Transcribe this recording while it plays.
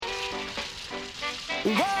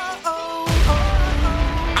I'm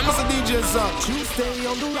just a DJ, son. Tuesday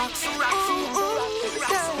on the rocks.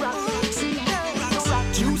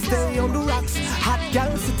 Tuesday on the rocks. Hot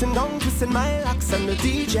girl sitting down, twisting my locks, and the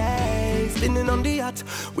DJ spinning on the yacht.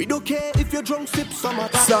 We don't care if you're drunk, sip some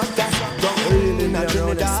of that. Suck that. Don't really in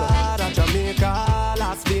Trinidad, or Jamaica,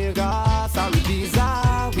 Las Vegas, or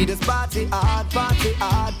Ibiza. We just party hard, party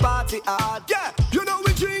hard, party hard. Yeah, you know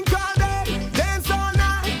we drink all day, dance all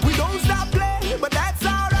night. We don't stop playing, but that's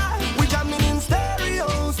alright. We jamming in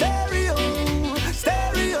stereo, stereo,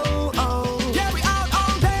 stereo. Oh, yeah, we out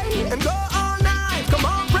all day and go all night. Come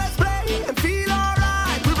on, press play and feel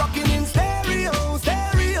alright. We rocking in stereo,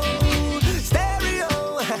 stereo, stereo.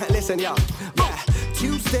 Listen, y'all. Yeah,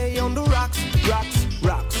 Tuesday on the rocks, rocks,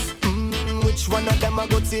 rocks. Which one of them I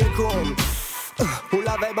go take home? Who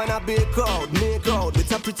la vibe and a big crowd, make out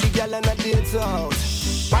with a pretty girl and a date out.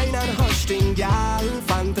 Wine and hush thing, girl,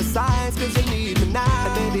 fantasize, cause you need me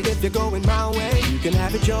now. And baby, if you're going my way, you can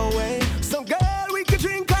have it your way. So girl, we can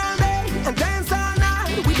drink all day and dance all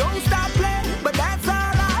night. We don't stop playing, but that's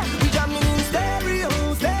alright. We jamming in stereo,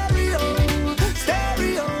 stereo,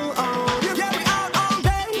 stereo. Oh, yeah, we out all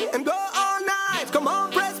day and go all night. Come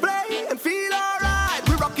on, press play and feel alright.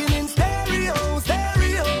 We're rocking in stereo,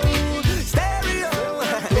 stereo, stereo.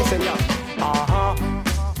 Listen, y'all.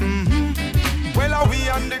 Well, are we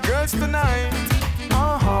and the girls tonight?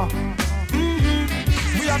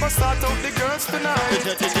 We have a start out the girls tonight.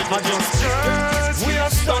 Girls, we are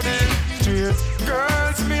studying. Straight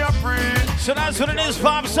girls, me are free. So that's what it is,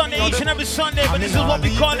 Palm Sunday, each and every Sunday. But this is what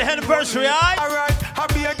we call the anniversary, alright? Alright, I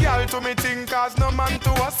be a girl to me think, cause no man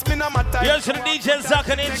to us, me no matter. Here's to the DJ Zach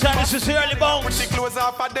and inside, this is the early bounce. Take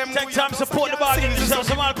time, support the body, and yourself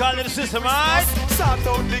some alcohol in the system, alright? Sort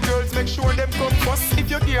out the girls, make sure them come first. If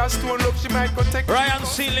you give a stone up, she might go take. Ryan,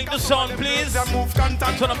 sealing the sound, please.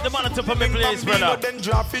 Turn up the monitor for me, please, brother. Then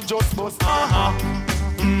drop it just bust.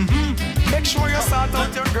 Make sure you sort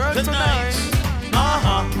out your girls tonight.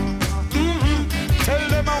 Tell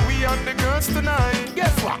them how we and the girls tonight.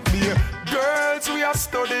 Guess what? Be girls we are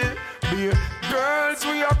study. Be girls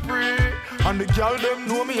we are pray. And the girl them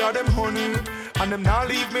know me are them honey. And them now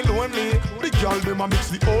leave me lonely. The girl them a mix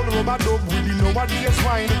the old rubber dub with the nowadays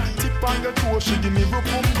wine. Tip on the toe, she give me rope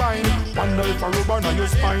combine. Wonder if a rubber on your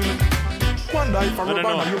spine. Wonder if a rubber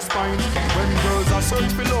on your spine. When girls are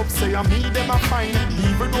search for love, say I me them a fine.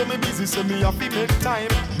 Even though me busy, say me have to make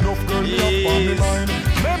time. Enough girl me up on me line.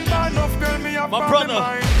 Remember enough girl me up on me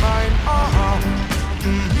line.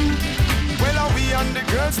 Well, are we and the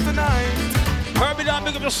girls tonight? Herbie, don't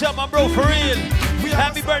big up yourself, my bro, for real.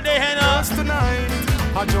 Happy birthday, Hannah. Tonight,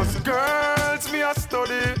 I just girls me a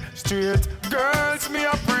study. Straight girls me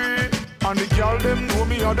a pray. And the girl them know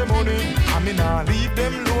me are the money. I mean I leave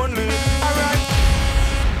them lonely. Alright.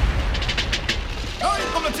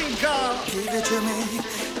 Come and think. Give it to me,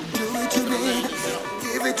 do it to me,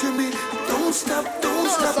 give it to me. Don't stop, don't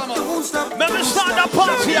stop, don't stop. Let me start the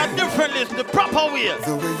party at differently, the proper way.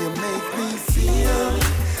 The way you make me feel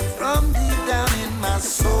from deep down in my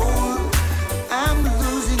soul, I'm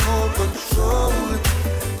losing all control.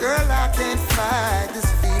 Girl, I can't fight this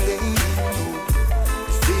feeling.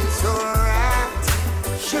 It feels so right.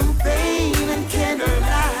 Champagne and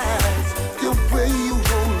candlelight. The way you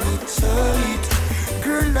hold me tight.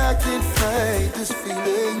 Girl, I can't fight this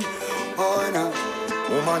feeling. Oh, no.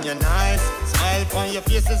 Woman, you're nice. Smile on your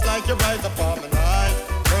face is like you rise upon my life.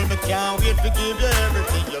 Girl, me can't wait to give you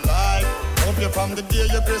everything you like. Hope you from the day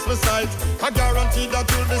you Christmas sight. I guarantee that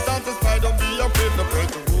you'll be satisfied. Don't be afraid to break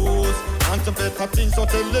the rules. And to better things, so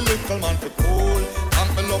tell the little man to cool.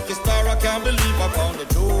 I'm a lucky star, I can't believe I found a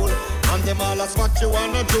jewel. And them all ask what you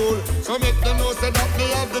wanna do. So make them know say that me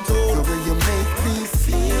have the tool. The way you make me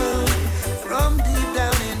feel from deep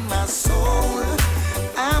down in my soul,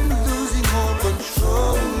 I'm losing all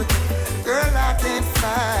control. Girl, I can't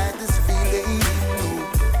fight this feeling. No,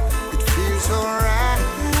 it feels alright.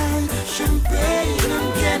 Champagne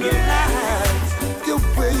and candlelight. The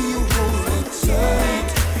way you hold me tight.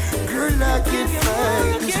 Girl, I can't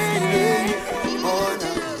fight this feeling. Oh,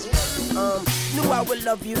 no. Knew I would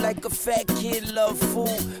love you like a fat kid love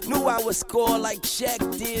food. Knew I would score like Jack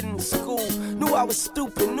did in school. Knew I was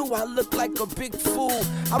stupid, knew I looked like a big fool.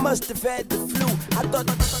 I must have had the flu, I thought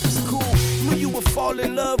that was cool. Knew you would fall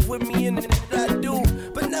in love with me and I do.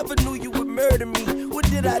 But never knew you would murder me, what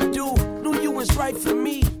did I do? Knew you was right for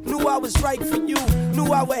me, knew I was right for you.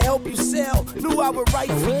 Knew I would help you sell, knew I would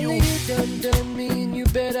write for you. Done me and you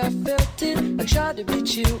bet I felt it. I tried to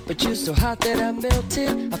beat you, but you're so hot that I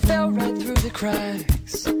melted. I fell right through the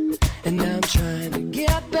cracks, and now I'm trying to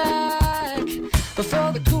get back.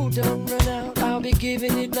 Before the cool done run out, I'll I'll be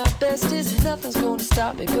giving it my bestest. Nothing's gonna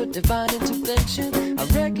stop me but divine intervention. I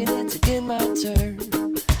reckon it's again my turn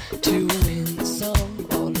to win some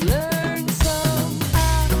or learn some.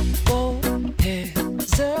 I won't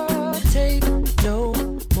hesitate no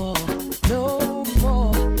more, no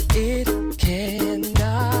more. It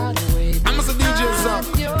cannot wait. I'm a DJ Zach.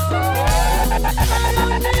 I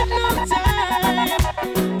don't need no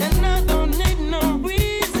time, and I don't need no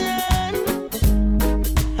reason.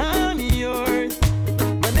 I'm yours.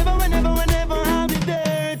 Whenever I'll be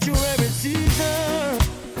there to every season.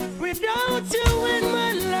 Without you in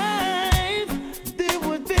my life, there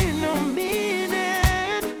would be no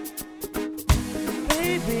meaning.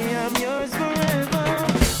 Baby, I'm yours forever.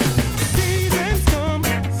 Seasons come,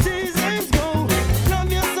 seasons go.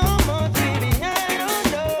 Love you so much, baby, I don't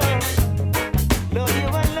know. Love you, I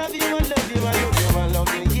love you, I love you, I love you, I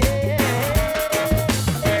love you, yeah.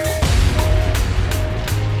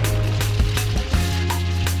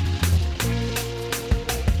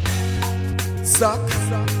 Suck.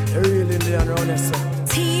 You're really in the around yourself.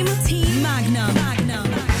 Team Magnum.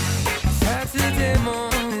 Saturday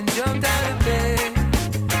morning, jumped out of bed,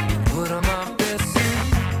 put on my best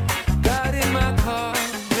suit, got in my car,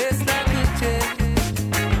 raced like a jet,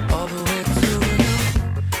 all the way to you.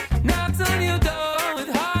 Knocked on your door with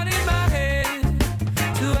heart in my head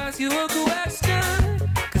to ask you a question,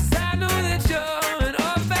 'cause I know that you're an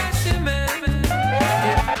old-fashioned man.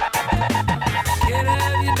 Can I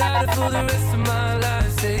have your daughter for the rest of my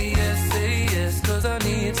life? Say yes, 'cause I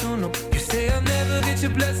need to know. You say I'll never get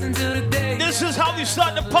your blessing till the day. This is how we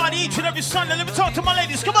start the party each and every Sunday. Let me talk to my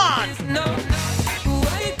ladies. Come on. No,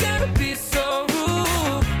 why you gotta be so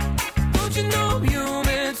rude? Don't you know I'm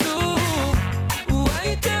human too? Why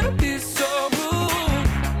you gotta be so rude?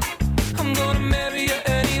 I'm gonna marry you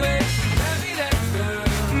anyway. Marry that girl.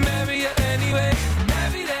 Marry you anyway.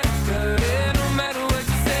 Marry that girl. Yeah, no matter what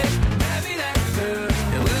you say. Marry that girl.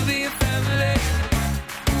 And we'll be a family.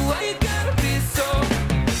 Why you gotta be so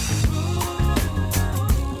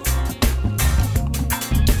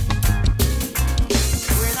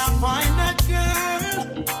When I find that girl,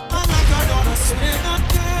 I'm like I don't say that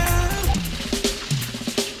girl.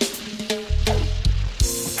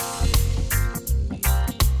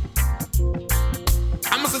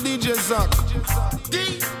 I'm a DJ Zach.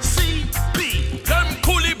 DCB. Them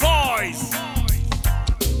Coolie Boys.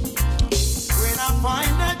 When I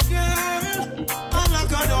find that girl, I'm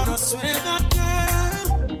like I don't swear that girl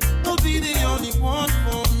will be the only one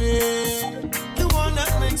for me, the one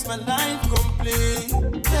that makes my life complete.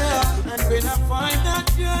 Yeah, and when I find that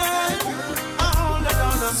girl, I hold her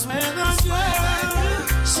down and swear that girl,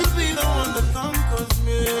 she'll be the one that conquers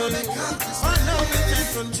me. My love will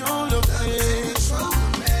take control of me.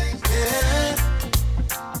 Yeah,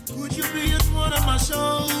 would you be at one of my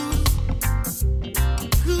shows?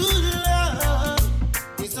 Good love,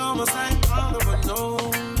 it's almost like all of a no.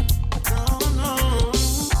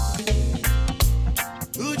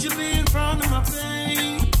 Would you be in front of my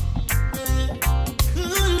face? Yeah.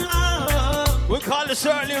 Good love. We call this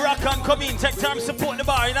early rock and come in. Take time to support the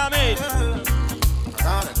bar, you know what I mean?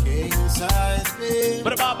 On a king size bed,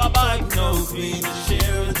 But bye. no queen to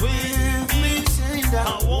share it with me. Say that I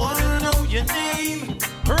wanna know your name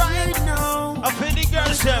right now. I feel the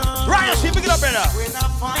girls them. Ryan, see, pick it up, brother. When I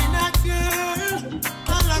find that girl,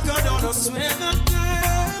 I'm like I don't swear that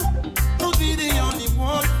girl will be the only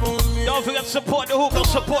one for me. Don't forget to support the hook and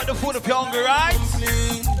support the food if you're hungry, right?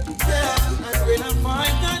 Yeah, and when I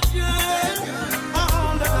find that girl, I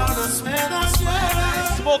hold her down and swear that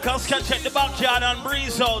girl. Smokers can check the backyard and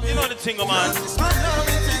breeze out. You know the thing, man. My love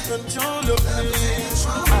will take control of me.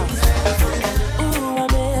 Ooh, I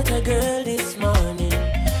met a girl this morning.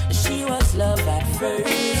 She was love at first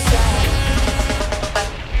sight.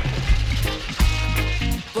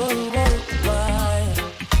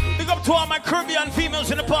 Big up to all my Caribbean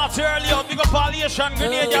females in the party earlier. Big up all Asian,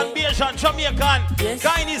 Grenadian, Bayesian, Jamaican,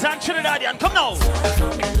 Guyanese and Trinidadian. Come now.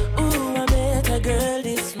 Ooh, I met a girl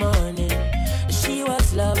this morning. She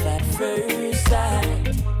was love at first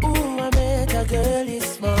sight. Ooh, I met a girl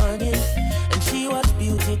this morning, and she was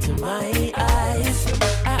beauty to my eyes.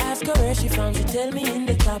 I asked her where she from, she tell me in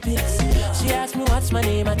the topics. She asked me what's my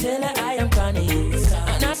name, I tell her I am Connie.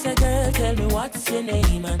 And I said, girl, tell me what's your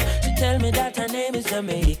name, and she tell me that her name is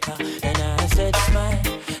Jamaica. And I said, smile,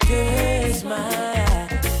 girl, smile,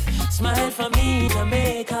 smile for me,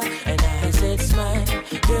 Jamaica. And I said, smile,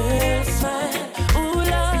 girl, smile, ooh,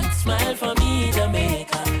 Lord, smile for me,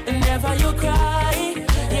 Jamaica. Never you cry,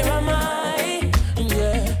 here am I,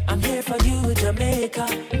 yeah, I'm here for you, Jamaica.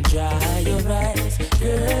 Dry your eyes,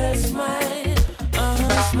 girl, smile,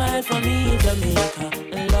 smile for me, Jamaica,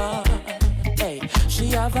 Lord. Hey,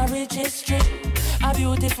 have a rich history. A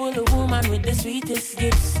beautiful woman with the sweetest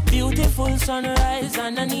gifts. Beautiful sunrise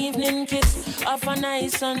and an evening kiss. Of a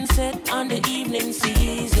nice sunset on the evening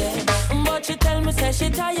season. But she tell me, say she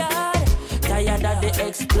tired. Tired of the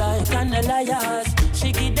exploit and the liars.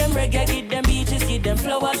 She give them reggae, give them beaches, give them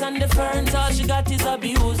flowers and the ferns. All she got is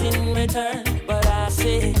abuse in return. But I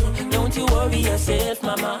say, don't you worry yourself,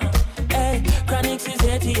 mama. Hey, Chronixx is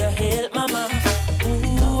here to your help, mama.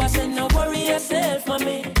 Ooh, I said, no worry yourself,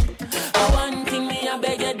 mommy. One thing me, I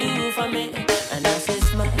beg you do for me. And I say,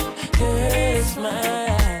 smile, girl,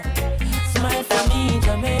 smile. Smile for me,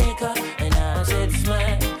 Jamaica. And I said,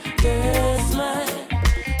 smile, girl, smile.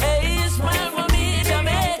 Hey, smile for me,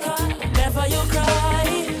 Jamaica. Never you cry,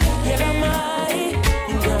 here am I.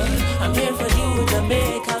 Girl, I'm here for you,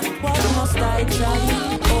 Jamaica. What must I try?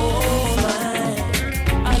 Oh, my.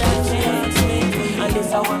 And I changed me. And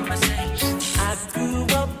this I want to say. I grew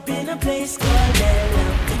up in a place called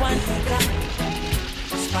Juantica.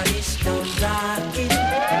 Spanish town rocking.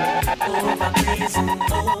 Over prison,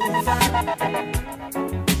 over.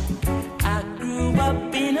 I grew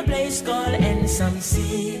up in a place called Ensom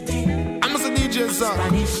City. I'm a DJ Zuck.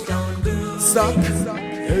 Spanish town groove. Zuck.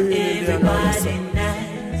 Everybody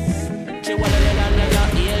nice.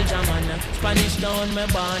 Spanish town, me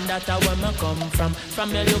born, that's where me come from.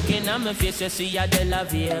 From me looking at my face, you see a De La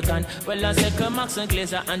Vegan. Well, I say Max and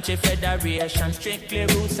Glazer and Chief Federation. Strictly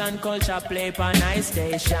roots and culture play for nice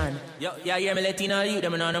station. Yo, yeah, hear me letting all you,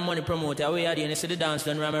 them and all the money promoter. We are doing this to the dance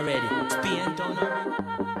done, I'm ready. Spain town.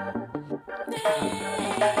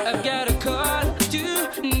 I've got a call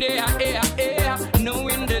today,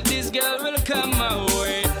 knowing that this girl will come my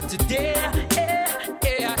way today.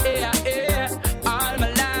 All my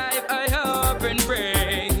life I hope and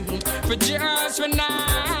pray for just one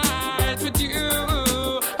night with you,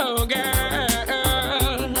 oh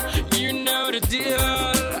girl. You know the deal,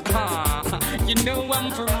 you know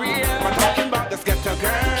I'm for real. I'm talking about this ghetto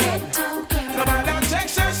girl. No matter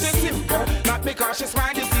Texas, she's simple. Not because she's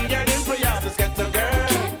fine, you see her in prayer. This ghetto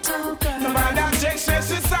girl. No matter Texas,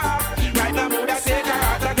 she's soft. Right now, mood I take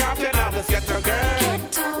her autograph, you know this ghetto girl.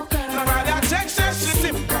 No matter Texas, she's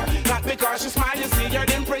simple. Not because she's smile, you see her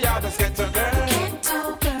in prayer. This ghetto girl.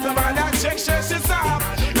 No matter Texas, she's soft.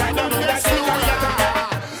 Right now, mood I take her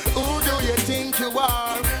autograph. Who do you think you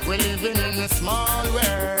are? We're living in a small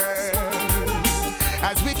world.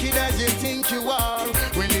 As wicked as you think you are,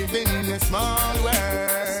 we're living in a small world.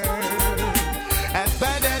 As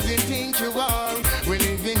bad as you think you are, we're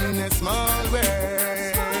living in a small world.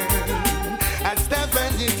 As tough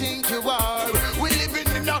as you think you are, we're living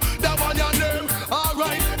in the one you know.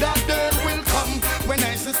 Alright, that day will come when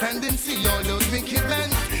I stand and see all those wicked men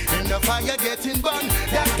in the fire getting burned.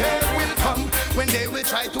 That day will come when they will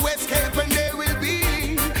try to escape and they will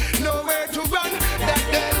be nowhere to run. That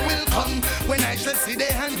day will come when I shall see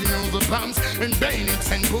they handing over bombs and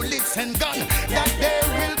bayonets and bullets and guns. That day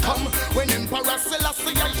will come when Emperor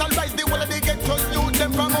Selassie I shall rise the wall of the ghetto, youth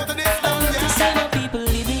them from out of this land. I hate to see no people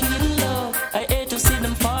living in love. I hate to see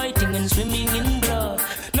them fighting and swimming in blood.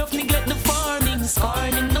 Enough neglect the farming,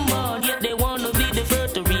 scarring in the mud. Yet they want to be the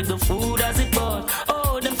first to reap the food as it bought.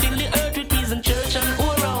 Oh, them fill the earth with peas and church and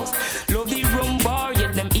whorehouse. Love the rum bar,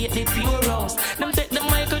 yet them eat the pure house. Them take the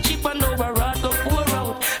microchip and over rot go pour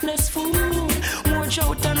out. Less food, more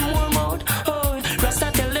shout and more mouth. Oh,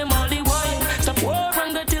 Rasta tell them all the while. Stop war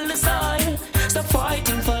and go till the soil. Stop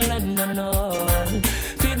fighting for land and all.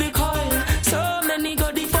 Feed the coil, so many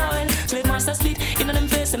go defile. Slave master split in them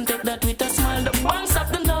face, them take that with a smile. The banks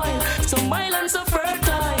of the Nile, so mild and so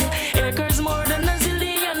fertile. Acres more than a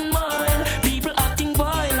zillion mile. People acting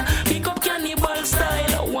vile, pick up cannibal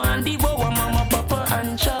style. One devour mama, papa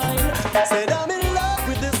and child. Said I'm in love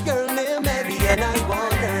with this girl named Mary and I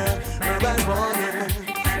want her, I want her.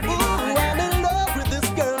 Ooh, I'm in love with this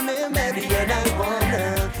girl named Mary and I want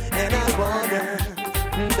her, and I want her.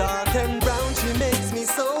 Dark and brown, she makes me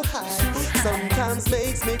so high. Sometimes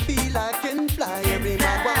makes me feel I can fly. Every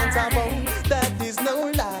man wants a bone, that is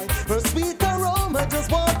no lie. Her sweet aroma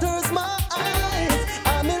just waters my eyes.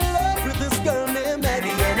 I'm in love with this girl named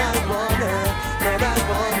Mary and I want her, and I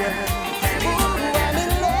want her. Ooh, I'm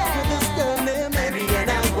in love with this girl named Mary and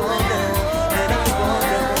I want her, and I want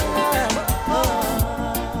her.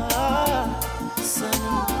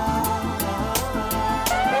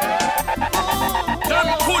 Them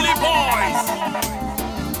Coolie Boys.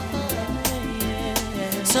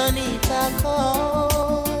 Sonita,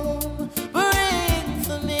 come, bring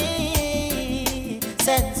for me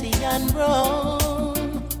Sensi and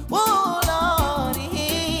rum. Oh,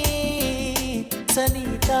 Lordy.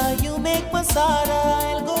 Sonita, you make masala.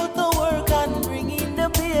 I'll go to work and bring in the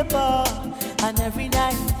paper. And every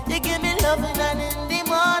night. You give me loving and in the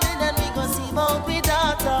morning, and we go see about we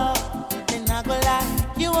daughter. Me not go lie,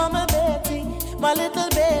 you are my baby, my little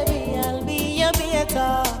baby, I'll be your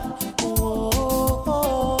beta. Oh,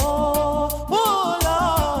 oh, oh,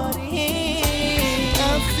 Lordy. I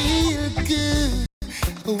feel good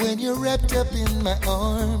when you're wrapped up in my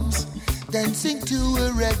arms, dancing to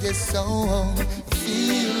a reggae song.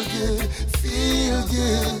 Feel good, feel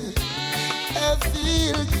good. I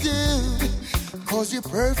feel good, cause your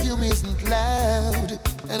perfume isn't loud,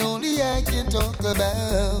 and only I can talk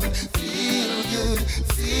about. Feel good,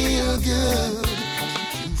 feel good.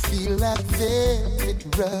 You feel like velvet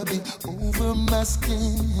rubbing over my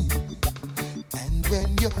skin, and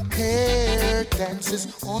when your hair dances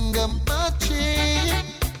under my chin, I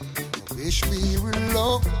wish we were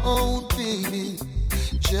alone, baby,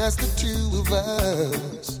 just the two of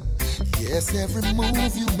us. Yes, every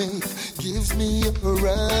move you make gives me a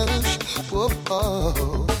rush. Oh,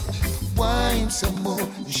 oh. Wine some more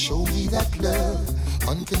and show me that love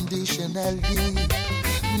unconditionally.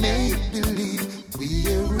 Make believe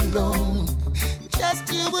we're alone, just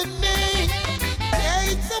you and me.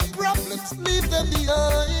 Take the problems, leave them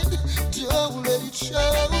behind. Don't let it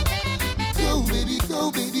show. Go, baby,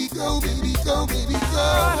 go, baby, go, baby, go, baby,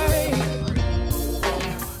 go.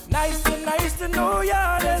 Nice to know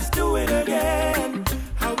ya, let's do it again.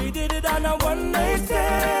 How we did it on a one night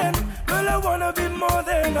stand. Girl, I wanna be more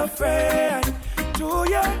than a friend to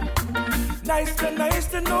ya. Nice to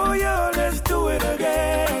know ya, let's do it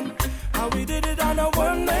again. How we did it on a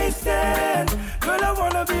one night stand. Girl, I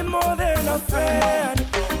wanna be more than a friend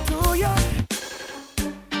to ya.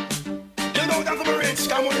 You know that I'm rich,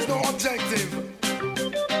 come on, it's no objective.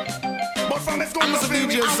 But from it's going to be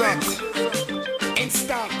DJ Zach in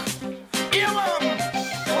stock.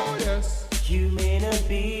 Oh yes. You may not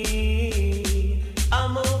be a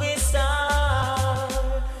movie star,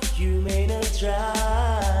 you may not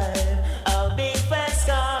drive a big fast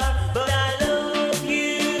car, but I love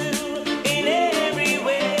you in every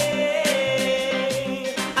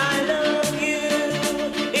way. I love you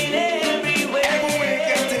in every way. Every way you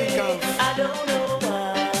can think of. I don't know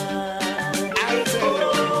why. I'll tell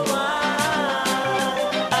you.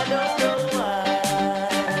 I don't know why.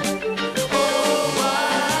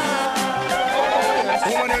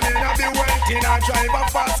 I drive a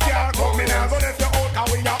fast car, come in and go left you out, and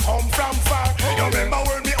we a come from far. You remember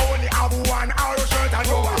when we only have 1 hour shirt, and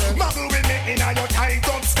you a muggle with me in your tight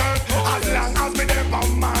up skirt. As long as me there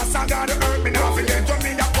from Mars, I got the earth, me now forget where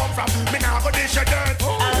me a come from, me now go dish your dirt.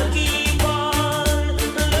 I'll keep on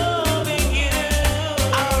loving you.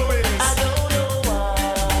 Always. I don't know why.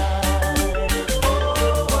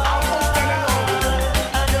 Oh, why.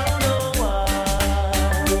 I don't know why.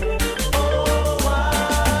 Oh, why.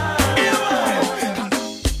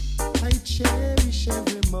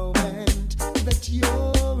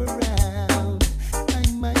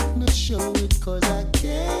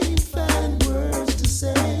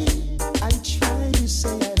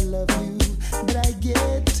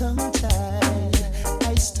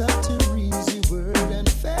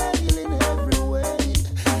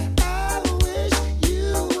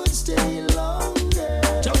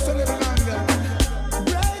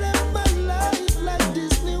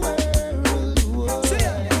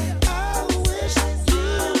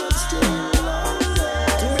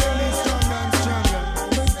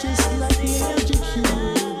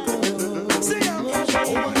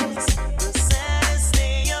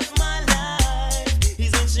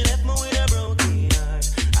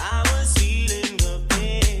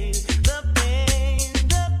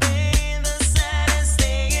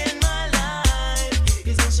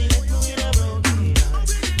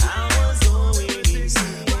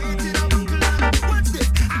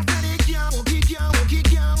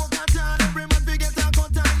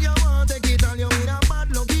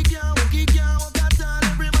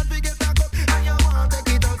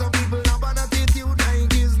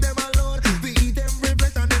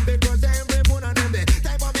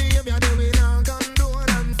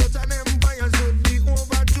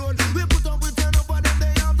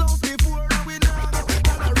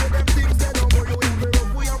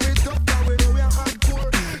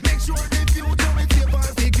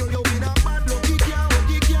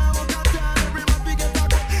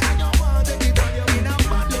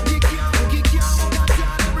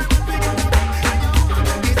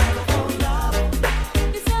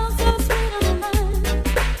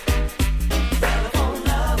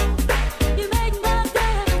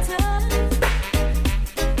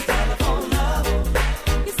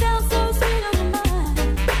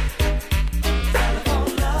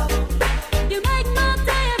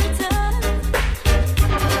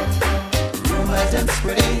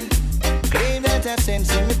 better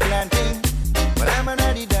sense in me planting. But I'm a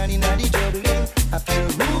naughty daddy, naughty juggling. I feel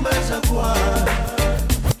rumors of war.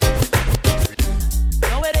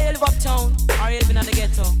 Now where they live uptown, or you live in the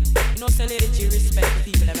ghetto, you know say Lady G respect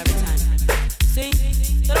people every time. See,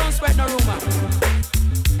 they don't spread no rumor.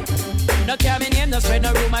 No care me name, no spread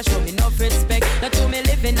no rumor, show me enough respect. No to me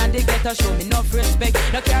living and the ghetto, show me enough respect.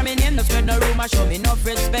 No care me name, no spread no rumor, show me enough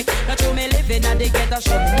respect. No to me living and the ghetto,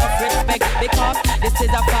 show me enough respect. Because this is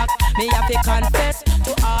a fact, me have to confess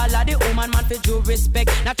to all of the woman man for due respect.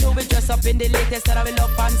 Not true we dress up in the latest that we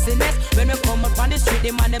look fanciness. When we come up on the street,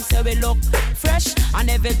 the man them say we look fresh. And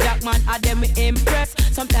every jack man at them we impress.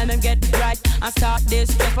 Sometimes them get bright and start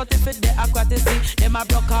this stress. But if it they aquatic, them a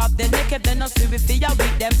broke off the neck. If they not see we feel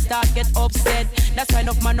weak, them start get upset. That's why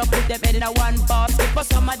enough man up put them head in a one basket. But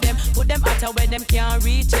some of them put them out where them can't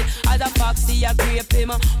reach it. As a foxy a grape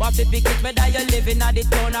him. What to pick it whether you living at the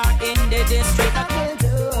town or in the district. I will do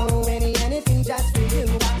anything just for you.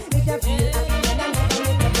 Make you feel happy and I never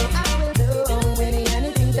make you feel. I will do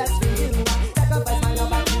anything just for you. Sacrifice my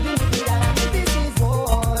love to you. This is war.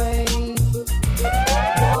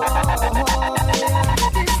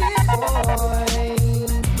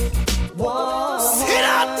 Sit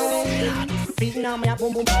up. Beating on my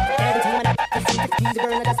boom boom. Everything when I see the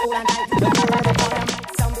girl in the school and I don't know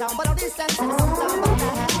sometime but all this and sometime but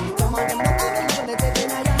I some of them don't have no living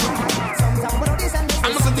in a sometime but all this and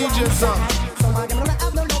I'm just a DJ son. Some of them don't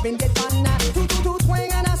have no loving get fun. Two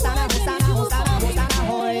swing and a sana.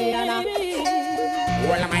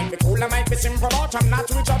 Well, I might be cool, I might be simple, but I'm not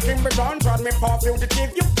rich up in return. Trod me for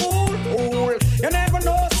fugitive, you fool. You never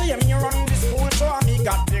know, see me run this school, so I me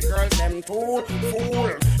got the girls them too.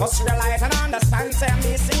 Fool. Just realize and understand, say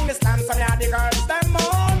me sing this dance, and yeah, the girls them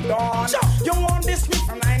on done. You want this me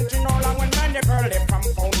from 19 all long when man the girl they from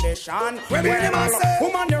foundation. Well,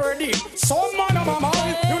 woman you ready? Some man of mama,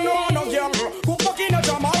 you know no girl who fuck in a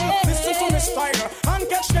drama. Listen to me style and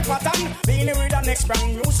catch the pattern. Being with the next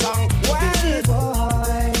brand new song. Well.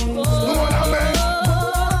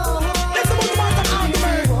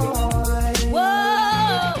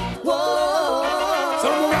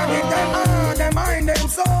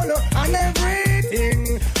 And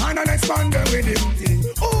everything, and I expand them with him thing.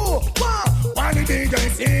 Oh, wow, while the DJ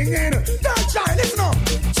singing, that child, listen up.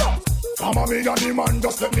 Come on, me and the man,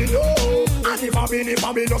 just let me know. And if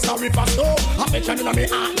I be just a rip a slow. Affection in me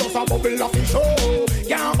heart, just a bubble of the show.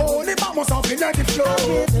 Can't hold it, but must have been let it flow. I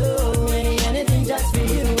will do anything just for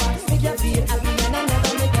you. Make you feel happy and I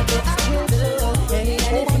never make you feel. I will do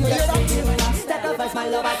anything just for you. Sacrifice my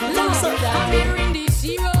love, I can do that. I'm hearing these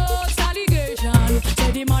serious allegations.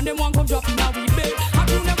 Say the man, them want come drop in a we bed. I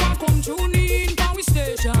do them want come tune in power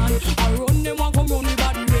station. I run them want come run the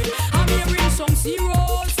body red. I'm hearing some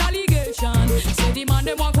serious allegations. Say the man,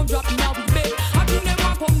 them want come drop in a we bed. I do them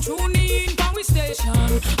want come tune in power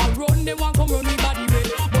station. I run them want come run the body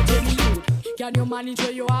red. But tell me you, can you manage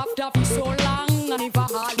where you have to be so long? And if a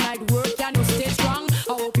hard night work, can you stay strong?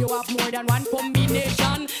 I hope you have more than one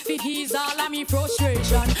combination. It is all of me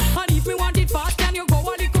frustration. And if we want it fast, can you go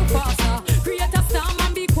a little faster? Create a storm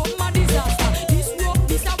and become a disaster. This rope,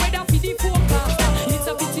 this a weather for the forecaster. It's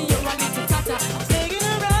a pity you're a little tatter. I'm taking a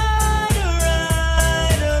ride.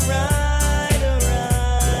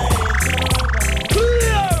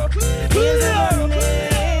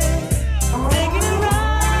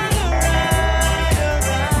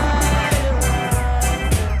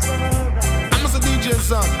 I'm just a DJ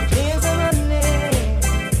son.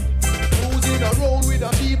 Cruising around with the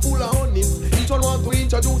people are honest. Each one want to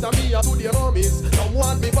introduce me to their homies. Some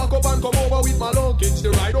want me back up and come over with my luggage. The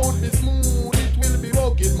ride won't be smooth, it will be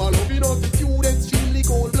rocket. My loving of the students, extremely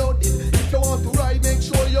cold-blooded. If you want to ride, make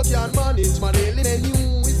sure you can manage. My daily menu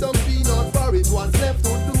is some peanut porridge. What's left to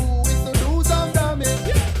do is to do some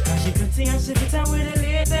damage. She pretty and she fit with the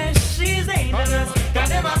latest. She's dangerous. Got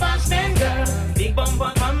them a bashman girl. Big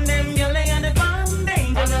bumper from them, you lay on the farm.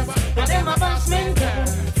 Dangerous. Got them a bashman girl.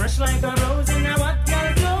 Fresh like a rose in a what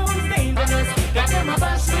girl clothes. Dangerous. Got them a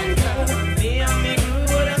bashman girl. Me and me crew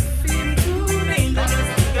would have been too dangerous.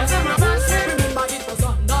 Got them a bashman. Remember it was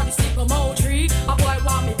under the sycamore tree. A boy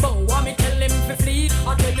want me bow, want me tell him to flee.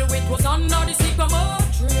 I tell you it was under the sycamore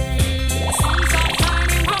tree. Sunshine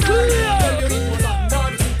shining from the tell you it was under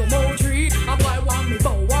the sycamore tree. A boy want me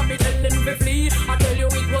bow, want me tell him to flee. I tell you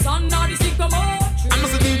it was under the sycamore tree. I'm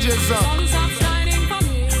just a DJ son. Sunshine shining from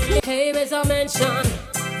me. Hey, better mention.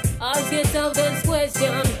 Ask yourself this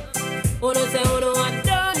question. Who do say who do want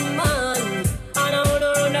done, man? And I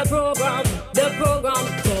wanna run the program.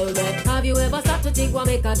 Tell me, have you ever started to think what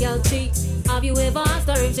make a girl cheat? Have you ever asked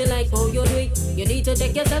her if she like how you do it? You need to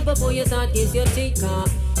check yourself before you start kiss your teeth.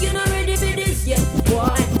 You're not ready for this yet,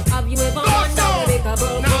 boy. Have you ever wondered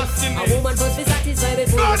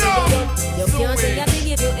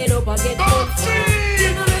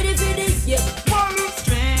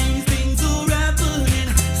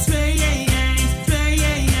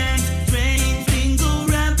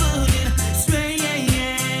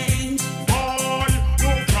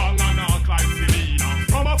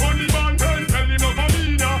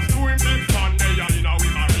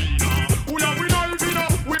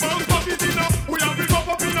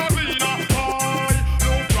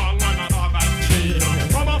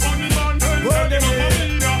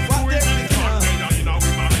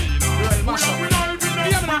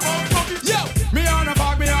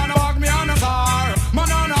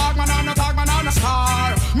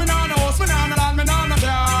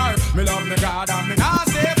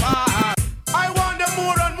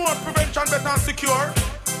not secure.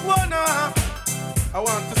 Wanna. I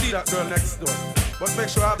want to see that girl next door, but make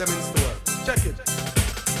sure I have them in store. Check it.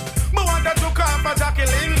 Me want to call for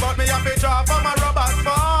Jacqueline, but me have to draw for my rubbers,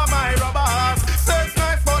 for my rubbers. Sex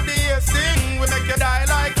nice for the sing, we make you die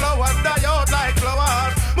like flowers, die out like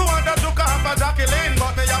flowers. Me want to call for Jacqueline,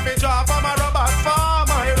 but me have to draw for my rubbers,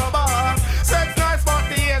 for my rubbers. Sex nice for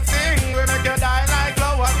the sing, we make you die like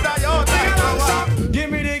flowers, die out like flowers.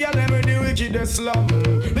 Give me the girl, let me the wickedest slum.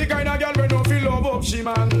 The kind of girl we don't feel love up, she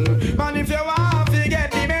man. Man, if you want to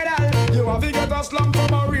get the medal, you have to get a slum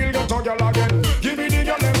from a real ghetto girl again. Give me the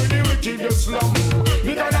girl, let me the wickedest slum.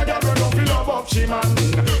 The kind of girl we don't feel love up, she man.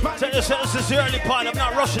 This is the early part. I'm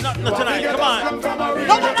not rushing nothing tonight. Come on. Come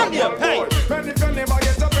on, here. Hey. Man, if you never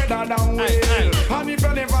get your feather down well, and if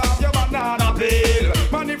you never have your banana peel,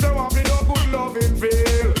 man, if you want me no good loving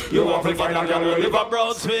feel, you want to find a girl who live a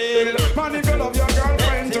Brownsville. Man, if you love your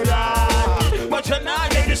girlfriend to ya, but you're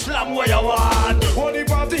not in the slum where you want. Only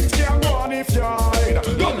for things can go on if you hide.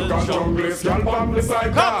 Don't got junglist, girl, from the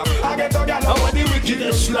side. I get a girl over the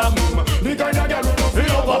wickedest slum. The kind of girl who don't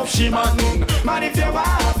feel love up, she man. Man, if you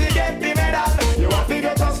want to get the medal, you want to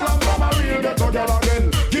get a slum from a real ghetto girl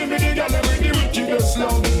again. Give me the girl with the wickedest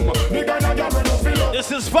slum. The kind of girl who don't feel love.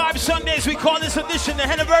 This is Vibe Sundays. We call this edition the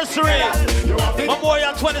anniversary.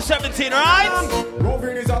 Memorial 2017, right?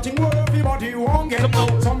 Roving is a thing where everybody won't get.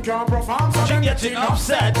 Some can't perform, some getting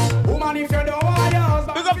upset. Woman, if you don't want yours,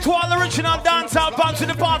 big up to all the original dancehall bands to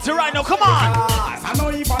the party right now. Come on. I know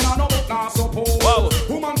if I know but not suppose. Whoa.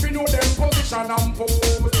 Woman, we know them position and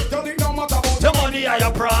pose. Tell them no matter about the money or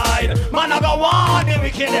your pride. Man, I got one, the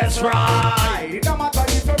wickedest right. No matter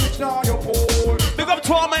if you're rich or you're poor. Big up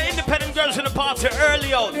to all my independent girls in the party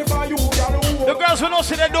early out. The girls who know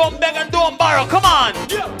say they don't beg and don't borrow. Come on.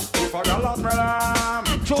 If a girl has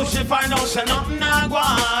problem, true she find out say nothing not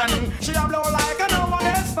gone. She a blow like a no one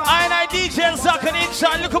else fine. I DJ Zack and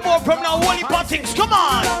inside. Look more from now. Holy pottings. Come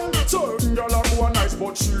on. Certain girl a go nice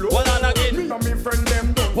but she low. What on again? Me and me friend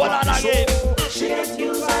them don't. What on again? She gets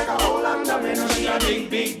used like a whole under. She a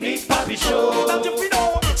big papi show. That you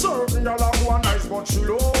know. Certain girl a go nice but she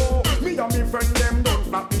low. Me and me friend them don't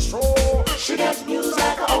papi show. She gets used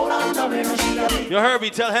like a whole under. You heard me.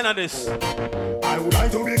 Tell Henna this. I would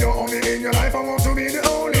like to be the only in your life. I want to be the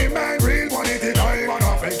only man. Real quality time and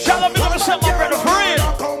affection. Shut up, because I'm my brother for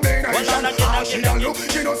real. She don't look,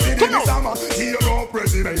 she don't see the summer. See you go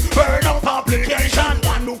president. Burn up application.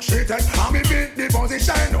 One look she take. I'm in the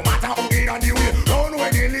position. No matter how in and the way. Run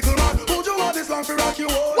away the little man. Who you want this long to rock you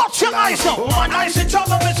all? Watch your eyes up. Woman, I see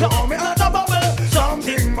trouble with you. Me at the bubble.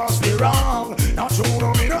 Something must be wrong. Not true,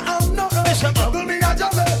 no me no I'm not no mission. Bubble me a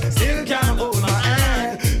jumble. Still can't hold my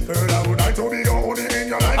hand. Girl, I would like to be the only in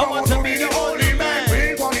your life. I want to be the only man.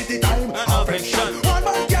 Real quality time and affection. One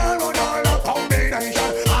man can run all the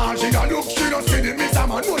combination. Ah, she don't look, she don't see the miss.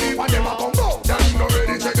 I'm on money for them. I come go. Them no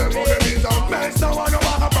ready check them for them is a mess. No one know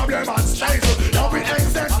what a problem and stress. Love with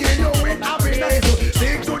excess, give you with happiness.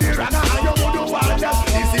 Stick to the runner and you would do all that.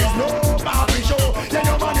 This is no Barbie show. Then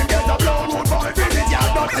your money get a blow wood for a visit.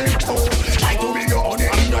 You're nothing so. Try to be the only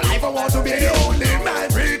in your life. I want to be the only man.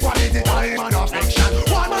 Real quality time and affection.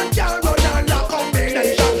 One man can run all the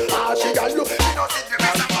combination. Ah, she got look, she don't see the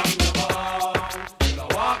miss.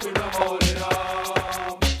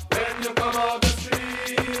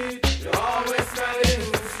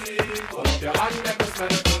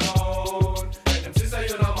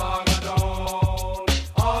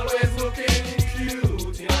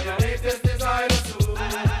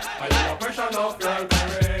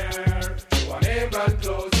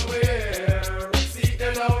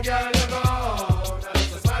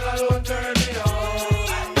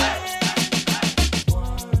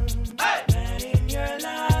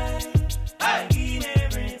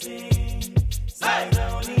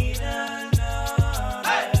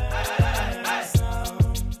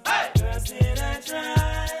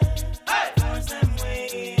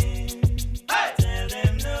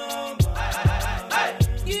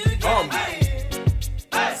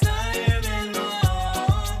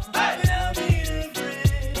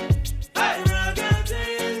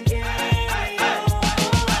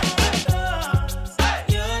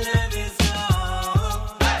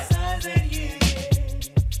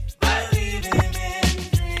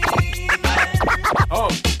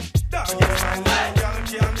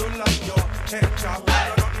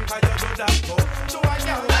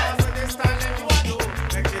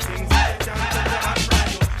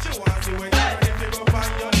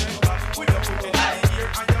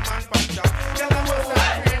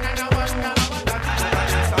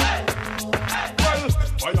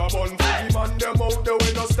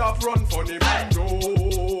 Run funny man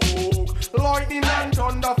joke. Lightning and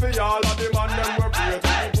thunder for y'all of the man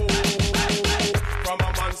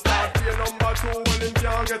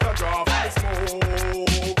get a draw from the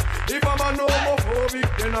smoke. If I'm a homophobic,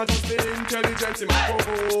 then I just the intelligence in my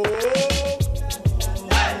provoke.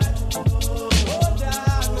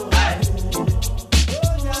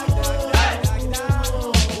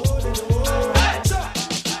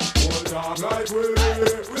 Like we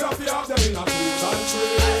have to have them in a two and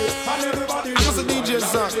three. And everybody knows the DJ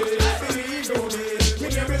Zach. We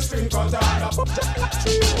never string cut down a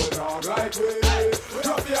dog like we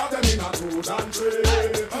have to have them in a two and three.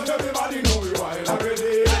 And everybody know we wild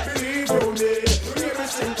already. Believe you me, we never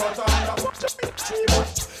string cut down a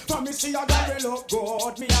for me see a girl we look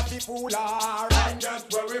good, me have to fool her and get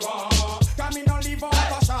where we want. Can me no live on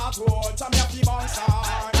a short road, so me have to bounce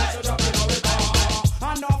her. That's a me know we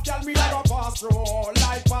want. Enough girl me a go pass through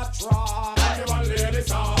like patrol. And the one lady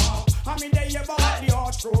saw. I mean they about the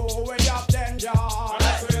horse through when you have 10 yards.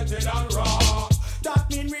 That's sweated and raw. That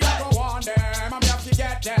mean we a go on them and we have to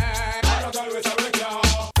get them. And the girl with a reclaw.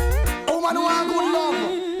 Woman who want good love.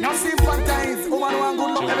 Now see one times. Woman who want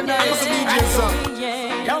good love every night. It's a DJ song.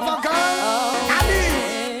 Yo, fuck Ali.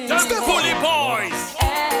 Just the Fully Boys.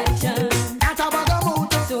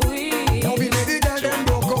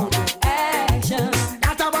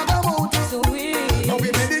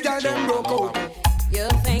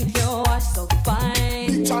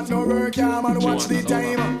 No work, yeah, man, watch the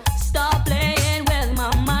time. Stop playing with my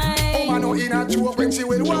mind. Oh, man, no in a joke when she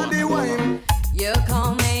will want the wine. You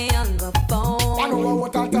call me on the phone. I know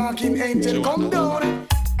what a talking angel come down.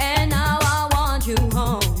 And now I want you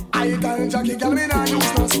home. I tell Jackie, girl, me not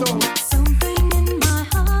use no stone. Something in my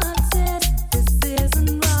heart says this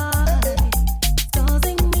isn't right. It's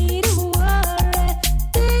causing me to worry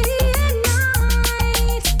day and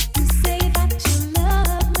night. You say that you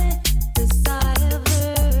love me, this I have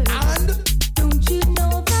heard. Don't you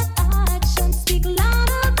know that actions speak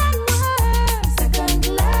louder than words? Second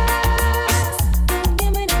class, don't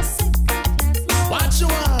give me no second class love. What you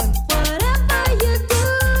want? Whatever you're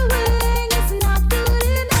doing, it's not good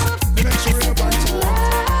enough. Make sure you're bunch of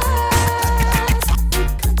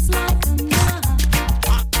It cuts like a knife.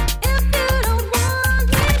 If you don't want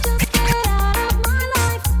me, just get out of my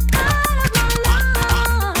life.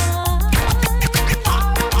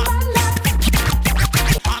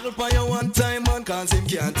 I'll buy you one time, man, cause him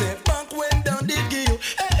can't take back when down did give you.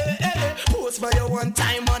 Post by you one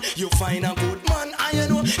time, man, you find a good man, and you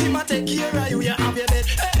know, him a take care of you, you have your bed.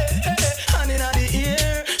 Hand in the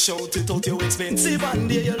air, shout it out, you expensive, and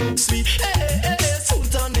there you look sweet.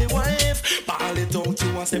 Sultan the wife, ball it out,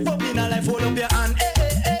 you want step up in a life, hold up your hand.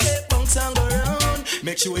 Bounce and go round,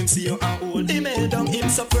 make sure him see you and hold him head down, him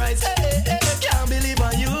surprise. Can't believe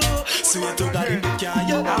on you, swear to God, him can't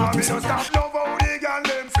you out. Me no stop love how the girl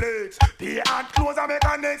them flex. The hand close and make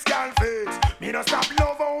a next girl flex. Me no stop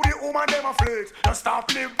love how the woman them a flex. No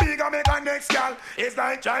stop live big and make a next girl. It's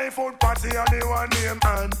like giant food party and the one name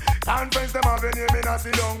and conference them have a name in a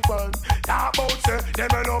sit down pan. Talk about say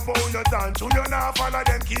them a love how you dance. You not follow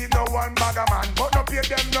them keep no one bag a man. But no pay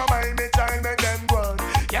them no mind me child make them run.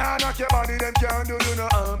 Can't knock your body them can't do you no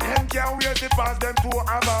harm. Them can't wait to pass them to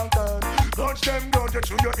a mountain. Touch them down you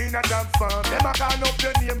through your inner damn farm. Them a call up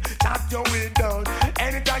your name, tap your way down.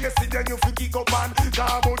 Anytime you see them you fi kick up and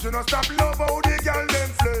come out. You no stop love how the girl them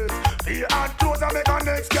flex. The hand close and make a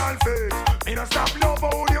next girl face. Me no stop love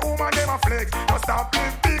how the woman them a flex. No stop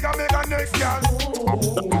live big and make a next girl.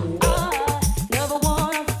 Never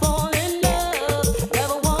wanna fall in love.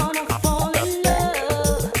 Never wanna fall in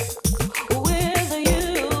love with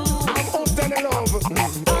you. I'm up to the love.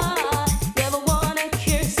 I never wanna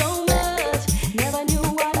care so much. Never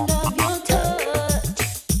knew I love your touch,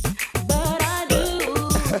 but I do.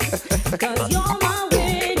 'Cause you're my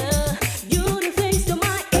winner. You the face to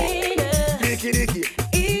my inner Dicky.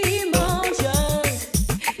 emotions.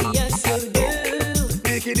 Yes, you do.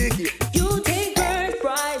 Dicky. You take first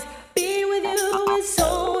prize. Being with you is so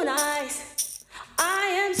nice. I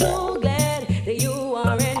am so glad that you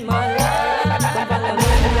are in my life.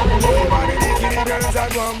 Over the dicky the girls are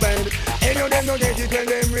gone bad. Any of them no get it when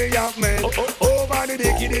them react man. Over the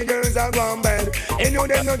dicky the girls are gone bad. Any of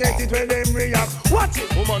them no get it when them react. Watch it.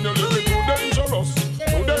 Woman, you living too dangerous,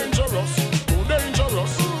 too dangerous, too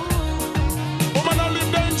dangerous. Woman, I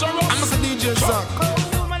live dangerous. I'm a DJ Zach.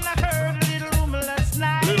 Woman, I heard a little rumor last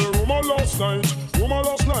night. Little rumor last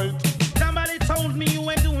night. Somebody told me you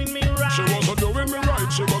ain't doing me right. She wasn't doing me right.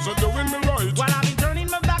 She wasn't doing me right. While I've been turning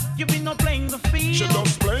my back, you've been no playing the field. She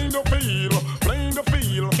just playing the field, playing the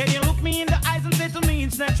field. Can you look me in the eyes and say to me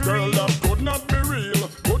it's natural? Girl, that could not be real.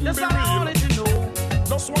 Couldn't That's be all I real. wanted to know.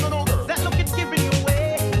 Just wanna know, girl. That look it's giving you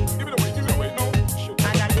away. Give it away, no. Shit.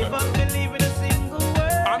 And I never believe in a single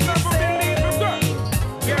word. I never believe in that.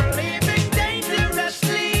 You're living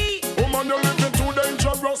dangerously.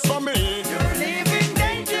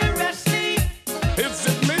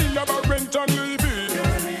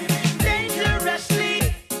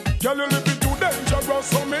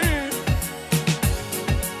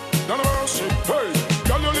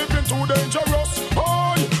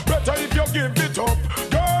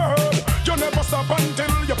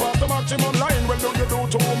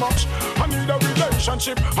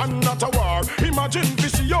 relationship and not a war. Imagine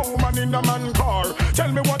this woman in a man car.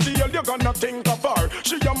 Tell me what the hell you gonna think of her.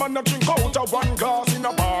 She a man a drink out of one glass in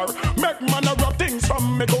a bar. Make man a rub things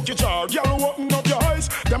from me cookie jar. Girl, open up your eyes,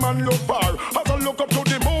 the man look far. As I look up to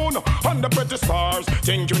the moon and the pretty stars,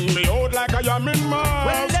 thinking me out like I am in Mars.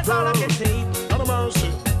 Well, that's all I can say. God of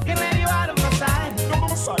mercy. Can't let you out of my sight. Out of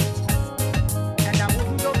my sight. And I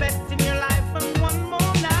wouldn't go best in your life for one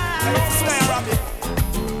more night. I don't swear on it.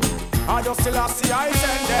 I just still have see I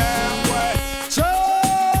send them way.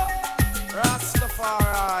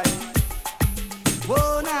 Rastafari.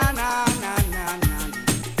 Whoa, na na na na na.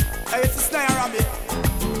 Hey, it's a snare rabbit.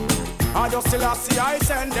 I just still have see I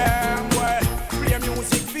send them well. Play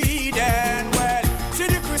music feed them well. See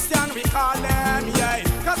the Christian we call them, yeah.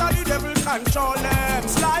 Cause all the devil control them.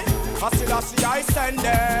 Slide. I still have see I send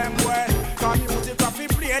them well. Cause music we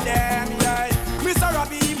play them, yeah. Mr.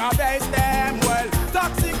 Robbie, my best them well.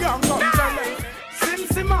 Taxi gang come tell them. Sim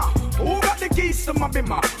Simma, who got the keys to my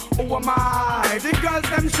bimmer? Who am I? The girls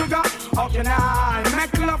them sugar. How can I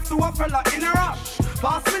make love to a fella in a rush?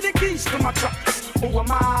 Pass me the keys to my trucks. Who am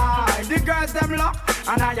I? The girls them lock.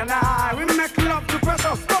 And I, we make love to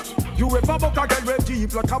precious stuff. You ever buck a girl with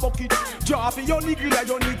deep like a bucket? Drop your nigga like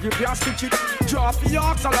your nigga, you stitch it. Drop your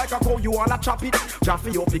ox like a cow, you wanna chop it. Drop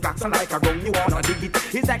your pickaxe like a gun, you wanna dig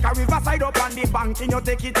it. It's like a riverside up on the bank and you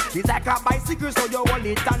take it. It's like a bicycle, so you hold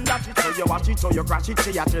it and dash it. So you watch it, so you crash it.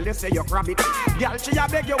 She a tell you, say you grab it. Girl, she a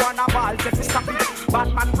beg you wanna ball, say to stop it.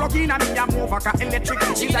 Batman plug in and me a move like a electric.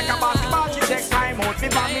 She's like a basketball, she takes time out, me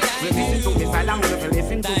bomb it. We listen to me silent, we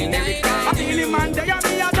listen to me lyrics. I feel the man, they and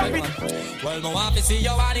me a drop it. Well, me want to see you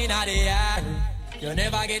one in the air. You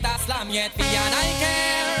never get a slam yet, for you and I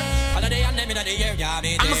care. All of the and them in the air, got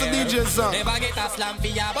me there. I'm a DJ, son. Never get a slam for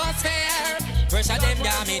your bus fare. Fresh of them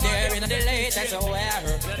got me there in the latest wear.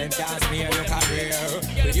 Them can't smear your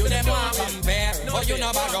career. With you them want compare, but you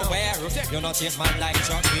never go where. You not chase man like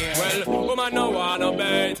Chuck here. Well, woman no wanna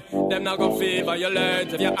bait. Them not go feel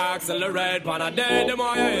violate. If you accelerate, pan a day, the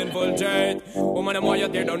more you infiltrate. Woman, the more you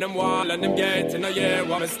tear down them wall and them gates. In a year,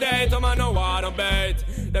 one mistake, woman no wanna bait.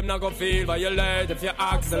 Them not go feel violate. If you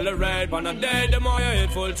accelerate, pan a day, the more you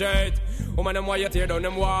infiltrate. Woman, the more you tear down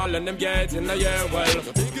them wall and them gates. In a year, well.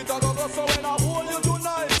 Think it a go so when I hold you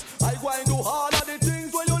tonight, I go and do all of the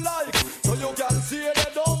things where you like. So you can see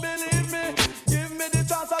they don't believe me. Give me the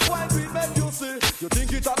chance, I go and treat make you see. You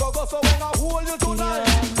think it a go so when I hold you tonight,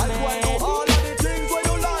 I go and do all of the things where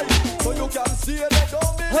you like. So you can see they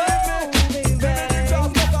don't believe me. Give me the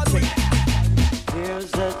chance, look at me. There's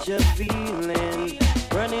such a feeling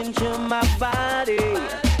running through my body,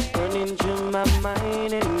 running through my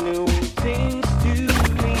mind and new things to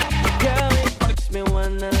me. Girl, it makes me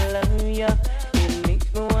wanna love ya. It makes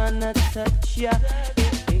me wanna touch ya.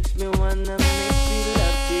 It makes me wanna make me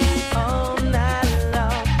love you all night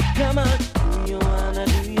long. Come on, do you wanna,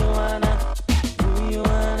 do you wanna, do you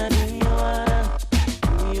wanna, do you wanna,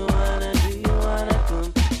 do you wanna, do you wanna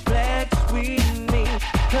come flex with me?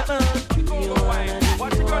 Come on, do you wanna, do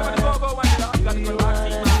you wanna, do you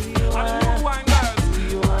wanna, do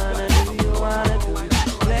you wanna, do you wanna, come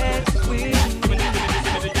flex with me?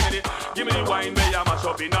 Give me the wine where you mash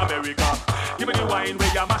up in America. Give me the wine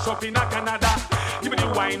where you mash up in Canada. Give me the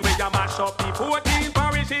wine where you mash up the 14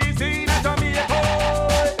 parishes in Jamaica.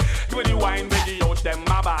 Give me the wine where the youth them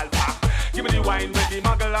a ball for. Give me the wine where the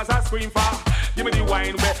mugglers a scream for. Give me the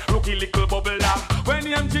wine where rookie little bubbler. When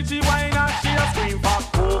the chichi wine and she a scream for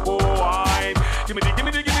cocoa wine. Give me the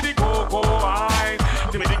cocoa wine.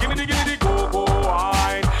 Give me the cocoa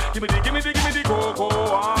wine. Give me the cocoa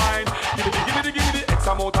wine. Give me the X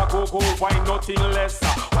amount of cocoa wine, nothing less.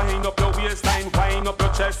 Wind up your waistline, wind up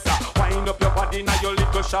your chest. Wind up your body now your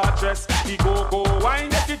little short dress. The cocoa wine,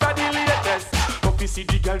 get it at the latest. Don't you see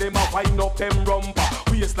the girl them a wind up them rumper.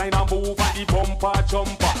 Waistline and move and the bumper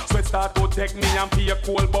jumper. Sweat start to take me and be a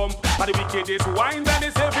cold bump. And the wickedest wine that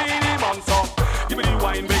is every month. So give me the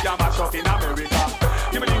wine where you mash up in America.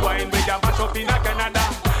 Give me the wine where you mash up in Canada.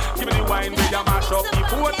 Give me the wine where you mash up the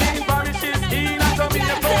 14 parishes in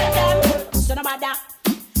Jamaica. Son of a da,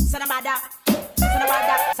 son of a da, son of a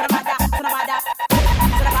da, son of a da, son of a da,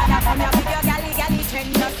 son of a da. Come here with your galley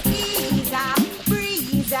trend, just ease up,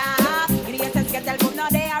 breeze up. In the essence, get the boom, now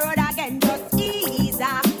they are road again, just ease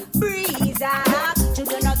up, breeze up.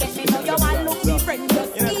 Children don't get me, know you want look different,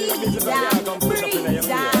 just ease up, breeze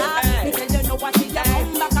up. Because you know what is the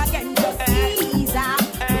come back again, just ease up.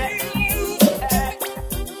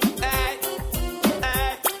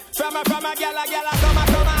 From a gala, come a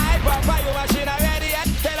hype up for you, machine already yet.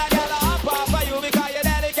 Tell a gala up for you because you're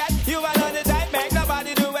delicate. You are on the type, make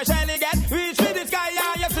nobody do a shelly get. Reach for the sky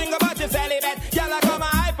and you sing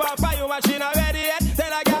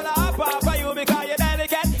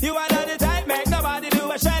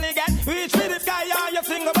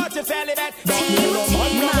single but you celibate.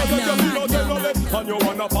 And you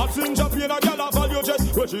wanna passenger plane, a girl a value jet.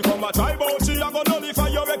 When she come a drive out, she a go nullify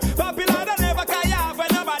your wreck. Popular don't never carry off when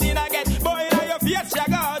nobody not get. Boy, in your face,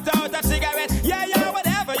 she go out a cigarette. Yeah,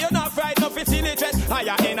 whatever, you're not fried, no fit in it. Are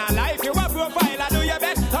you in a life, you a profile, I do your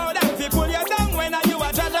best. How them fi pull you down when you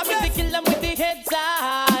a judge of it. Kill them with the heads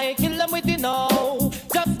high, kill them with the no.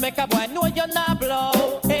 Just make a boy know you're not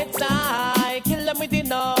blow. Heads high, kill them with the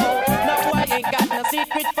no. No boy ain't got no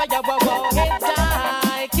secret for your wow. Heads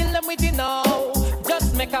high, kill them with the no.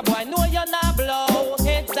 Just make a boy know you're not blow.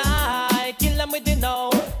 Heads high, kill them with the no.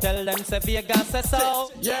 Tell them say Vegas say so.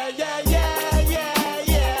 Yeah.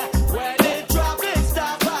 When it drop, it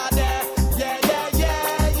stop out there. Yeah.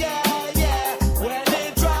 When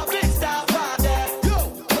it drop, it stop out there.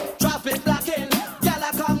 Yo, drop it blocking.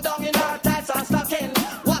 Gyal come down in her tights and stocking.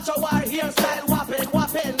 Watch our hairstyle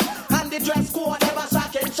whopping. And the dress code ever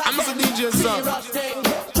shocking. I'm a DJ son. Drop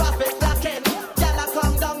it blocking. Gyal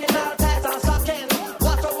come down in her tights and stocking.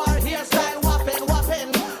 Watch our hairstyle whopping.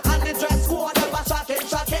 And the dress code ever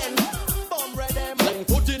shocking. Bum them. Then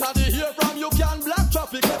put in the hair from you can black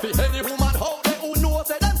traffic. For any woman out there who knows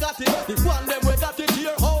that them got it. The one them we got it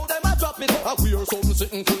here, how them a drop it. I wear something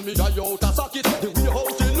sitting full me die out a socket. The way how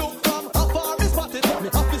she look from afar is spotted. Me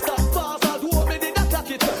happy start fast and hold me did a clock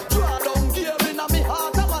it. Draw down gear in a me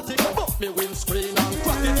automatic. But me windscreen and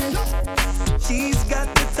crack it. She's got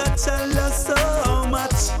the touch I love so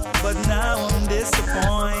much, but now I'm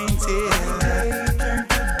disappointed.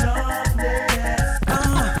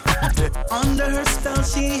 Under her spell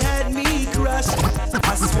she had me crushed.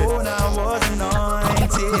 I swore I was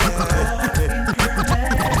anointed.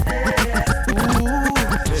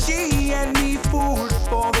 Ooh, she had me fooled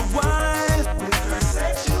for a while,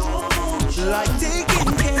 like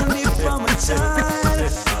taking candy from a child.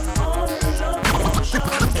 I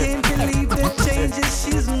can't believe the changes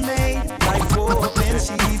she's made, like warp and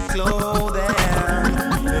sheep clothing.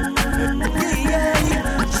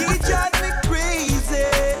 Yeah, she drives me crazy.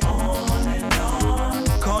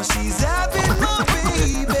 Cause she's having my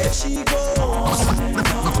baby, she goes.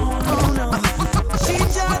 Oh no, she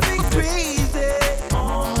drives me crazy.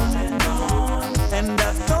 And I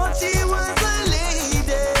thought she was a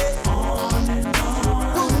lady. Ooh,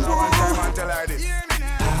 ooh. Tell her this.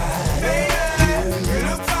 You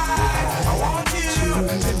look fine. I want you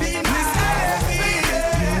to be my baby.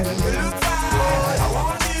 You look fine. I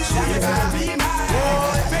want you to be my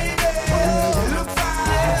baby. You look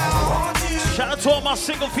fine. I want you. Shout out to all my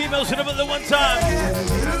single females in the middle one time.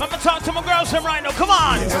 I'm gonna talk to my girls right now. Come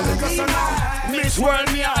on. Miss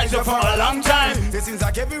World, me eyes up for a long time. It seems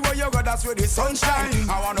like everywhere you go, that's where the sunshine.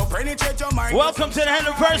 I want to penetrate your mind. Welcome to the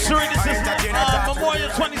anniversary. This is Memorial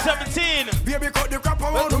 2017. Baby, cut the crap, I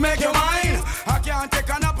want to make your mind. I can't take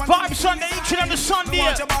a nap. Vibe Sunday, each and every Sunday.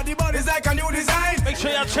 Watch your body, body's like a new design. Make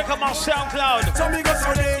sure y'all check out my SoundCloud. So me go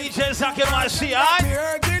Sunday. DJ Zach NYC, alright? Me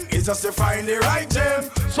urging is just to find the right gem.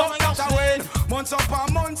 So me got to win. Months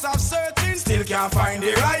upon months of searching, still can't find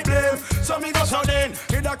the right blame. So me go Sunday.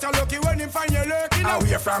 The doctor lucky when he find you lurking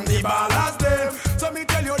away from the ballast them. So me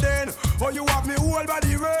tell you then, oh you have me whole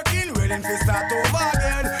body working, willing to start over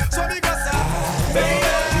again. So me go say, baby,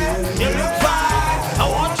 you look fine. I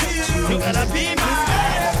want you gotta be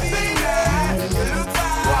mine. Baby, you look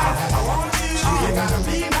fine. I want you gotta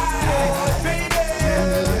be mine. Baby,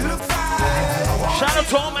 you look fine. Shout out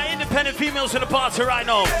to all my independent females in the party right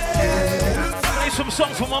now. Play some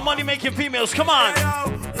songs for my money-making females. Come on.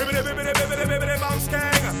 We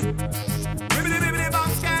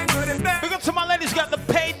got to my ladies got the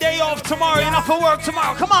paid day off tomorrow. Enough for work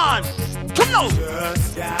tomorrow. Come on. Come on.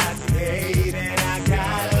 Just got paid and I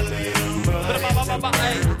got a little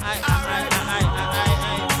money.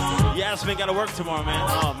 Yasmin gotta work tomorrow, man.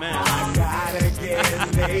 Oh man. I gotta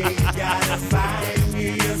get paid. Gotta find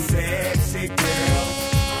me a sexy girl.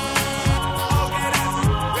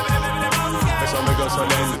 That's how me go so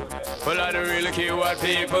then. Well, I don't really care what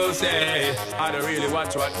people say. I don't really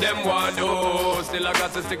watch what them want do. Still I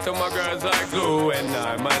got to stick to my girls like glue. And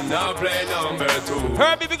I might not play number 2.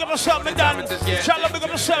 Herbie, big up yourself, man. Charlotte, big up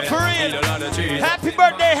yourself for real. Happy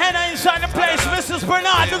birthday, Hannah inside the place. Mrs.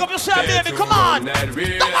 Bernard, big up yourself, baby. Come on. Come on,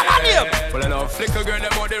 you. Well, I know flicker girl,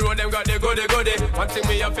 them on the road, them got the goody. One thing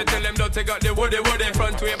me have to tell them, don't take out the woody.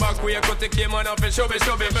 Front way, back way, cut the came on up and show me.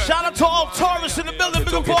 Shout out to all tourists in the building.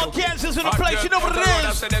 Big up all Kansas in the place. You know what it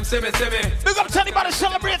is. Big up to anybody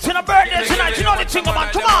celebrating a birthday tonight. You know the thing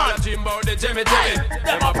about. Come on. Them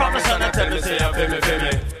I promise and I tell me, say I feel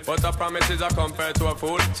me. But a promise is a compared to a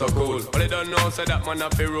fool, so cool. But they don't know, say that man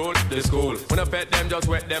have to rule the school. When I pet them, just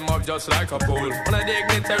wet them up just like a pool. When I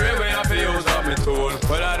dignitary way, I have to use up my tool.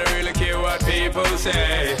 But I don't really care what people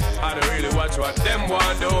say. I don't really watch what them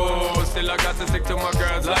want do. Still I got to stick to my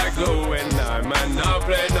girls like glue. And I man now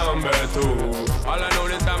play number 2. All I know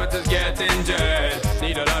this time it is getting jet.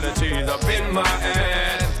 Need a lot of cheese up in my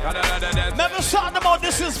head. Never start them out,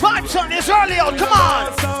 this is vibes on this early on, come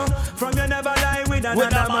on! From you never lie with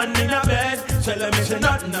another man in a bed. Tell them it's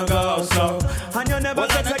nothing no go so. And you never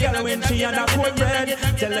sex a girl when she and a cold red.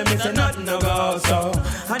 Tell them it's nothing no go so.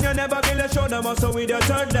 And you never build a shoulder muscle with your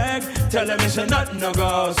third leg. Tell them it's nothing no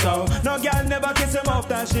go so. No girl never kiss him off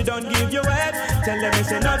that she don't give you head. Tell them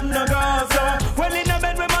it's nothing no go so. Well in a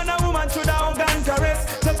bed with man and woman should have gun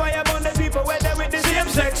caress. So fire burn the people where they with the same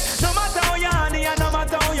sex. No matter how you honey and no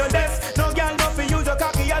matter how you desk. No girl not for use your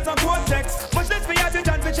cocky as a cortex. Much less for your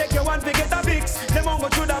time to check your one to get a fix. Them won't go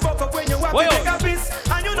through the buck up when you want to take a piss.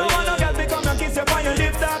 And you know one no girl become and kiss you on your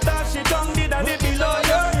lips. After she tongue did a dip below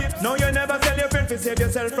your hips. No you never tell your friend to save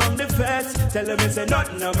yourself from the feds. Tell them it's a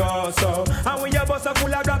nothing no go so. And when your bus are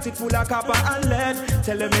full of rocks, it full of copper and lead.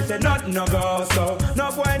 Tell them it's a nothing no go so.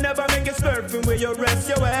 No boy never make you slurping where you rest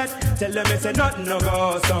your head. Tell them it's a nothing no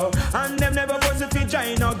go so. And them never want to feed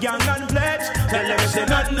join no gang and pledge. Tell them it's a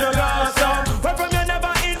nothing no go so. Where from you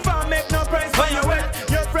never inform, make no price for your wet.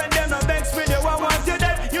 Your friend them no vex with you, I want you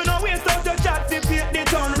dead. You know we start to chat, they paint the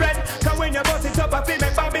town red. Cause when you bust it up, I feel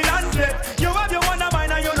make Babylon flip. You have your one of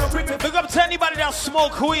mine and you know quick. Big up to anybody that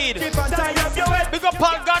smoke weed. Big up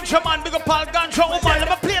Paul Ganja man, big up Paul Ganja woman. Let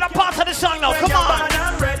me play the part of the song now, come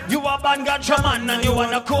on. You are Ban Ganja man and you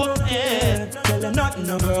wanna cool. Tell them nothing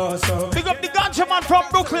no go so. Big up the Ganja man from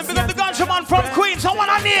Brooklyn, big up the Ganja man from Queens. I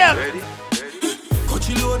wanna name.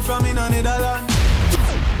 Coachy load from in Netherlands.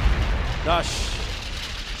 Gosh.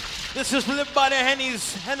 This is Live by the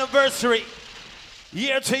Henny's anniversary.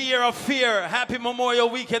 Year to year of fear. Happy Memorial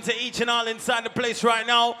Weekend to each and all inside the place right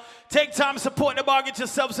now. Take time, support the bar, get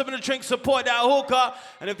yourself something to drink, support that hookah.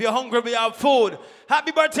 And if you're hungry, we have food.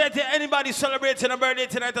 Happy birthday to anybody celebrating a birthday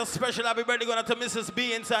tonight. A special happy birthday going out to Mrs.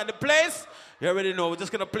 B inside the place. You already know, we're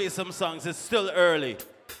just going to play some songs. It's still early.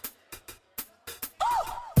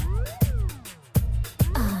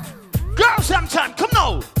 Girls, sometime, come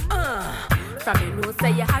now. From you know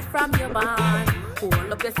say you hot from your band.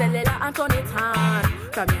 Hold up your cellular and turn it on.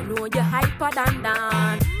 From you know you hyper than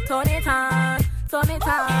Dan. Turn it on, turn it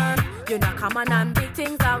on. You know come on and big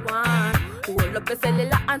things are gone. Hold up your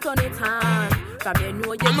cellular and turn it on. From you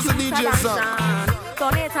know you cute than Dan.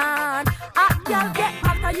 Turn it on. Girl get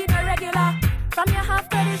hotter, you know regular. From your half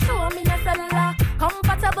to the show me your cellular.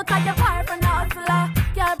 Comfortable cause your boyfriend a hustler.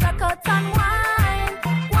 Girl break out and wine,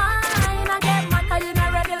 wine and get mad cause you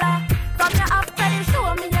know regular. From your half to the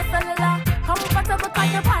show me your cellular. Comfortable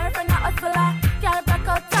cause your boyfriend a hustler. Girl break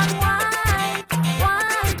out and wine,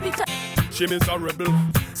 wine. Picture. She miserable,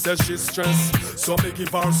 says she's stressed, so me give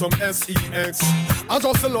her some sex. I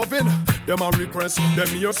just loving, them a request, them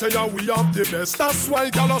here say yeah, we have the best. That's why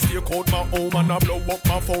y'all stay out my home and I blow up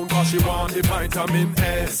my phone cause she want the vitamin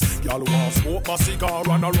S. Y'all want smoke my cigar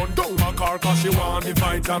and I run down my car cause she want the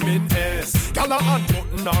vitamin S. Y'all a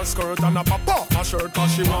unbutton her skirt and I pop off my shirt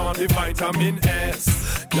cause she want the vitamin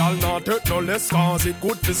S. Y'all not hurt no less cause it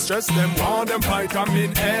good to stress them want them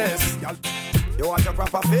vitamin S. Y'all, you want your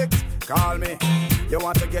proper fix? Call me. You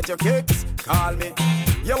want to get your kicks? Call me.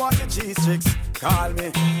 You want your cheese sticks? Call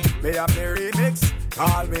me. May have the remix?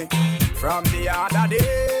 Call me. From the other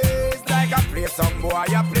days, like I play some boy,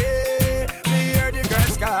 I play. Me hear the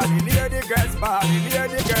girls calling, hear the girls bawling, hear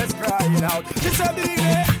the girls crying out. This a big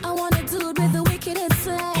day. I want a dude with the wickedest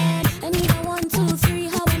slang. I need a 1, 2, 3,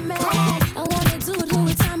 how a man. I want a dude who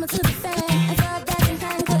would time it to the fan. I thought that in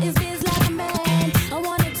handle his biz like a man. I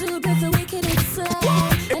want a dude with the wickedest slang.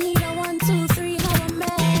 I need a 1, 2, 3, how a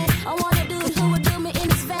man. I want a dude who would do me in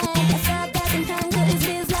his van. I thought that in handle his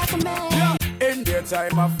biz like a man. In their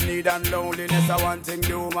time of need and loneliness, I want thing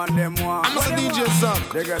do man them want. I'm a DJ son.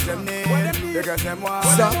 They got them need, they got them want.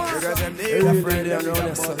 They got them need a friend them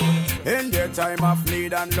need. In their time of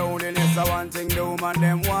need and loneliness, I want thing do man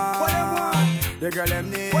them want. They got them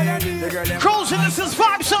need, they got them. Crows and this is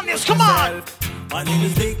vibes on this, come on. My name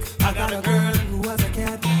is Dick. I got a girl who has a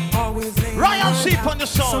cat. Always late. Ryan Sheep on the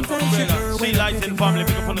song. See lighting family,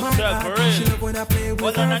 pick up on herself for real. She love when I play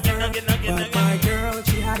with her. But my girl,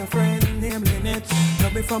 she had a friend named Lynette.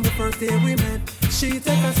 Loved me from the first day we met. She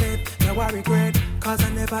take a set, now I regret. Cause I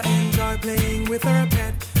never enjoy playing with her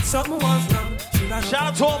pet. Something was wrong. Shout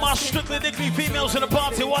out to all my strictly dickly females in the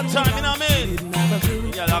party one time, you know what I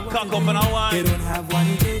mean? Yeah, that cock up and a wine. They don't have one.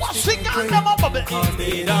 What's the gun them up a bit? Cause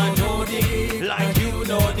they don't know the like you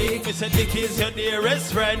know the me say Dick is your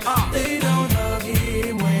dearest friend. They don't hug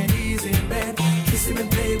him when he's in bed. Kiss him and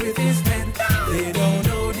play with his pen. They don't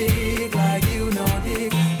know Dick like you know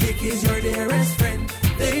Dick. Dick is your dearest friend.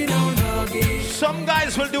 They don't hug him. Some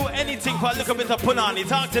guys will do anything for a little bit of punani.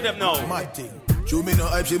 Talk to them now. My thing. You me no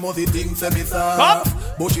hype, she must think say me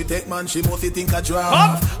soft. But she take man, she must think a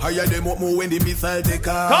draft. Higher them up more when the missile take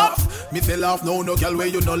off. Me say laugh, no girl where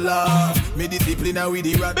you no laugh. Me discipline her with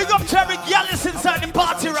the rat. Big up Terry Gallus inside the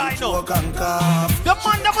party right now. The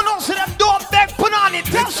man that will not say them don't beg punani.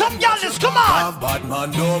 Tell some Gallus, come on. Bad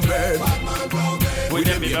man don't beg. With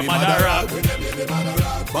them baby mother rock.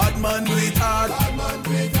 Bad man do it hard.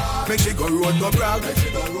 Make she go road go brag.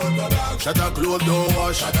 Shut her clothes don't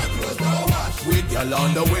wash. With your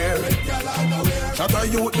underwear. Shut her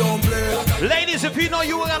youth don't play. Ladies, if you know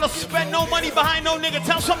you ain't gonna spend no money behind no nigga,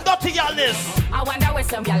 tell some dirty y'all this. I wonder where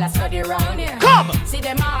some y'all study around here. Come! See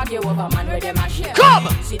them argue over man where them a share. Come!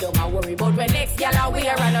 See them a worry about when next y'all are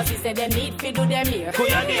wear. And us say them need to do them here. Go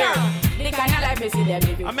on here. The kind of life we see them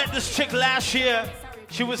living. I met this chick last year.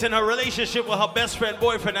 She was in a relationship with her best friend,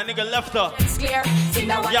 boyfriend. That nigga left her. It's clear.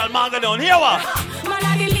 Y'all manga down. Here what? Man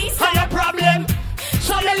are the least of your problem.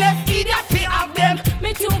 So the left idiot fi have them.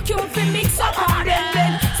 Me too cute fi mix up all them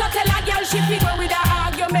men. So tell a girl she fi go with a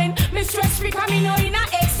argument. Me stress free cause me know in a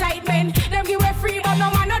excitement. Them give her free but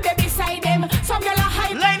no man no dey beside them. Some girl a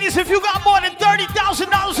hype. Ladies, if you got more than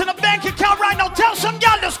 $30,000 in a bank account right now, tell some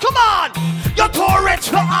girls, come on. You're too rich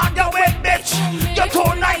for argue with, bitch. You're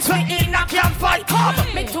too nice for in a can't fight. Come.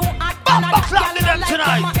 Me too hot. Bumba clap to them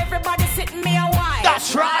tonight. Everybody sitting me a while.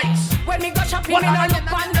 That's right. When me go shopping, me no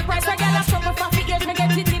look on the price. A girl a struggle for figures, me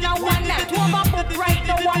get it in a one night. Overbook right,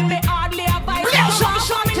 the one me hardly a buy.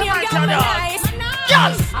 Show me new girl me nice.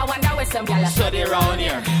 Yes. I wonder where some girl a study around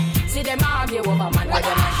here. See them argue over man with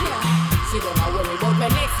them a share. See them a worry about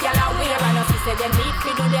when next girl a wear. And us say them need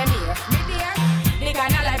to do them here. Me dear, the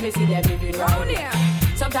kind of life me see them living round here.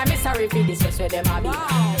 Sometimes it's sorry for this just where them a be.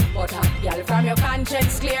 But girl from your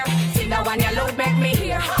conscience clear. See now when your love make me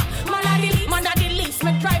hear. Man a the least,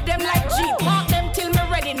 me drive them like Jeep. Park them till me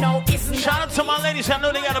ready now. Shout out to my ladies. I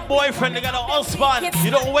know they got a boyfriend, they got a husband.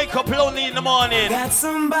 You don't wake up lonely in the morning. Got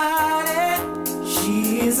somebody,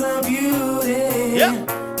 she is a beauty. Yeah.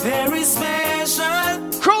 Very special.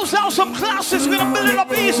 Cruise out some classes, we're gonna build it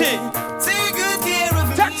up easy. Take good care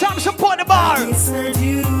of that time support the bar. It's her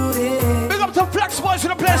duty. Big up to Flex Boys in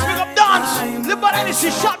the place, big up Dance. Live by any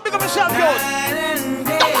shot, big up yourself, yo.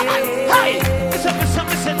 Hey, it's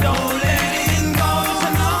a no.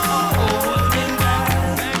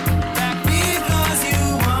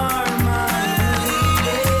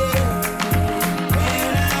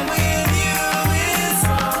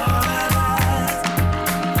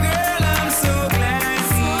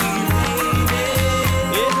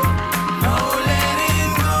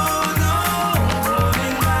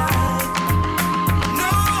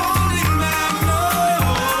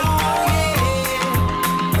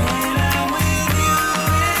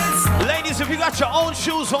 Got your own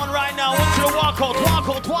shoes on right now. I want you to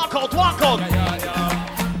walk out.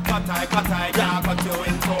 Cut, yeah, cut you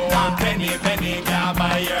in two. Penny, yeah,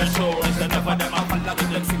 buy your shoes. Enough of them are follow with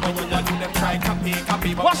them. See what you want, do them try copy.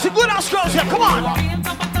 What's the good ass girls here? Come on.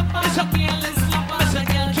 It's a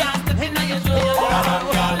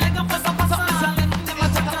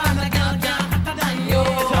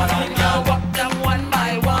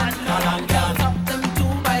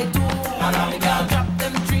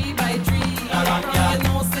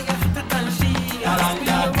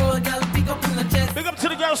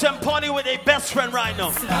and party with a best friend right now.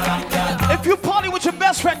 If you party with your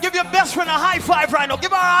best friend, give your best friend a high five right now. Give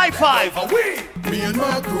her a high five. Me and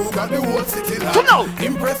my crew got the whole city locked. Come on.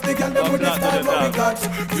 Impress the girl with the style what we got.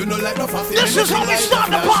 You know like no fussy. This is how we start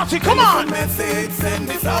the party. Come on. Message, send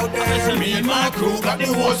this out there. Me and my crew got the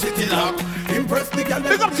whole city locked. Impress the girl.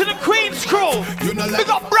 Big up to the Queens crew. You know like big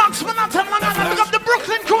up Bronx, Manhattan. Big up the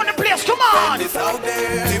Brooklyn crew in the place. Come on. Send this out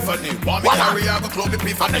there. Tiffany, want me carry I go close the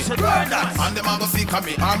Tiffany. And them a go see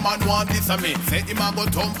me. Our man want this of me. Say him a go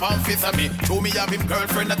thump and fist of me. Show me have him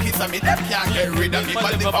girlfriend a kiss of me. Them can't get rid of me.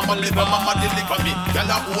 But the mama live mama deliver me.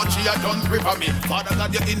 Girl a watch she a done grip of me. Father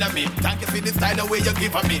God you in me. Thank you for the style the way you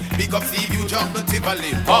give of me. Big up see you jump the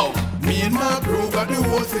Tivoli. Oh, me and my crew got the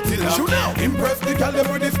whole city locked. Impress the girl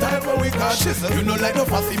with the style what we got. You know like no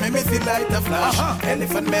fussy, make me see like the flash.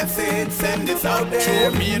 Elephant message, send this out there.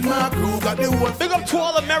 Me and my crew got the whole. Big up to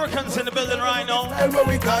all Americans in the building right now.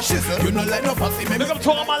 We got you know like no fussy, big up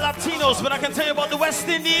to all my Latinos, but I can tell you about the West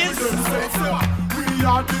Indies. We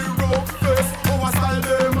are the road face, our style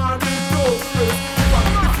them are the road face.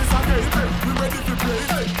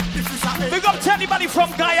 Big up to anybody from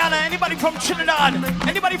Guyana, Anybody from Trinidad?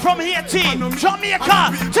 Anybody from Haiti?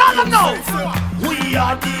 Jamaica? Tell them no. We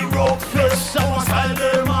are the roughest. Our style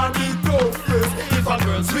them are the toughest. If our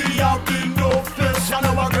girls, we are the roughest. And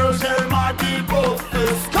our girls, them are the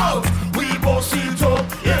toughest. Cause we both it up,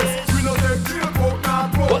 yes. We know them clear out,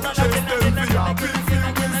 not broke. Just them we are big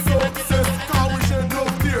filled with success. Cause we shed no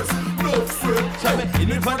tears, no sweat. In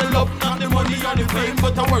it for the love, not the money or the fame,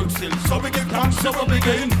 but the work still. So we get thanks, so we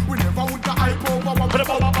begin. We never would the hype over what we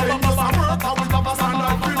work. How we love us and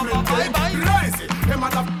our women. Crazy, them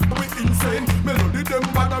are with insane. Melody them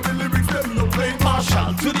bad and the lyrics them no plain.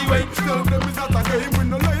 Marshall to the way. Tell them it's not a game, we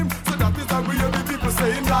no lame. So that is why we hear the people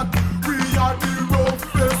saying that we are the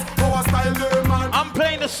roughest. Our style them and I'm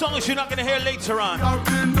playing the songs you're not gonna hear later on. we are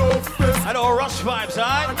the roughest. I know Rush vibes,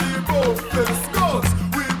 alright? The roughest. Cause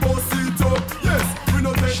we both sit up, yes. We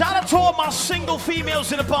know them. Shout out to all my single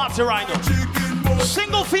females in the party right now.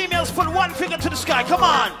 Single females, put one finger to the sky. Come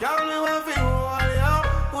on. Girl, me want to hold you,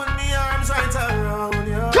 put me arms right around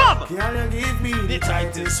you. Come. Girl, you give me the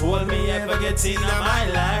tightest hold me ever get in my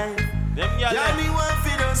life. Them Girl, me want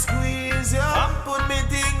to squeeze you, put me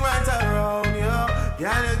thing right around you.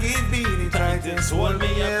 Girl, you give me the tightest hold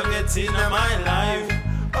me ever get in my life.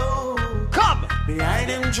 Oh, come. Behind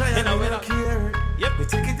them try and we don't care. Yep. We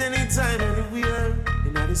take it anytime, anywhere.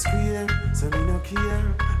 In the square, so me no care.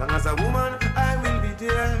 Long as a woman, I will be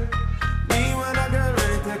there. Me want a girl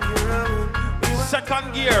ready to take care of me.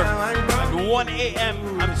 Second gear at 1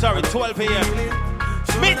 a.m. I'm sorry, 12 a.m.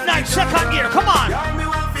 Midnight second gear. Come on. Girl, me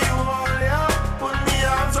want to hold you, put me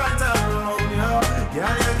arms right around you.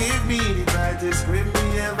 Girl, you give me the tightest grip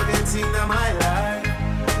me ever get in my life.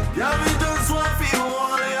 Girl, me just want to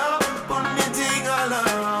hold you, put me thing all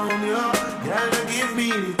around you. Girl, you give me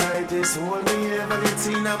the tightest hold me ever get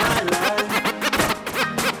in my life.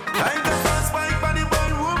 Like the first spike for the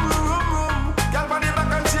ball, boom, boom, boom, boom. Girl, for the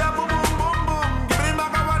back and she a boom, boom, boom, boom. Give me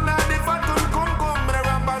back a one and the fat one come, come. But the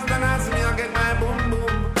rappers done ask me, I get my boom,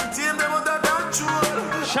 boom. See them with the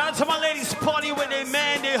control. Shout out to my ladies party with their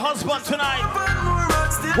man, their husband tonight.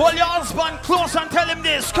 Hold your husband close and tell him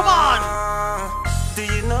this. Come on. Do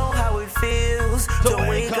you know how it feels to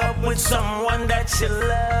wake up with someone that you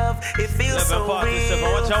love? It feels so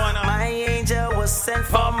real. My angel was sent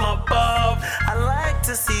from above. I like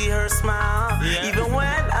to see her smile, even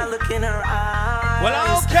when I look in her eyes.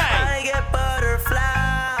 Well, okay. I get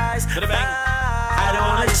butterflies. I don't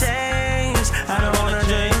wanna change. I don't wanna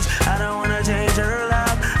change. I don't wanna change her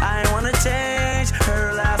love. I wanna change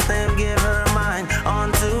her last name, give her mine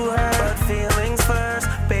onto her. But feelings first,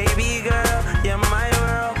 baby girl. You're my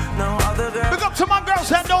world, no other girl. Big up to my girls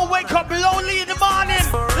that don't wake up lonely in the morning.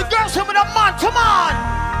 The girls here with a man, come on.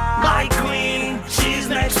 My queen, she's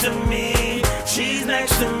next to me. She's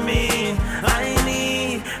next to me. I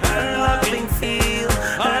need her loving feel,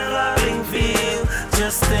 her loving feel.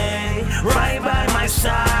 Just stay right by my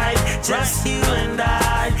side. Just you and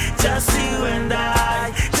I, just you and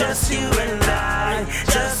I, just you and I,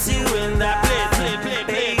 just you and I.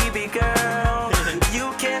 Baby girl,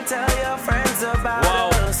 you can tell your friends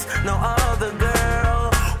about us. No other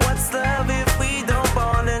girl. What's love if we don't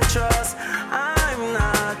bond and trust? I'm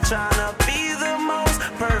not trying to be the most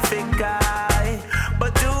perfect guy,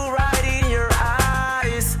 but do right in your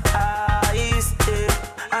eyes, yeah.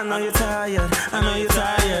 I know you're tired, I know you're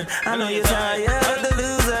tired, I know you're tired of the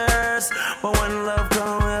losers. But when love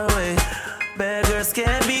comes your way, beggars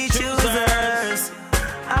can't be choosers.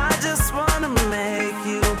 I just wanna make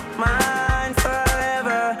you mine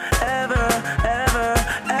forever, ever, ever,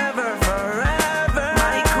 ever, forever.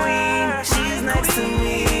 My queen, she's next to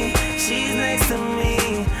me, she's next to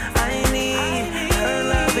me. I need her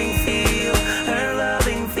loving feel, her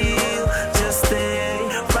loving feel. Just stay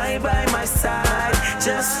right by my side,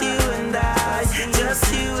 just you and I,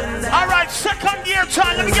 just you and I. All right, second gear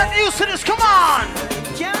time. Let me get used to this. Come on.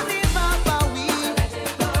 Can't live off a week.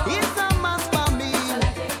 It's a must for me.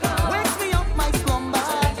 Wakes me up my slumber.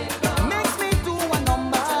 Makes me do a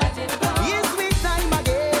number. Yes, we time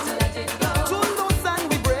again. Chundos and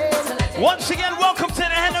we bread. Once again, welcome to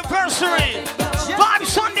the anniversary. Vibe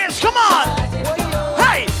Sundays, come on.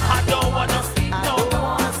 Hey, I don't wanna no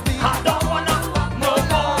more. I don't wanna no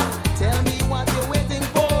more. Tell me what you're waiting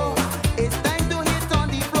for. It's time to hit on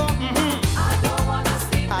the floor. I don't wanna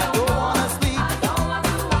sleep. I don't wanna sleep. I don't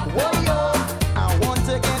wanna. Whoa, yo, I want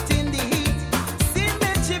to get in the heat. See me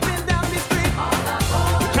chipping down the street.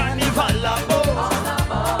 Carnival labo.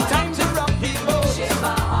 Time to rock the boat.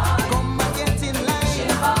 Come and get in line.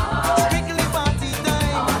 Strictly party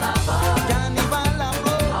time.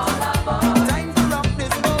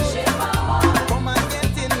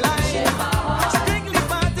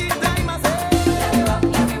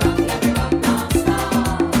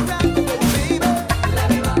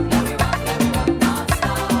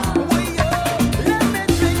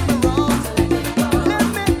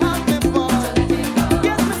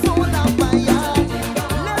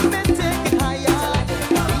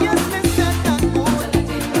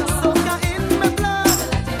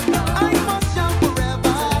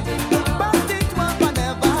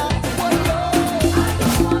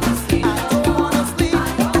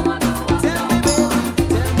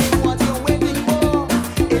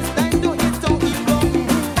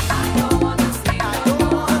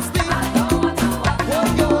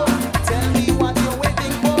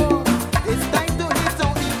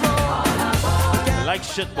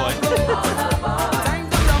 boy.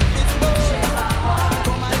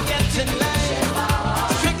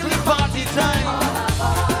 Strictly party time.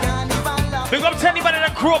 Big up to anybody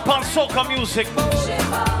that grew up on soca music.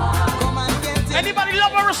 Anybody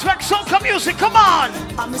love or respect soca music? Come on.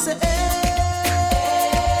 I'm say,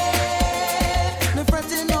 the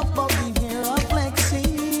fretting up of the year of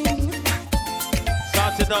flexing.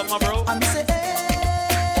 Start it up, my bro. I'm say,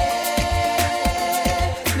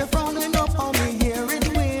 the frowning up on the year it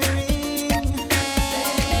wearing.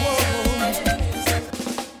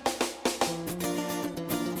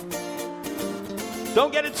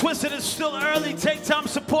 Don't get it twisted, it's still early. Take time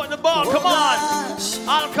supporting the ball. Come on.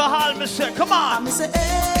 Alcohol, mister. Come on. I'm say,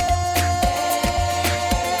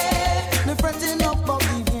 the fretting up of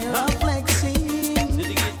the year of flexing.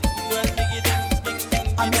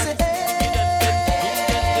 I'm say,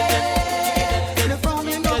 the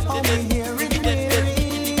frowning up on the year it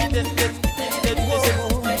wearing.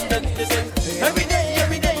 Every day,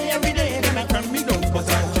 they make me know, but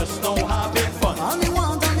I just know having fun. All we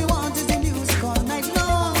want is the music all night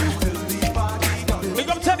long. Big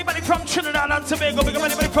up to anybody from Trinidad and Tobago. Big up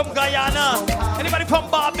anybody from Guyana. Anybody from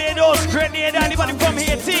Barbados, Grenada. Anybody from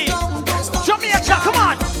Haiti. Jamaica, come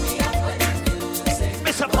on.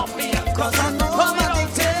 Mr. Pumpy. Cause I know I'm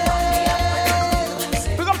addicted.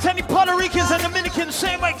 Big up to any Puerto Ricans and Dominicans.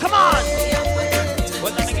 Same way, come on.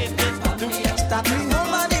 Well, let me get this. Stop me,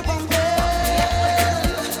 nobody pumping.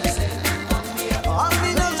 All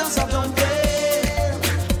me know just a jumping.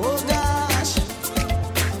 Oh gosh.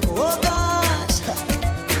 Oh gosh.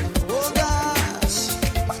 Oh gosh.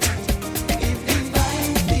 If the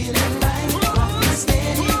vibe feeling right, rock me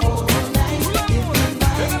steady all night. If the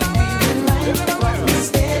vibe feeling right, rock me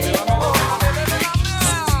steady all night.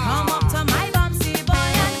 Come up to my bumpsy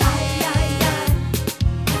boy and come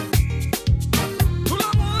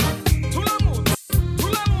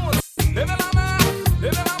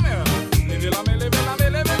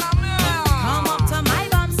up to my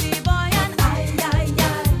bumpsy boy and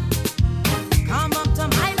come up to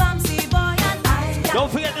my bumpsy boy and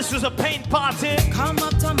Don't forget, this is a paint party. come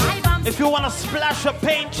up to my bumpsy. If you want to splash of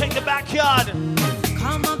paint, check the backyard.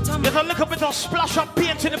 Come up to Get a little bit of splash of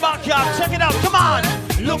paint in the backyard. Check it out, come on.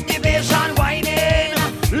 Look the Asian whining.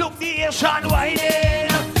 Look the Asian whining.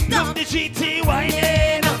 Look the GT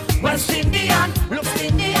whining. West Indian. Look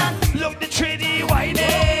Indian. Look the Trinity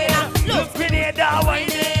whining. Look Grenada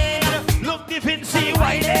whining. Look the Vinci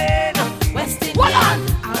whining. West Indian. What on?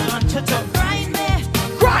 I want you to grind me,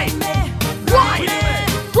 Grind. me, Grind.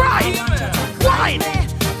 Grind. Grind. Grind.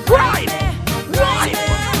 Grind. Grind.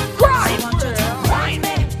 Grind.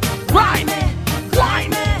 Grind.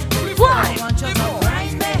 Grind. Grind. I want you to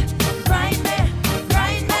grind me, grind me,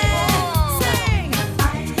 grind me. Sing.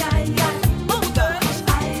 Oh gosh.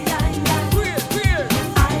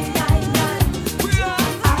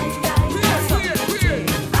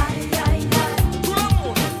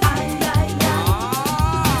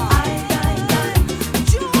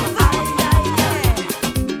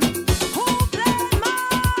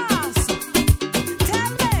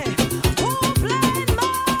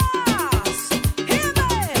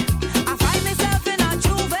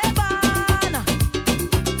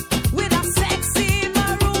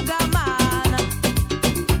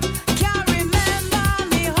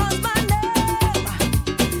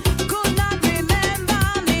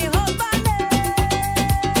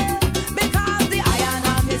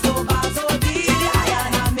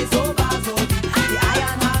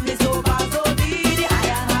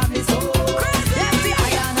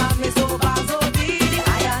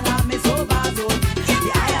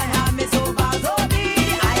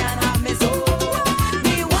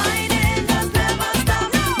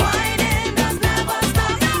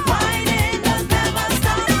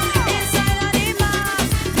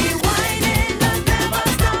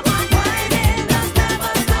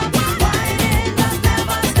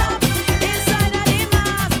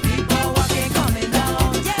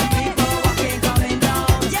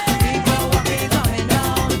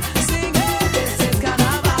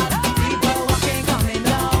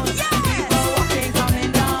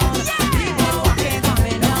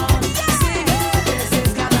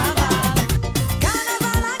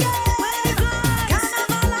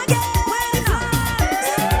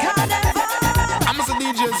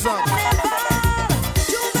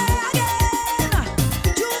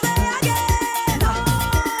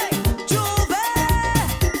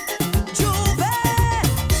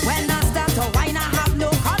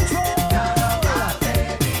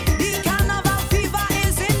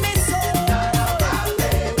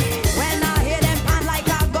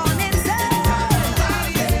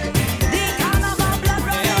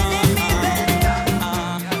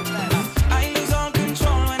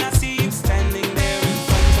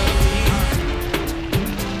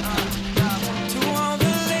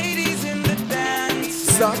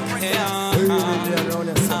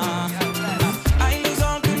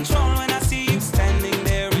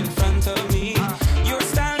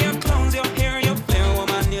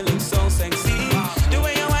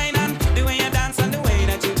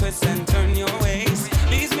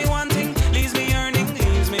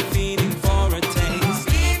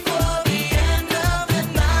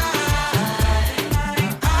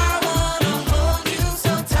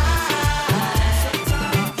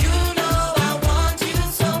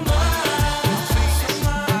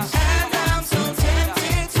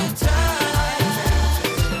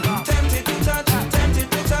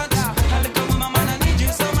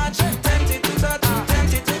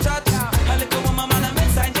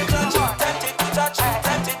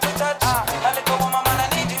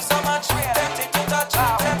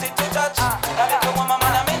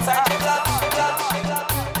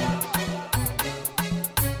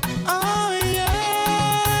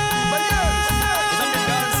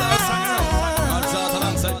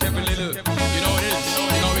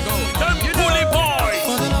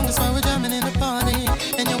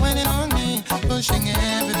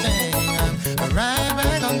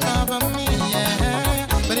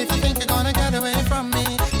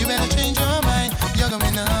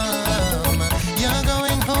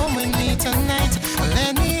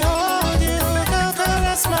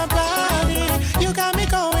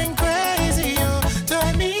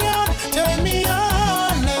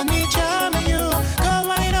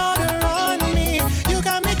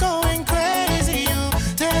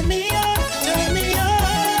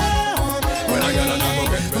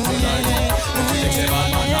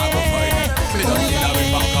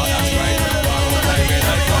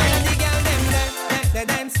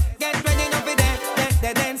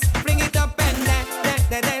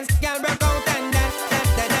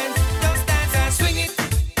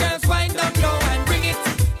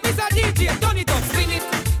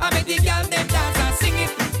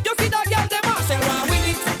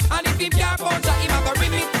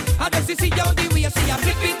 pussy, see how the way she a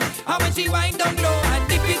flip it. And when she wind down low and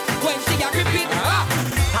dip it, when she a grip it.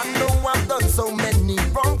 I know I've done so many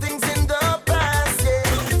wrong things in the past,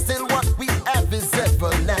 yeah. Still what we have is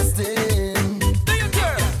everlasting. Do you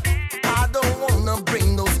care? I don't wanna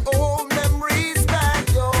bring those old memories back,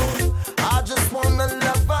 yo. I just wanna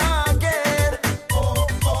love again. Oh,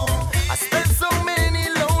 oh. I spent so many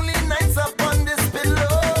lonely nights up on this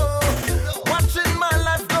pillow, watching my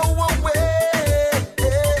life go away.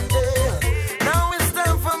 Now it's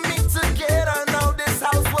time for me to get out of this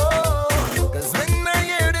house, whoa. 'Cause when I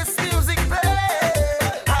hear this music play,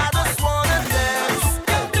 I just wanna dance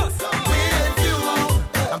with you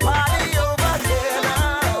and party over here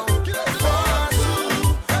now. For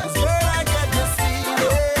true, 'cause girl, I get this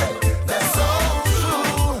feeling that's so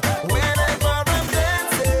true. Whenever I'm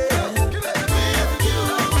dancing with you.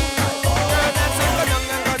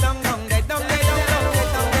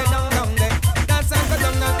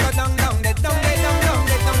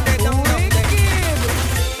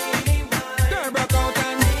 Girl, broke out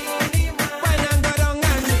and wine and go down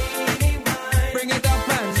and bring it up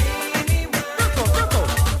and broke out.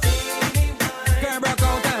 Girl, broke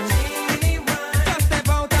out and just step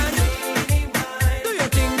out and do your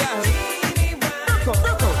thing, girl. Broke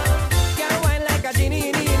out. Girl, wine like a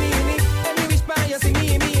genie. Any which part you see me.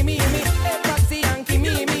 Hey, Patsy Yankee,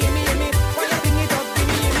 me. Why you sing it up to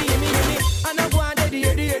me. And I go on daddy.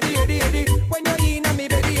 When you're in on me,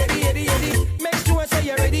 baby, make sure say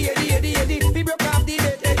you're ready. We broke off the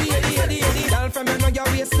bed, Eddie. Girl, from you know your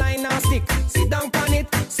waistline now stick. Sit down on it.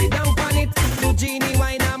 Do genie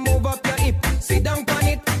wine and move up your hip. Sit down on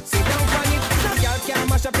it. No girl can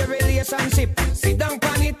mash up your relationship. Sit down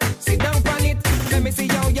on it. Let me see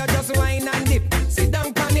how you just wine and dip. Sit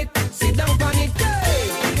down on it. Hey.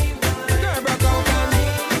 Girl, broke out and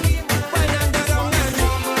wine and go down and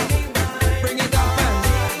bring it up and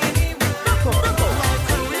broke out.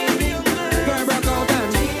 Girl, broke out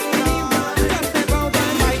and just step out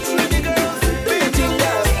and do your thing,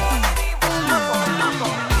 girl.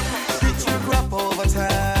 Picture crop over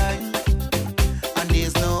time, and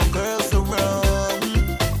there's no girls around.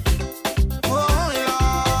 Oh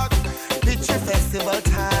Lord, picture festival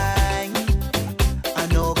time, and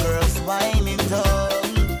no girls whining down.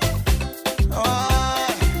 Oh,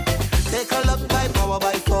 take a look by power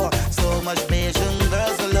by four, so much Bajan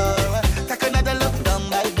girls alone. Take another look down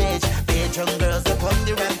by Bajan girls upon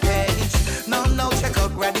the rampage. No, check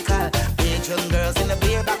out radical Bajan girls in the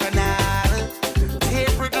beer bacchanal.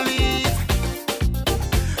 Tapered leaf,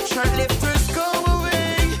 shirt lifters go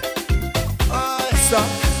away. Oh,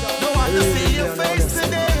 don't want to see your face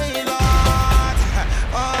today, Lord.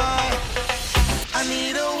 Oh, I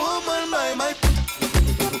need a woman by my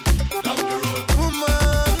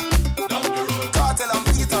woman. Cartel and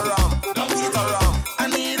Peter Ram. I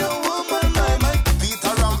need a woman by my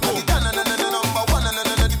Peter Ram. The number one,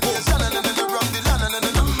 the bass, the rum, the number one, the bass,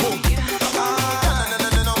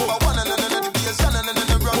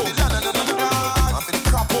 the rum, I'm finna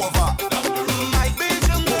crop over. My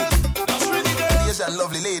Bajan girls, Trinity girls, Asian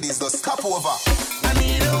lovely ladies, just crop over. I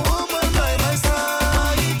need a woman by my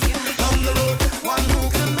side. Down the road, one who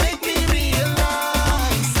can make me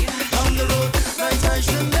realize. Down the road, like I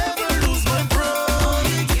should never lose my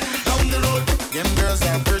pride. Down the road, them girls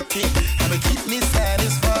are pretty and they keep me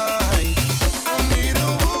satisfied. I need a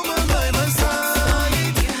woman by my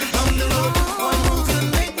side. Down the road, one who can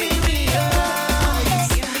make me realize.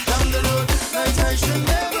 Down the road, like I should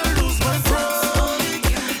never lose my pride.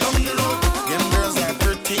 Down the road, them girls are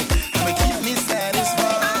pretty and they keep me satisfied.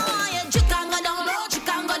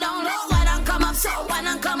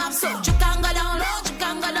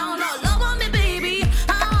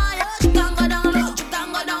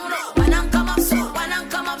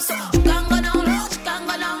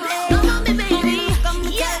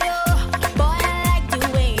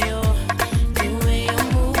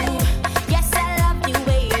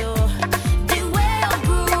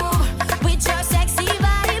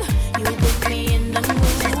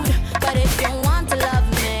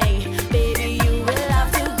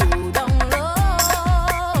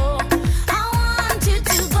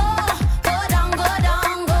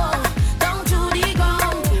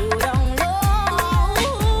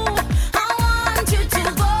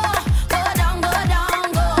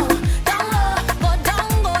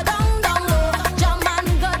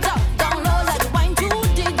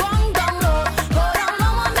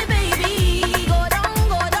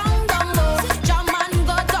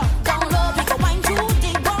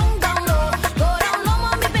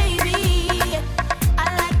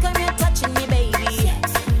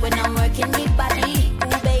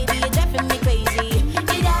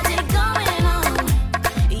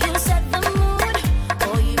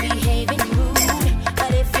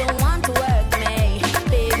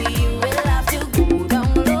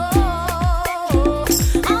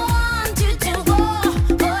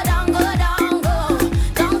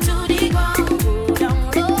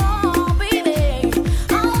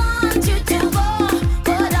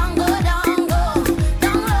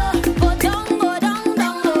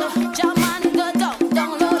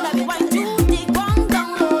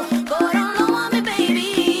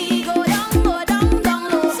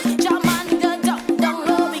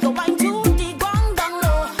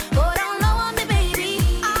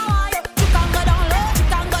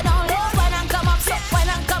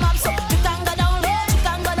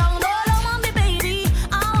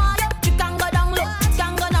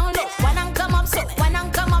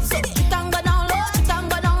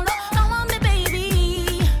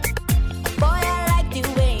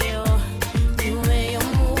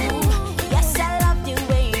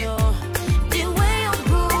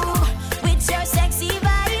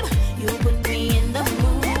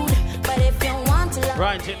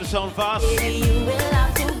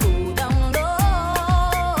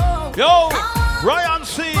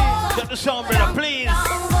 the song, brother, please.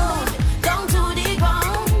 Down to the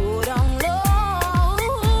ground, go down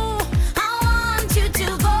low. I want you to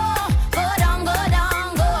go down, go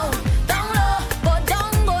down, go down low,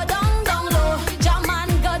 go down low. Jam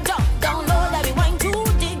and go down low. Let me wind to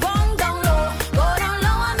the ground, down low, go down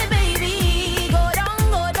low on me, baby. Go down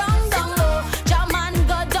low. Jam and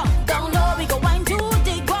go down low. We go wind to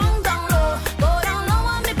the ground, down low, go down low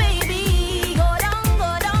on me, baby. Go down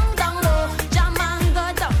low. Jam and go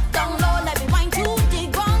down low. Let me wind to the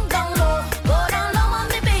ground, down low, go down low on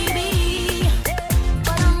me, baby.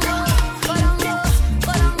 Go down low, go down low,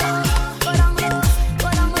 go down low, go down low, go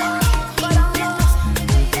down low, go down low.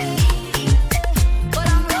 Go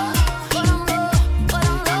down low, go down low, go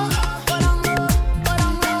down low, go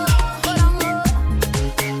down low, go down low.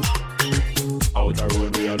 Outer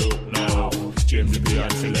road we a look now. James B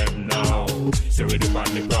and celeb now. So we dip on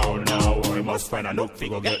the ground now. We must find a look,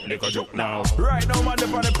 go get liquor joke now. Right now, man,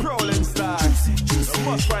 dip on the prowling style. You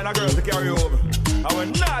must find a girl to carry over. I will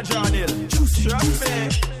not John Hill. Trust me.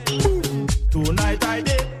 Tonight I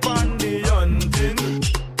dip on the hunting.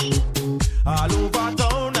 All over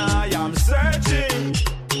town I am searching.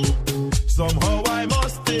 Somehow I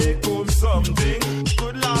must take home something.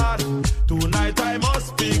 Good lord. Tonight I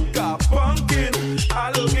must pick a pumpkin.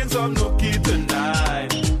 I looking some nookie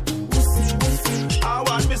tonight. I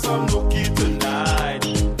want me some nookie tonight.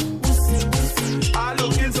 I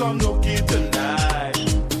looking some nookie tonight.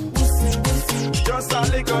 Just a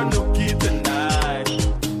little nookie tonight.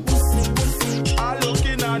 I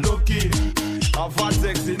looking a nookie. A fat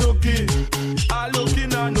sexy nookie. I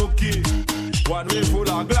looking a nookie. One way full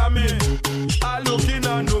of glammy. I looking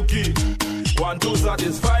a nookie. One to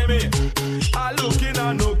satisfy me. I looking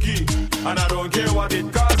a nookie. And I don't care what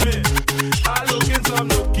it costs me. I looking some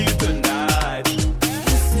nookie tonight.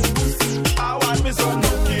 I want me some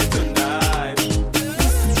nookie tonight.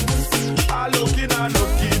 I looking a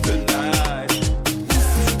nookie tonight.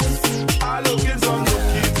 I looking some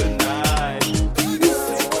nookie tonight.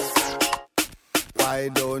 Why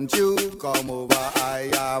don't you come over?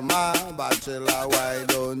 I am a bachelor. Why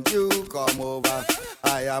don't you come over?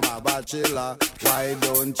 I am a bachelor. Why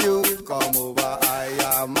don't you come over? I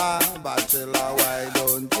am a bachelor. Why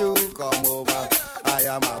don't you come over? I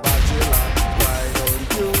am a bachelor. Why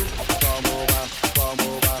don't you come over? Come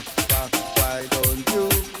over. Why don't you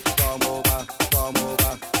come over? Come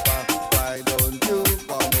over. Why don't you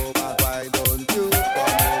come over? Why don't you come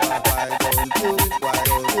over? Why don't you? Why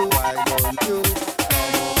don't you? Why don't you?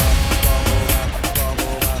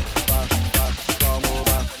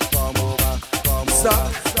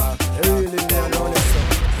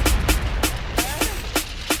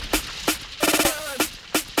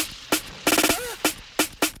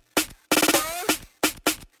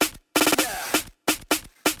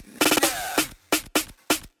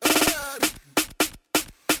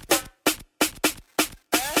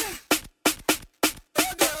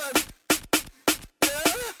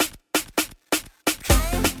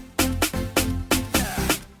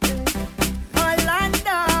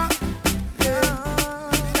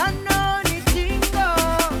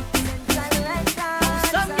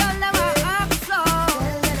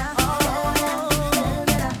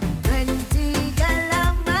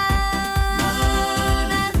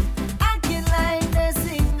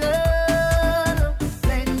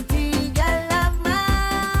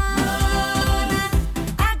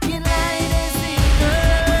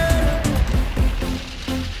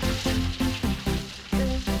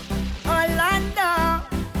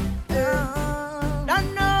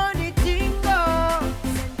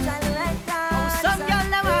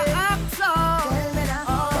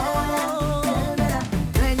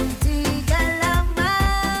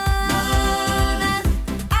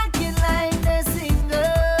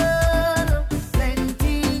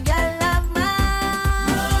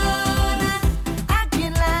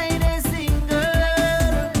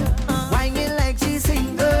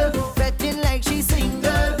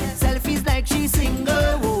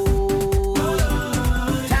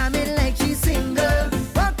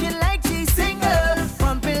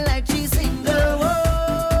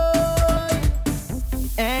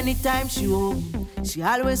 Anytime she home, she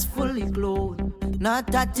always fully clothed, not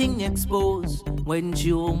that thing exposed. When she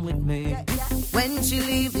home with me, when she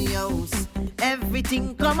leave the house,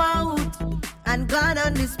 everything come out and gone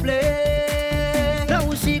on display.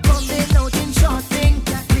 Now she coming out in short thing,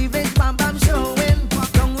 leaving bam bam showing,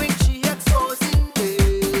 long wig she exposing.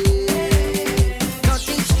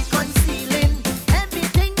 Nothing she concealing,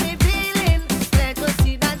 everything revealing. Let us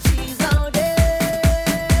see that she's out there.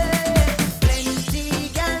 Plenty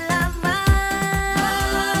gal a man,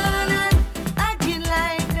 acting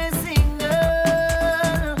like the single.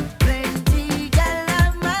 Plenty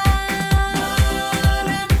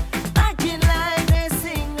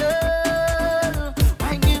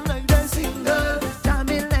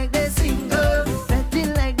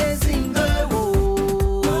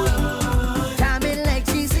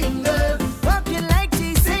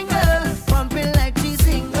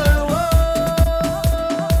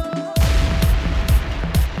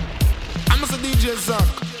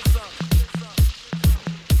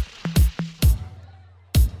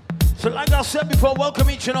So like I said before, welcome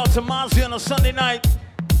each and all to Mazzy on a Sunday night.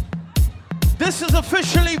 This is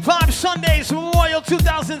officially Vibe Sundays Memorial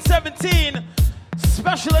 2017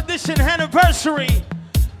 special edition anniversary.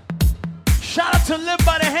 Shout out to Live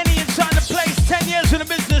by the Henny inside the place, 10 years in the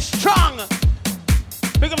business, strong.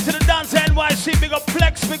 Big up to the Dance NYC, big up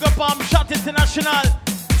Flex, big up Shot International.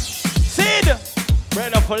 Sid,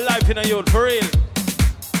 bread up for life in a youth, for real.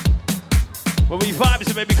 When we vibes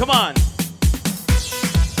it, baby, come on.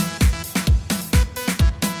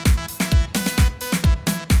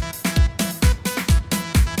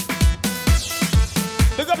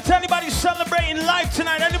 Big up to anybody celebrating life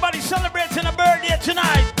tonight, anybody celebrating a birthday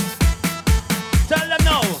tonight. Tell them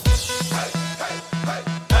no.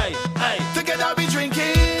 Hey, hey. Together we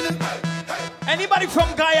drinking. Anybody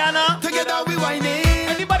from Guyana? Together we whining.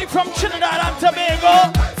 Anybody from Trinidad and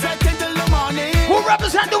Tobago? Second till the morning. Who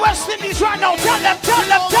represent the West Indies right now? Tell them, tell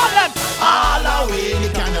them, tell them. All away in the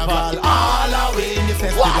carnival, all away in the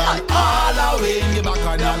festival, all away in the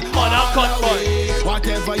bacchanal, all away.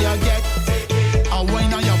 Whatever you get, a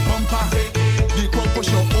wine on your bumper, the crowd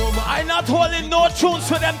push you over. I'm not holding no tunes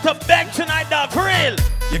for them to beg tonight, dog, for real.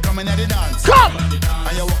 You coming at the dance, come,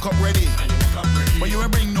 and you walk up ready, but you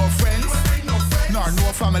ain't bring no friends, nor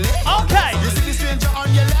no family. Okay. You see the stranger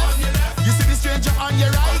on your left, you see the stranger on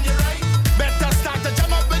your right. Better start to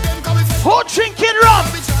jam up with them coming. Who drinking rum?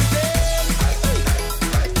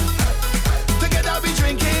 Together we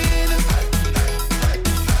drinking.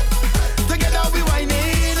 Together we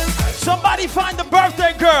whining. Somebody find the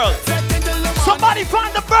birthday girl. Somebody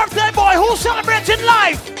find the birthday boy who's celebrating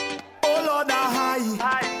life. Oh Lord, high.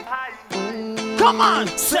 Come on,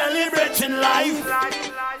 celebrating life.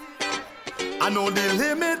 I know the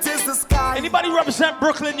limit is the sky. Anybody represent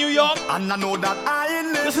Brooklyn, New York? And I know that I ain't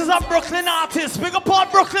living. This is a Brooklyn artist. Big up all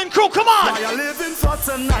Brooklyn crew. Come on. Why I living for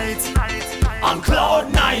tonight? On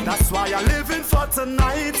cloud 9. That's why I living for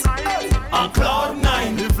tonight. On cloud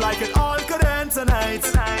 9. Live like it all could end tonight.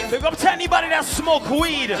 Big up to anybody that smoke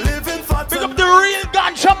weed. Living for Big up the real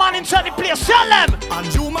ganja man inside the place. Tell them.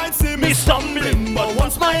 And you might see me stumbling, but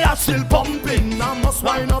once my heart still pumping, I must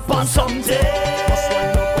wind up on something.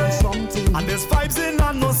 And there's vibes in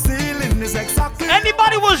and no ceiling is exactly.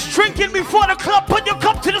 Anybody was drinking before the club, put your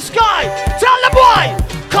cup to the sky. Tell them why.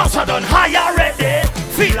 Cause I done high already.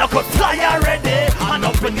 Feel I could fly already. And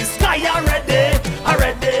up in the sky already.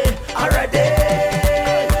 Already, already.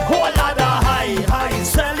 Whole lot of high,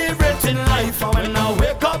 celebrating life. And when I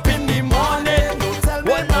wake up in the morning,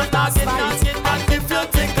 when I knock it, if you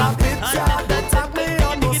take a picture, then tag me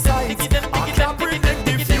on the side. I can't predict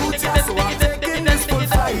the future, so I'm taking this full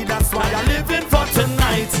fight. That's why I'm living for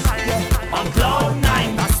tonight. On cloud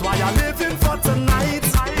 9. That's why I'm living for tonight.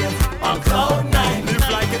 On cloud 9. Live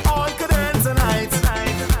like it all could end tonight.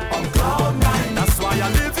 On cloud 9. That's why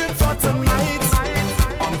I'm living for tonight.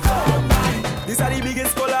 On cloud 9. These are the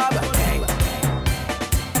biggest collab.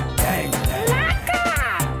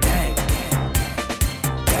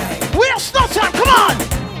 Waste no time, come on!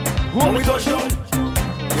 When we touch down,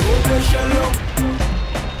 you open shell up.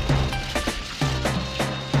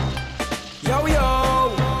 Yo, yo.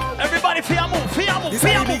 Everybody, fear move, fear move,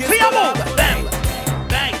 fear move, fear move. Bang,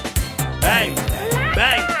 bang, bang,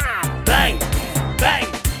 bang, bang, bang.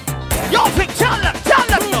 Yo, Vic, tell them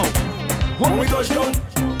no. When we touch down,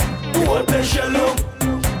 you open shell up.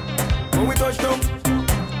 When we touch down,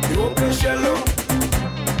 you open shell up.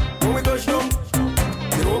 When we touch down,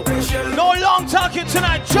 you open shell up. No long talking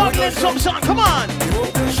tonight, juggling some song, come on. You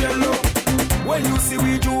open shell up. When you see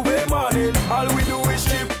we Juve morning, all we do is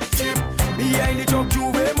chip. Behind the truck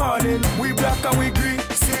Juve morning, we black and we green,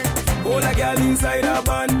 sick. All a girl inside a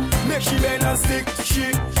band, make she bend and stick,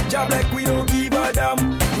 shit. Job like we don't give a damn,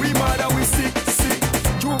 we mad and we sick.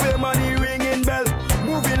 Juve money ringing bell,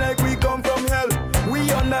 moving like we come from hell. We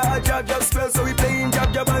under a jab spell, so we playing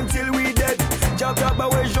jab until we dead. Jab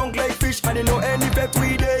always junk like fish, and you know any bet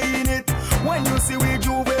we day in it. When you see we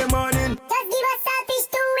Juve morning, just give us selfish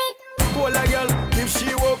to it. Pull a girl, give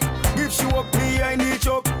she walk behind the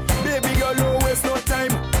truck. Baby girl, no waste no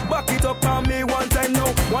time. Back it up on me one time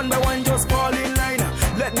now. One by one, just fall in line.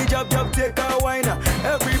 Let me jab take a wine.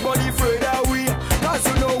 Everybody afraid that we, cause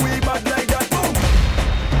you know we bad like that. Boom.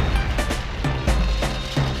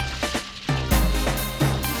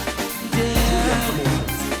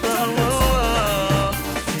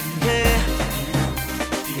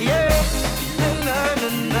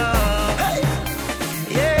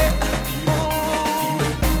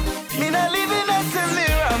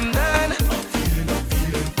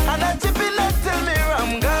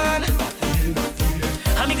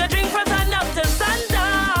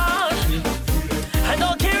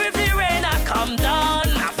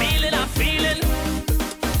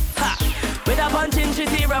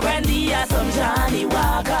 Johnny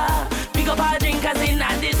Walker. Pick up our drinkers in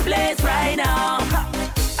at this place right now.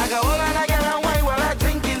 I got all of the girl and wine while I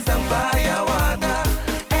drinking some fire water.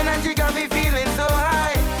 Energy got me feeling so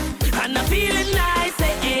high. And I'm feeling nice,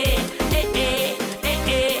 eh, eh, eh, eh,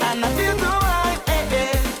 eh, eh. And I feel so high, eh,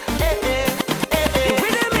 eh, eh, eh, eh, eh. The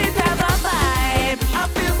rhythm is have a vibe. I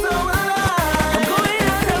feel so alive. I'm going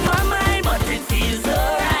out of my mind, but it feels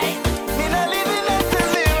alright. Me not living it till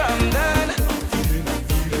me I'm done.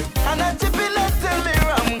 And I'm chipping it till me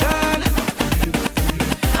I'm gone.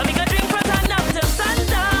 And we can drink from sun up till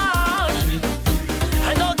sundown.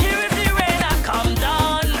 I don't care if the rain a come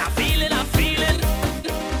down. I'm feeling.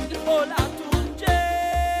 Hola Tunje.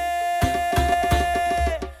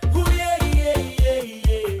 Ooh yeah, yeah, yeah,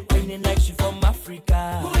 yeah. Whining like she from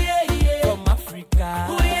Africa. Ooh yeah, yeah. From Africa.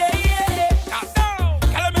 Ooh yeah, yeah.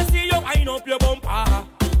 Girl, let me see you wind up your bumper.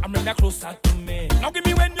 I'm bring that closer to me. Now give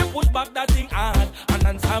me when you push back that thing hard and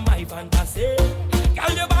answer my fantasy.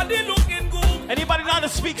 Girl, your body looking good. Anybody know how to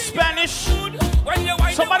speak Spanish? When you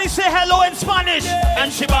wind Somebody say hello in Spanish.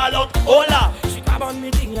 And she ball out, hola. She grab on me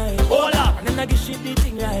thing like Hola. and then I give she the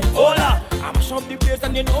thing like Hola. I mash up the place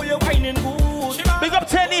and you know you're whining good. Big up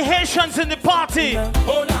to any Haitians in the party.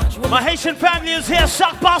 Hola. My Haitian family is here,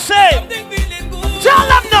 Sac Passe. Tell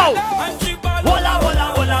them no. Hola,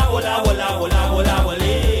 hola, hola, hola, hola, hola, hola, hola.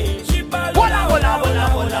 Hola, hola, hola,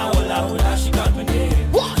 hola, hola, hola. She got me there.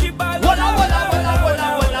 Hola, hola, hola, hola,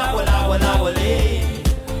 hola, hola, hola, hola.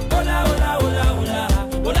 Hola, hola, hola, hola.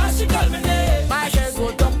 Hola, she got me there. My girl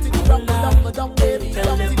go dump, baby, dump, my girl go dump, baby,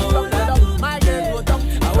 dump, my girl go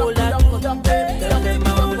dump,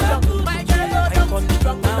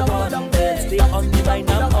 Stay on the line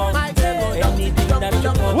now. Anything that you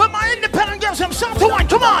want. Where my independent girls, I'm shout to one,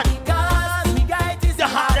 come on. because me guy is The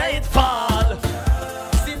harder it fall.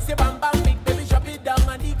 since you bam bam big baby drop it down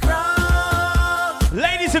on the ground.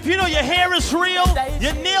 Ladies, if you know your hair is real,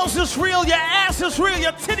 your nails is real, your ass is real,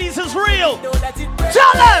 your titties is real,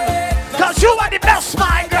 tell them, cause you are the best,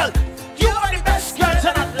 my girl. You are the best girl,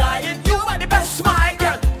 and I'm lying. You are the best, my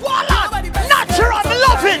girl. Voila, natural, I'm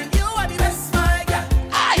loving. You are the best, my girl.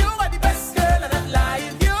 You are the best girl, and I'm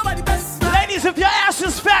lying. You are the best. Ladies, if your ass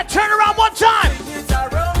is fat, turn around one time.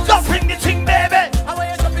 Don't bring the thing, baby.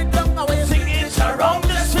 Sing it around,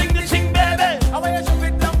 just swing the thing, baby.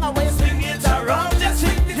 Sing it around, just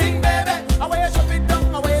swing the thing, baby.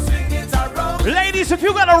 Ladies, if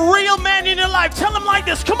you got a real man in your life, tell him like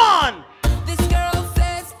this, come on. This girl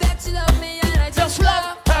says that she loves me and I just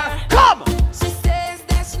love her. Come. She says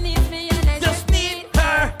that she needs me and I just need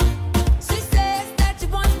her. She says that she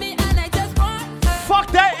wants me and I just want her.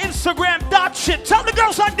 Fuck that Instagram dot shit. Tell the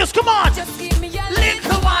girls like this, come on. Just give me a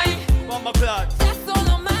little wine. Oh my God. That's all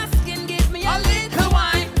I'm asking. Give me a little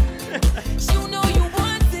wine. You know you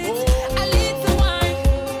want it. A little wine.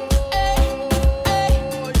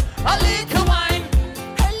 A little wine.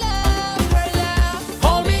 Her love.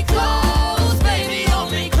 Hold me close, baby,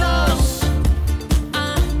 hold me close.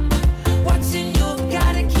 Watching you,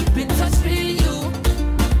 gotta keep in touch with you.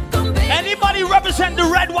 Come, baby. Anybody represent the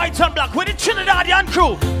red, white, and black with the Trinidadian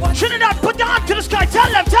crew? Trinidad, put your hand to the sky.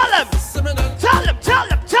 Tell them. Tell them.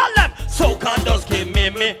 Soca does give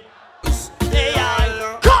me. Hey,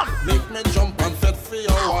 come. Make me jump and fit for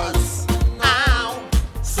hours. Ow.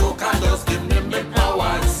 Soca does give me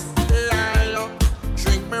powers.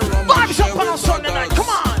 Drink me rum. Vibes up on a Sunday night. Come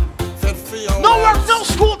on. Fit for hours. No work, no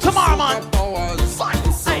school tomorrow, man.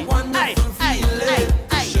 It's a wonderful feeling.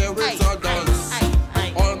 Share with others.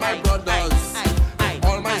 All my brothers.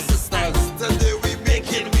 All my sisters. Today we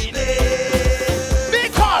making we day.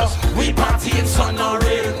 Because we party in sun or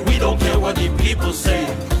rain. We don't care what the people say.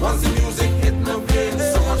 Once the music hit my brain,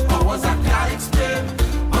 so much powers I can't explain.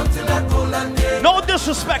 Until I golden day. no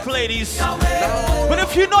disrespect, ladies. But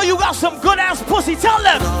if you know you got some good ass pussy, tell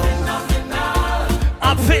them.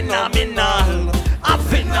 I'm phenomenal. I'm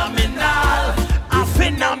phenomenal. I'm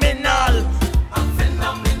phenomenal.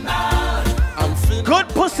 Good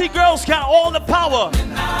pussy girls got all the power.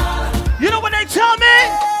 You know what they tell me?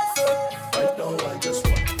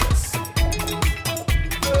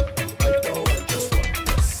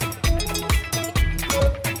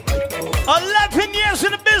 11 years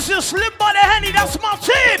in the business, live by the Henny, that's my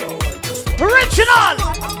team. Original.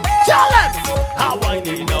 Tell them. How I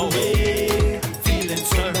need no way. Feeling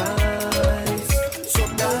so nice. So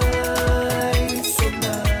nice. So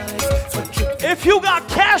nice. If you got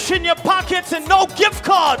cash in your pockets and no gift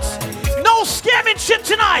cards, no scamming shit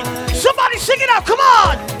tonight, somebody sing it out, come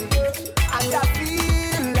on. And I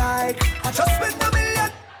feel like I just spent $1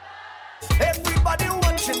 million. Everybody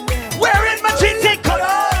watching me. Wearing my tinted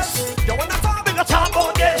colors. You wanna talk? We gonna talk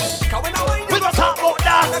about this. We gonna talk about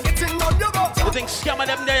that. Getting on your boat.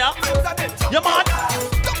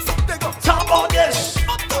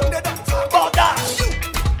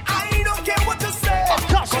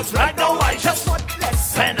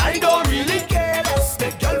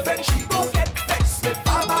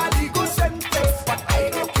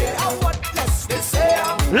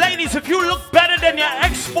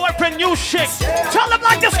 chick. Tell them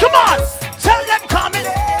like this, come on. Tell them coming.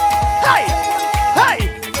 Hey, hey,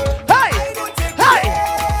 hey, hey,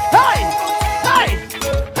 hey, hey,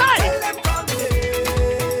 hey.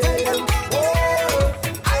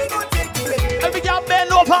 Every girl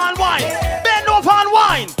bend over and wine. Bend over and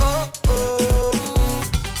wine.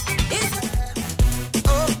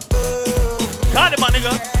 Got it, my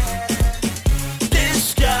nigga.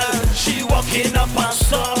 This girl, she walking up on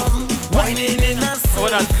some, whining in a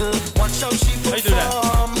circle. Watch how she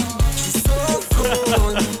perform. She's so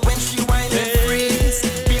cool. When she whine and freeze,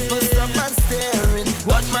 people stop and staring.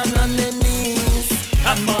 What man on their knees?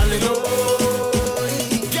 I'm falling over.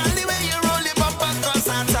 Girl, the way you roll it up across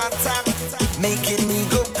and tap, making me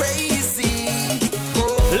go crazy.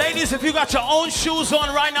 Ladies, if you got your own shoes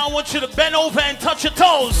on right now, I want you to bend over and touch your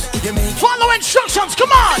toes. Follow instructions,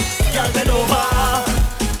 come on. Girl, bend over,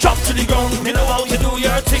 drop to the ground. You know how you do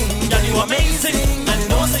your thing. Girl, you amazing, and you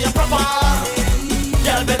know say you're proper.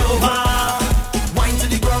 Girl, bend over, wine to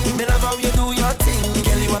the ground. Me love how you do your thing.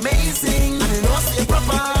 Girl, you amazing, and you know say you're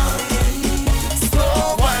proper.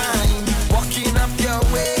 Slow wine, walking up your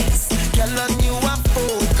waist. Girl, on you are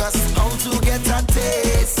focused, how to get a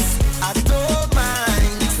taste. I don't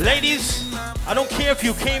mind. Ladies, I don't care if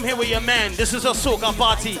you came here with your man. This is a soca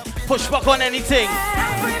party. Push back on anything.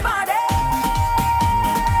 Everybody.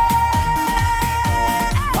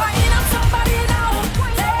 Wine up somebody now.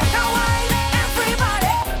 Take a wine,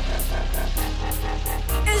 everybody.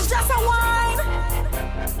 It's just a wine.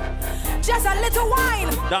 Just a little wine.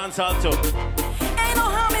 Dance alto. Ain't no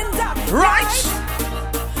harm in that. Right?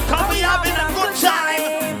 Come we having a good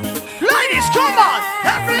time. Ladies, come on.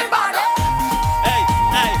 Everybody. Hey,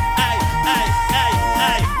 hey, hey, hey, hey,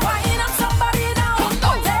 hey. Wine up somebody now.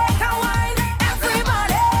 Take a wine,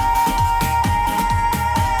 everybody.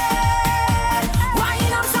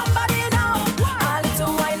 Wine up somebody now. A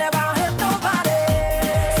little wine never hurt nobody.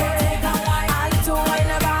 So take a wine. A little wine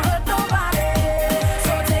never hurt nobody.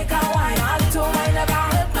 So take a wine. A little wine never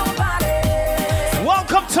hurt nobody.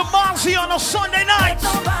 Welcome to Marcy on a Sunday night.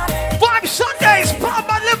 5 Sundays, powered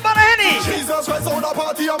by Live by the Henny. Jesus Christ on a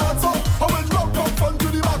party, I'm at so. I will rock up fun to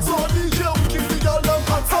the max. So DJ, we keep the girl them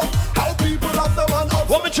hot so. How people have them on up.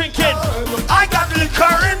 What we drinking? I got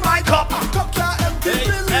liquor in my cup. Cup can't empty,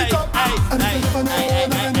 fill it up. And if you never know,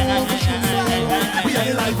 never know for sure. We are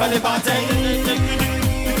the life of the party.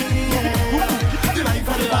 The life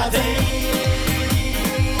of the party.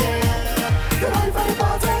 The life of the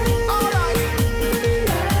party.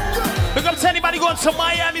 Big up to anybody going to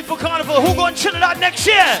Miami for Carnival. Who going to Trinidad next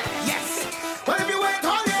year? Yes. Well, if you wait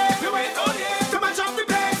all year, you wait all year. To mash up the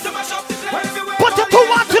place, to mash up the place. Well, if you wait Put the 2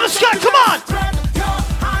 1 to the sky, come on. spread your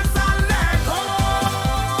hands and let go.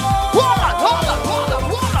 Hold on, hold on, hold on,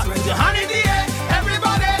 hold on. Spread your hand in the air,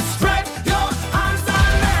 everybody spread your hands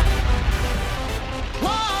and let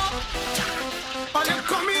go. And you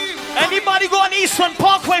come in. Anybody going Eastern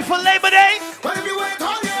Parkway for Labor Day? Well, if you wait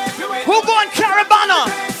all year, you wait Who going Carabana?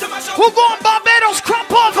 Who going Barbados?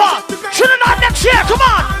 Crop over. Trinidad next year, come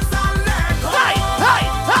on. Hey, hey,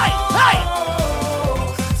 hey, hey.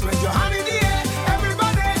 Spread your hand in the air,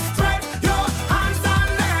 everybody spread your hands and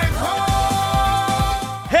let go.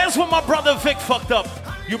 Here's what my brother Vic fucked up.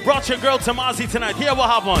 You brought your girl to Marcy tonight. Here what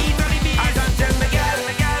happened.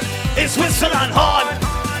 It's whistle and horn.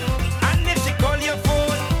 And if she call your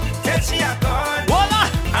phone, tell she a gone. Voila.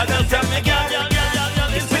 I don't tell me girl,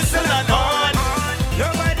 it's whistle and horn.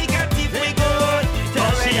 Nobody can keep me good,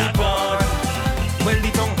 tell she a gone. Well,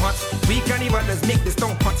 the tongue hot, we cannibals make this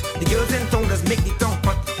tongue hot. The girls in tongue does make the tongue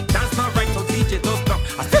hot. Dance not right, so DJ don't stop.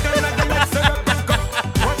 I stick on like the lights up and go.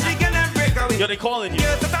 Once we can break away. Yo, they calling you.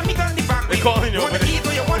 Girls that are me on the back. They calling you. Wanna eat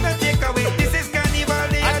or you wanna take away? This is carnival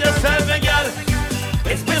day. I just said, girl,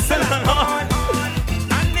 it's whistle and horn.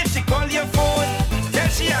 And if she call your phone, tell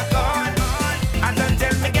she a gone. And don't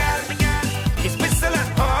tell me, girl, it's whistle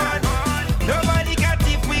and horn. Nobody can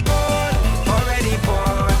keep we gone. Already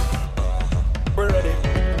born. We're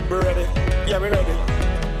ready, yeah, we're ready,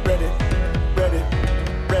 ready, ready,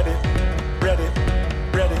 ready, ready,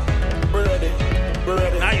 ready, we're ready, we're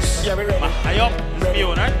ready. Nice. Yeah, we're ready. High up. It's me,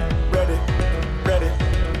 right? Ready, ready,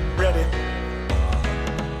 ready.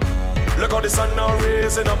 Look how the sun now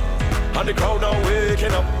raising up, and the crowd now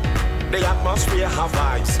waking up. The atmosphere have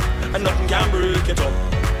vibes, and nothing can break it up.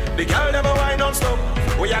 The girl never wine non-stop.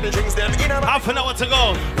 We have the drinks them in a half an hour to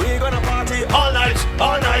go. We gonna party all night,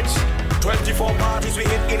 all night. 24 parties we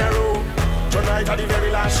hit in a row. Tonight at the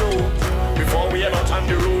very last show. Before we are out on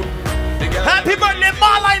the road. Happy birthday,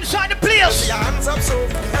 Marla inside the place. Put your hands up so.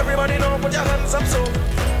 Everybody know, put your hands up so.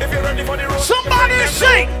 If you're ready for the road. Somebody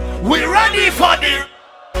sing. We're ready for the.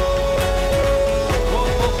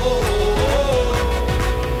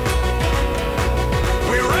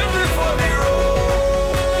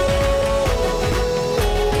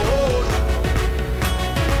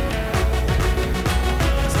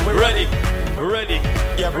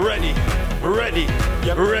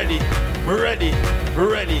 ready,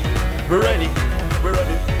 ready, ready,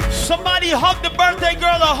 ready. Somebody hug the birthday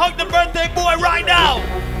girl or hug the birthday boy right now.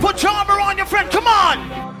 Put your arm around your friend. Come on.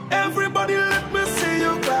 Everybody, let me see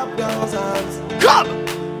you clap those hands. Come.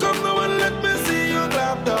 Come now and let me see you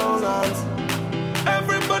clap those hands.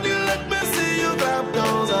 Everybody, let me see you clap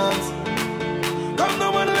those hands. Come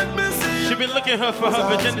now and let me see you. She's been looking for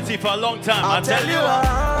her virginity for a long time. I'll tell you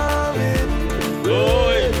how it.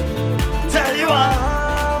 Boy. Tell you how.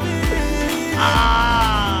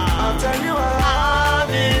 I'll tell you how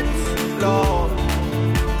it. Lord.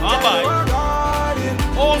 Alright.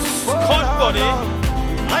 Oh, Scott buddy.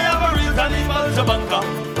 I have a real carnival to banker.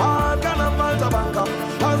 Hard carnival to banker.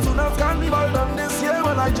 As soon as carnival done this year,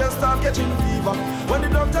 when I just start catching fever. When the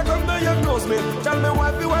doctor come diagnose me, tell me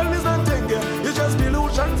why the world is not thinking. It's just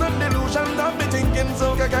delusions and delusions I've been thinking,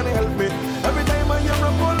 so can you help me? Every time I hear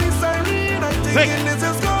a police siren, I'm thinking this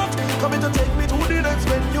is God coming to take me to the next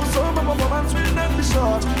venue. So my performance will not be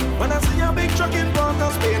short. When I see a big truck in Port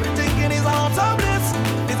of Spain, thinking it's out of bliss.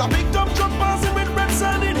 It's a big dump truck passing with red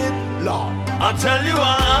sand in it. Lord, I'll tell you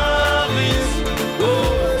how it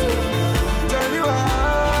goes. Tell you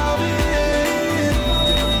how it.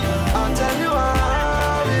 I'll tell you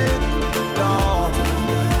how it. Lord,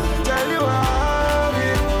 tell you how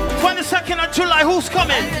it. 22nd of July, who's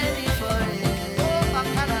coming?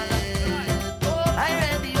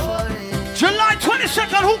 July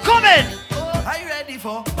 22nd, who coming? Are you ready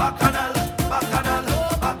for Bacchanal, Bacchanal,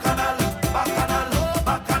 Bacchanal, Bacchanal,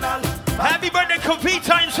 Bacchanal? Happy birthday,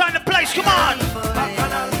 Kavita, inside the place. Come on.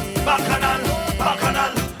 Bacchanal, Bacchanal,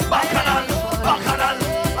 Bacchanal, Bacchanal, Bacchanal,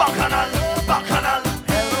 Bacchanal, Bacchanal.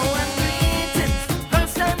 Hello and greetings,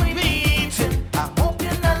 first time we meeting. I hope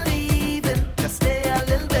you're not leaving, just stay a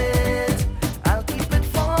little bit. I'll keep it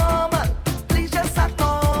formal, please just act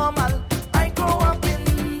normal. I grow up in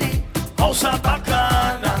the house of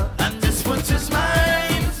Bacchanal, and this foot is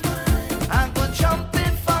mine. I go jump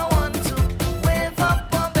if I want to, wave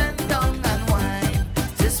up or bend down and whine.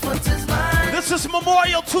 This foot is mine. This is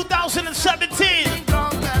Memorial 2017.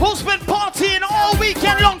 Who's been partying all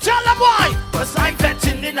weekend long? Tell them why. Cause I'm fetch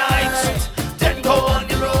in the night, then go on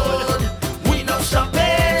the road. We no stop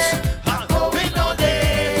it, I'm going all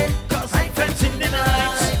day. Cause I'm fetch in the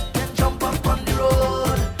night, then jump up on the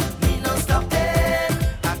road. We no stop it,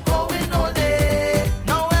 I'm going all day.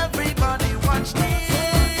 Now everybody watch me.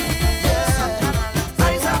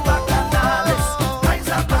 Eyes are Bacchanales, eyes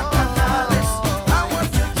are Bacchanales. I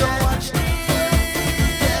want you to watch me.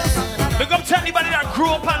 Big up to anybody that grew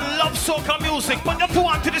up and loves soca music. Put your two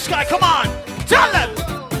hands to the sky. Come on. Tell them.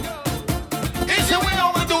 It's the way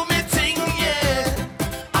I do me thing,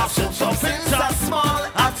 yeah. I've seen some things are small,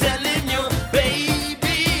 I'm telling you,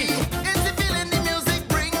 baby. It's the feeling the music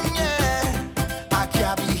bring, yeah. I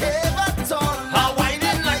can't behave at all. I'm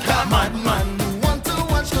whining like a madman. You want to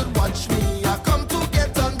watch, could watch me. I come to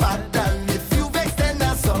get on bad, and if you vex, then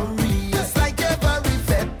I'm sorry. It's like every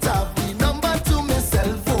vet have the number to my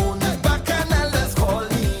cell phone. Bacchanal is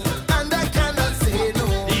calling, and I cannot say no.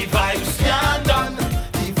 The vibes can't done.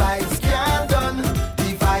 The vibes can't done.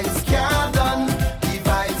 The vibes can't done. The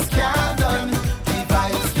vibes can't done. The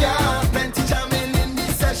vibes can't. Plenty jamming in the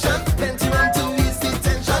session. Plenty run to ease the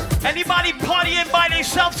tension. Anybody partying by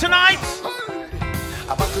themselves tonight?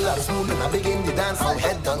 I buckle up smooth and I begin to dance. My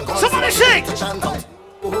head done. Somebody sing. Tell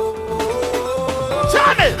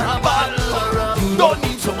me. A bottle of rum. Don't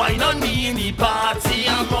need to wine on me in the party.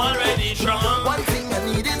 I'm already drunk. One thing I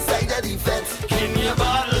need inside of the fence. Give me a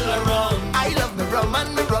bottle of rum. I love me rum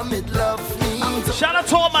and me rum it love me. Shout out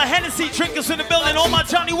to all my Hennessy drinkers in the building. All my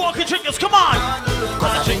Johnny Walker drinkers. Come on.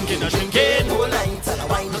 I'm drinking, whole night and I'm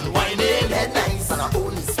whining, head nice and I'm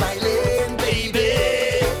only smiling,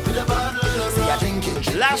 baby. With a bottle of rum. See, I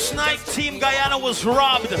drinking. Last night, Team Guyana was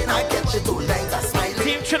robbed. I catch it all night, I smiling.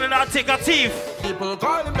 Team Trinidad take a thief. People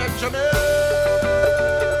call him Benjamin.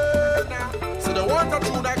 So the water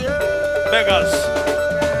through that girl. Beggars.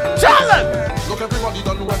 Tell them. Look, everybody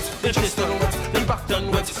done wet. The chest done wet. The back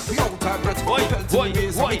done wet. We out of breath. We felt in the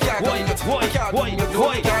base. We can't done yet. We can't done yet.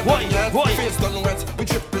 We can't done yet. We face done wet. We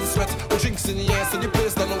drip in sweat. We drinks in the air. So the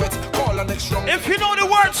place done wet. Call our next round. If you know the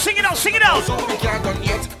words, sing it out. Sing it out. So we can't done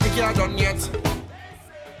yet. We can't done yet.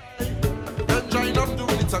 Then join up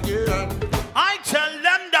doing it again. I tell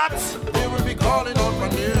them that they will be calling out my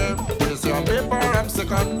name. Here's your paper, I'm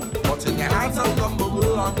second, but in your heart I'm number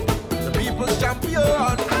one. The people's champion,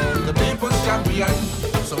 the people's champion.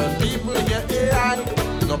 So when people get AI,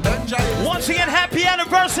 no Benjamin. Once again, happy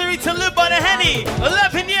anniversary to Live by the Henny.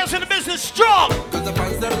 11 years in the business, strong. Cause the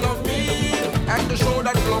fans them love me, and the show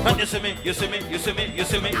that flow. And you see me, you see me, you see me, you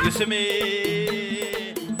see me, you see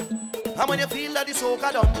me. And when you feel that the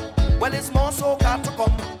soca done, well, it's more soca to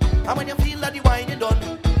come. And when you feel that the whining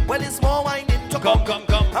done, well, it's more whining to come.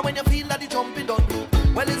 And when you feel that the jumping done,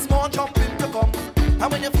 well, it's more jumping to come.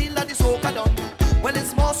 And when you feel that the soca done, well,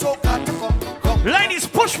 it's more soca to come. Ladies,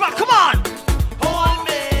 push back, come on. Hold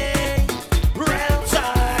me, real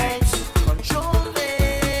tight, control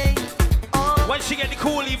me. When she get the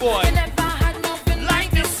coolie boy. You never had nothing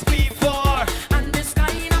like this before. And this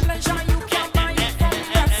kind of pleasure you can't buy it from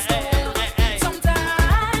that store.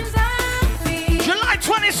 Sometimes I feel July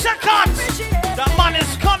 22nd, that man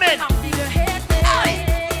is coming.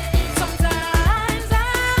 Sometimes I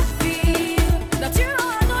feel that you're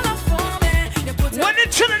all gonna for me. When the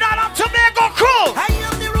Trinidad and Tobago crew. I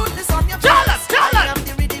am the rootless on your Tell face. us, tell I us. am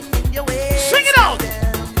the rhythm in your waist. Sing it out.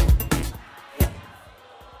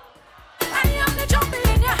 I am the jumping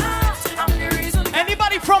in your heart. I'm the reason.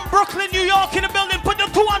 Anybody from Brooklyn, New York in the building, put your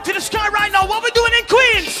two on to the sky right now. What we doing in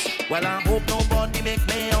Queens? Well, I hope nobody make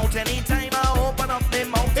me out anytime I open up the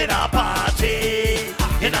mouth in a party.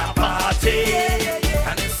 In a party.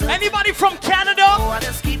 Anybody from Canada?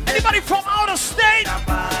 Anybody from out of state?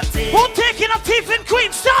 Who taking a thief in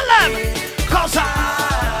Queens? Tell them. Cause I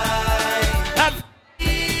am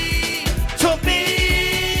to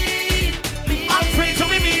be. I'm free to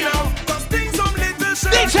be me now.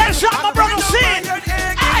 DJ Shot, my brother, sing.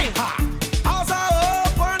 Hey.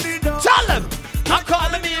 Tell them. I'm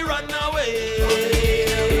calling me run away.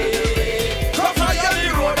 Cause I am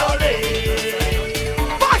the road all day.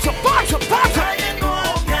 Barter, barter, barter.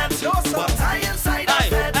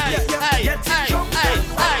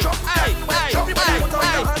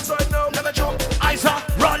 Isa,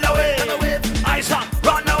 run away. Isa,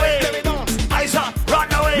 run away. Isa,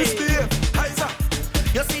 run away.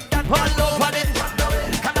 You see that one over it,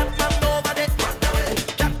 come over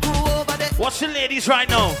it, What's the ladies right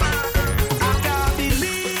now? I can't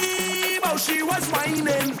believe how she was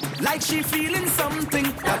whining, like she feeling something.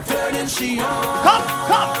 That turning she on. Come.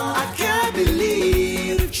 I can't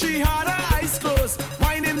believe she had her eyes closed,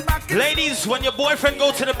 whining back. Ladies, when your boyfriend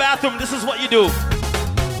go to the bathroom, this is what you do.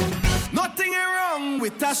 Nothing wrong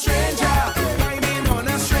with a stranger, whining on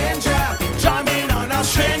a stranger, jamming on a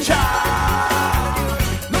stranger.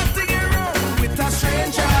 Nothing wrong with a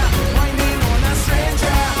stranger, whining on a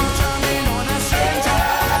stranger, jamming on a stranger.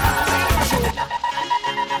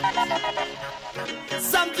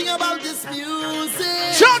 Something about this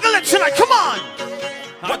music. Juggle it tonight, come on.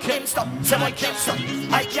 What name stop? Say what name stop?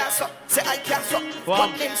 I can't stop. Say I can't stop.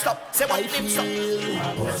 What name stop? Say what name stop?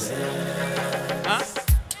 Huh?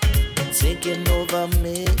 Taking over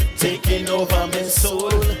me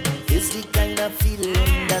soul. Is the kind of feeling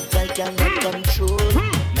that I cannot control.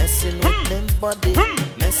 Messing with me body,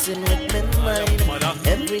 messing with me mind.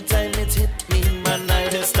 Every time it hit me, my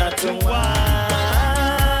night just start to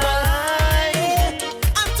whine.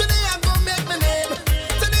 And today I'm gonna make my name.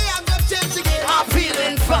 Today I'm gonna change the game. I'm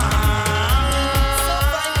feeling fine. So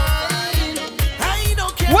fine. I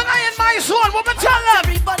don't care. When I in my zone, what we tell them?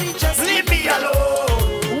 Everybody just leave me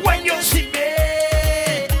alone. When you see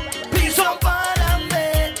me, please don't bother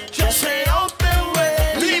me. Just stay out the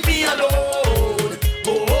way. Leave me alone.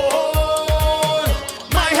 Oh,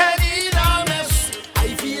 my head in a mess. I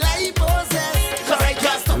feel like possessed. So I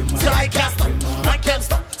can't stop. So I can't stop. I can't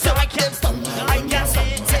stop. So I can't stop. I can't stop.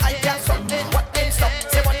 Say I can't stop. What they stop?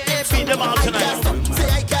 Say what they Feed them out tonight. Say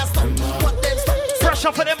I can't stop. What they stop?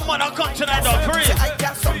 Pressure for them mother come tonight, dog. For real. Say I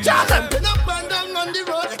can't stop. Jumping up and down on the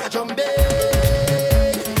road like a jumbie.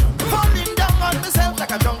 Falling down on myself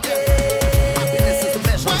like a junkie. Happiness is a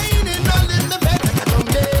measure. Whining all in the bed like a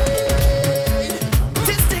junkie.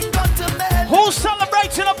 This thing got to me. Who's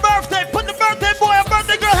celebrating a birthday? Put the birthday boy and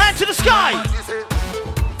birthday girl hand to the sky.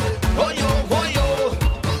 Oh yo, oh yo,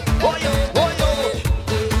 oh yo, oh yo.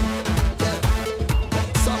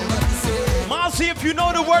 Marzi, if you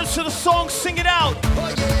know the words to the song, sing it out.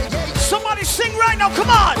 Somebody sing right now, come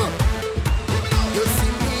on. You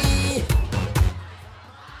see me,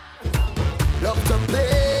 love to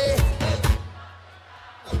play.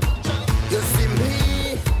 You see me,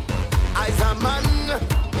 as a man,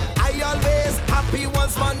 I always happy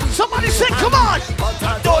once man. Somebody sing, come on. But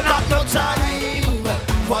I don't have no time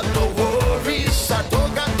for no worries. I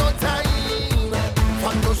don't got no time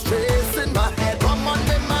for no stress in my head. I'm on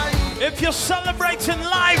my mind. If you're celebrating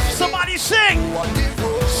life, somebody sing.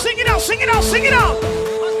 Sing it out, sing it out, sing it out. I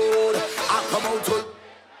come out to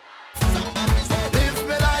live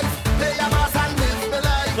my life, play a mass and live my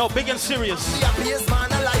life. No, big and serious. The happiest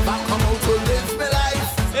man alive. I come out to live my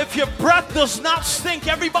life. If your breath does not stink,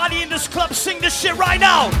 everybody in this club sing this shit right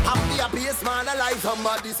now. I'm the happiest man alive.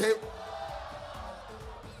 Somebody say.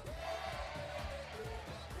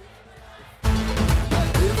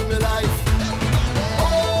 me life.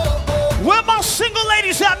 Where my single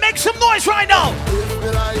ladies at? Make some noise right now. Live me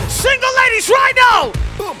life. Single ladies right now.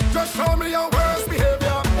 Boom. Just show me your worst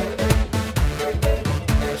behavior.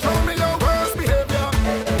 Show me your worst behavior.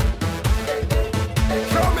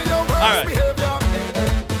 Show me your worst behavior.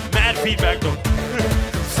 Mad feedback though.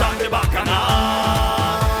 Stand the back and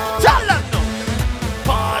on. Tell them no.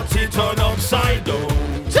 Party turn upside down.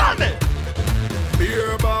 Tell me.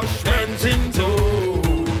 Beer bash went into.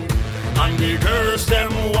 And the girls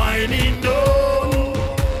them whining down.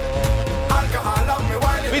 Alcohol on me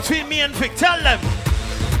whining. Between me and Vic, tell them.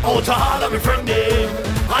 Out to all of me friend them.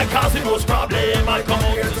 I cause the most problem. I come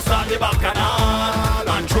out to stand the back and all.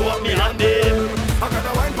 And throw up me hand them. I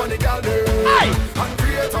gotta wine for the girl them. Aye. And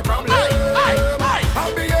create a problem.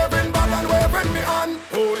 I'm behaving bad and waving me on.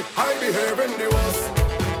 Oh, I behaving the worst.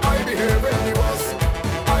 I behaving the worst.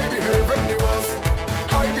 I behaving the worst.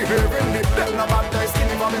 I behaving the them no bad guys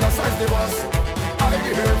skinny for me no size the worst. I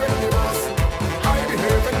behaving the worst. I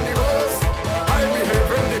behaving the worst. I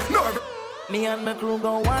behaving the no. Me and my crew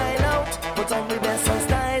go wild out, put on the best and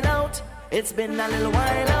style out. It's been a little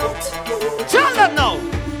while out. Tell them now.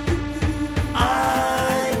 I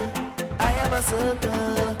have a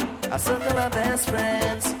circle of best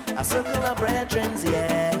friends, a circle of brethren,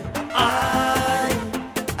 yeah.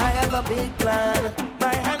 I have a big plan.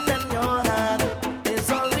 My hand in your hand is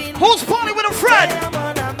all we need. Who's partying with a friend? I am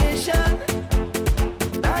on a mission.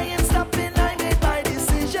 I ain't stopping, I made my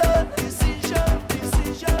decision.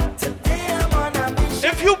 Today I'm on a mission.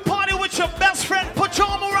 If you party with your best friend, put your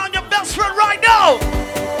arm around your best friend right now.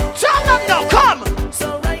 Tell them now, come.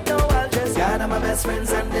 So right now I'll just gather my best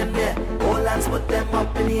friends and them there. All hands put them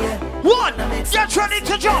up in the air. 1, get ready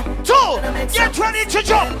to jump. 2, get ready to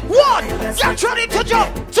jump. 1, get ready to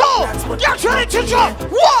jump. 2, get ready to jump. 1,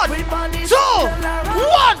 2,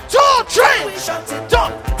 1, 2, 3.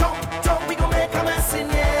 Jump. We gon' make a mess in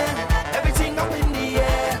here. Everything up in the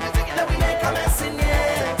air. Then we make a mess in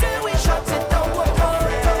here. Then we shut it down.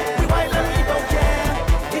 We wild and we don't care.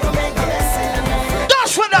 We gon' make a mess in here.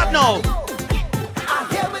 Dash for that now. I'm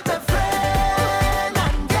here with a friend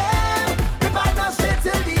and yeah. We might not stay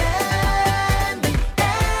till the end.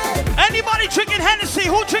 Anybody drinking Hennessy?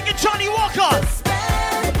 Who drinking Johnny Walker?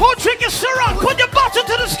 Who drinking Ciroc? Put your bottle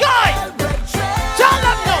to the sky. Tell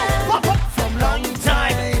them no. From long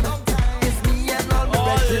time. It's me and all my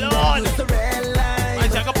best friends. Lord.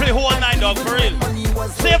 I can play whole night, dog, for real.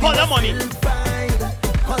 Save all the money.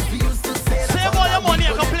 Save all your money. I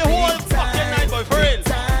can play whole fucking night, boy, for real.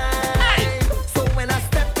 So when I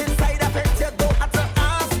step inside, I bet you don't have to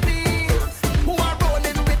ask me who I'm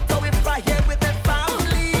rolling with, or if I here with the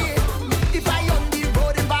family. If I on the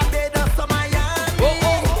road in Barbados or Miami, or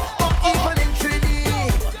even in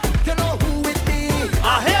Trinidad, you know who with me.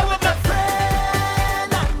 I'm here with my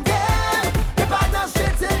friend and girl. If I not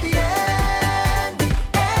straight till the end,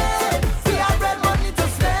 we have red money to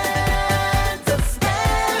spend.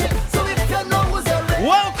 So if you know who's your red.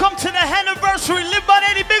 Welcome to the anniversary. Live by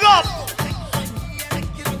Eddie, big up.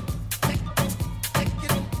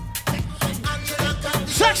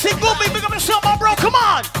 Sexy Gooby, big up yourself, my bro. Come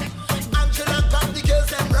on. Angela got the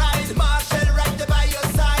girls and ride. Marshall right there by your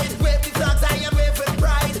side. Wave the flags, I am waving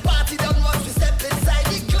pride. Party done once we step inside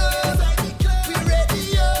the club. We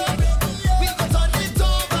ready up. We go turn it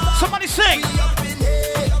over. Somebody sing. We up in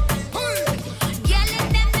here. Girl, let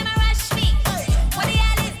them never rush me. What the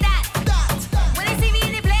hell is that? When they see me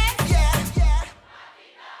in the place,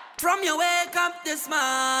 From your wake up this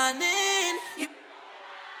morning,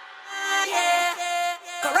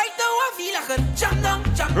 Cause right now I feel like a jam down.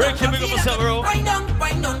 Rick, big up yourself, bro. Wind down.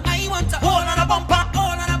 I want to hold on a bumper.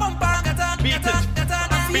 Beat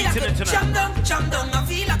it tonight. Jam down. I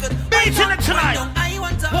feel like a Beat it tonight. I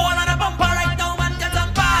want to hold on a bumper right now and get a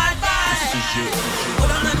bad vibe. Go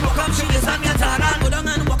down and walk up, she is and get on. Go down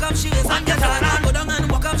and walk up, she is and get on. Go down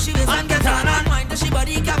and walk up, she is and get on. Wind the she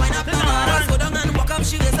body, can wind up no more. Go down and walk up,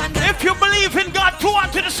 she is and get on. If you believe in God, go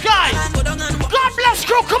on to the sky. God bless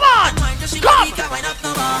crew, come on. Come.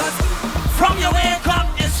 From your wake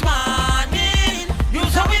up this morning, you're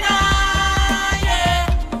a winner.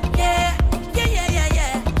 Yeah.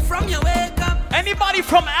 From your wake up. Anybody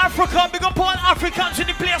from Africa, big up all Africans in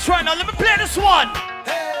the place right now. Let me play this one.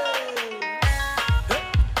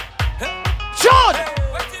 John.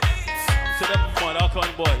 To them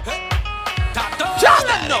motherfucking boy. John,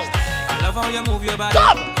 let know. I love how you move your body.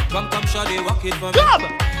 Come, shawty, walk it for me.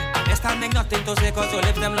 You're standing nothing to say, cause your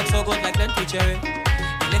lips them look so good like plenty cherry.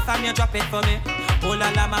 You lift and you drop it for me. Oh la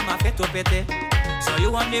la, mama, feto pete. So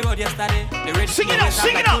you on the road yesterday. The rich sing it out.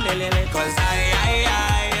 Cause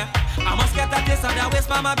I must get a taste of that waist,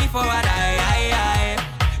 mama, before I die.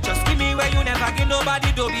 thing where you never give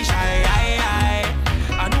nobody, don't be shy.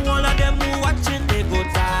 I know all of them who watching, they go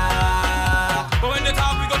talk. But when they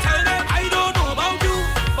talk, we go tell them, I don't know about you.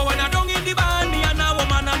 But when I don't in the band, me and a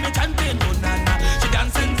woman and me chanting, oh na na. She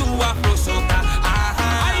dancing to Afro soca.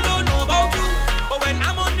 I don't know about you. But when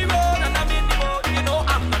I'm on the road and I'm in the boat, you know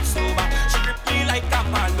I'm not sober. She grip me like a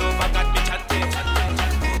paloma, got me chanting.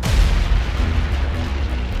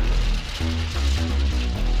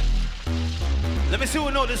 Let me see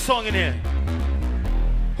who know this song in here.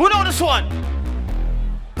 Who know this one?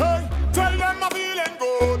 Hey, tell them I'm feeling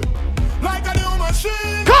good, like a new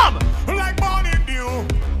machine. Come! Like morning dew,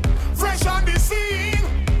 fresh on the scene.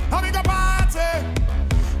 Having a party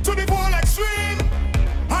to the full extreme.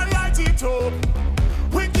 And light it up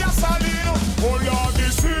with gasoline. Oh Lord, the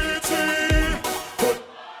city.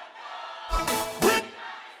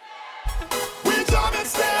 We jamming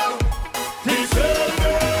still.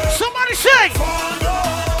 Somebody sing!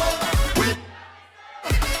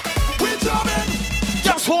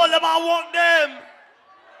 Just hold them, I want them.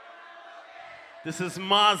 This is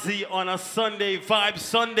Mozzie on a Sunday, Vibe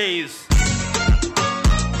Sundays.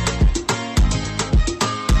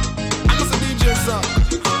 I'm a DJ, sir.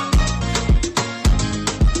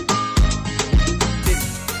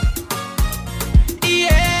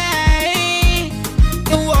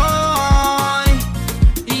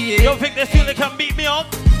 You don't think they feel they can beat me up?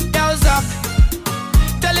 Yo, Zach,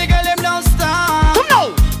 tell the girl them don't stop. Come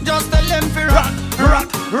on! Just tell them fi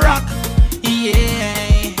rock,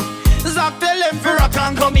 yeah. Zach tell them fi rock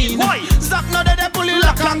and come in. Why? Zach no de pull it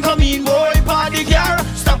lock and come in. Boy, party car,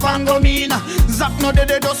 stop and come in. Zach no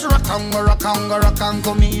de just rock and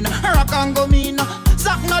come in. Rock and come in.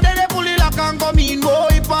 Zach no de pull it lock and come in.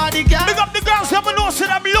 Boy, party car. Big up the girls, have a nose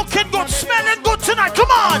and I'm looking good, smelling good tonight.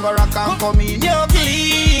 Come on! Rock and come in. You clean,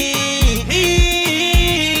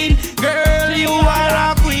 girl, you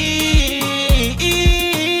are a queen.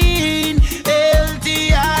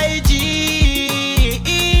 LTIG.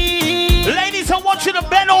 Ladies, I want you to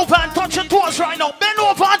bend over and touch your toes right now. Bend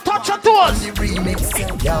over and touch your toes. Baby,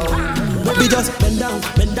 just bend down,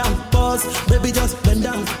 pause. Baby, just bend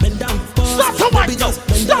down, pause. Stop to whine, stop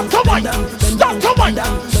to whine, stop to whine, stop to whine,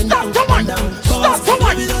 stop to whine, stop to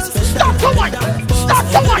whine, stop to whine, stop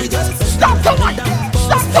to whine,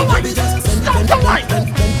 stop to whine, stop to whine.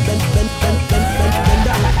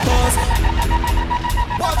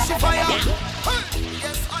 Watch the fire.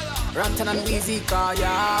 Ranton and Weezy call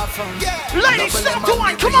ya from. Ladies, stop to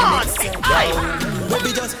whine, come on.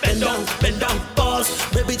 Baby, just bend down, pause.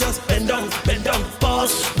 Baby, just bend down,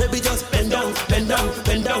 pause. Baby, just bend down, pause.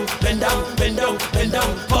 Baby, just bend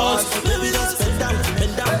down, pause.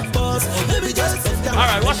 Baby, just bend down. All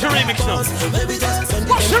right, what's the remix now? Baby, just bend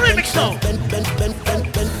down. What's the remix now?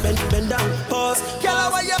 Bend down, pause. Girl,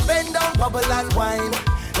 why you bend down, bubble and wine?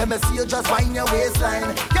 Let me see you just wind your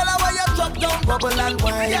waistline. Girl, why you drop down, bubble and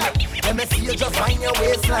wine? Let me see you just wind your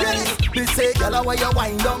waistline. Me say, girl, why you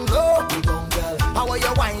wind down low? How are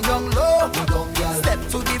you wind down low? Step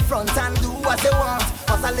to the front and do what you want.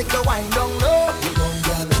 Pass a little wind down low.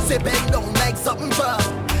 Say bend down like something drop.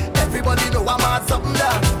 Everybody know I'm at something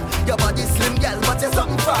down. Your body slim, girl, but you're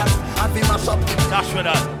something fat. And be mash up. Dash with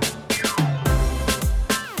that.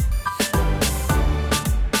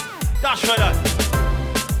 Dash with that.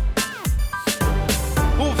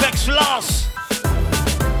 Who vex last?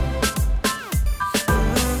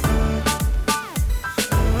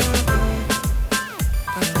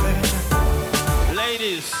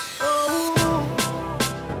 Ladies.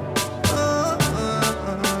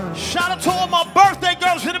 Shout out to all my birthday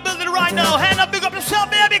girls in the building right now. Hand up, big up yourself,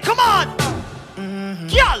 baby. Come on.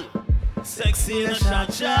 Girl. Sexy in a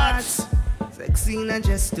shots. Sexy in a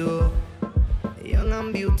gesto. Young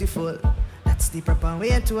and beautiful. That's the proper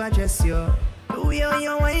way to address you. The way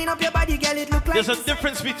you wind up your body, girl, it look like. There's a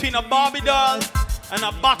difference between a Barbie doll and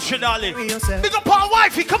a Bachelor dolly. Big up our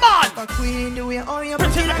wifey, come on. Queen, the way you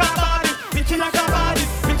pretty like a Barbie, pretty like a Barbie,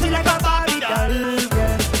 pretty like a Barbie doll.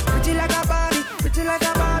 Yeah. Pretty like a Barbie, pretty like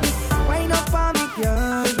a Barbie. Wind up on me,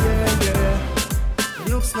 girl, yeah. It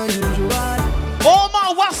looks no usual. All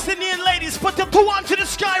my West Indian ladies, put your two hands to the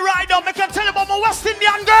sky right now. Make I tell you about my West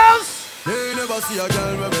Indian girls. Me never see a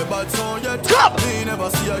girl with a bad song yet. Club. Me never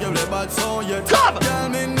see a girl with a bad song yet. Club. Girl,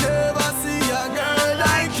 me never see a girl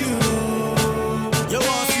like you. You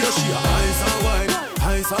want to see a she ice and wine,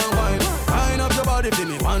 ice and wine. Wind up your body for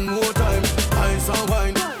me one more time. Ice and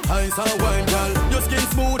wine, girl. Your skin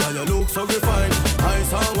smooth and your look so refined.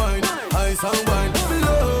 Ice and wine,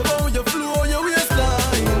 love how you flow your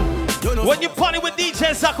waistline. You know when you party with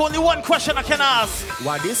DJ Zach, only one question I can ask.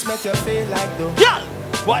 What this make you feel like though? Yeah.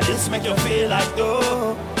 What this make you feel like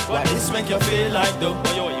though? What this make you feel like though?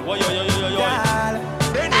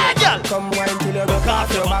 Come wine till you broke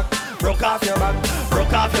off your back, broke off your back,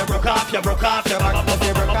 broke off your, broke off your, broke off your back, if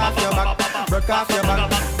you broke off your back, broke off your back,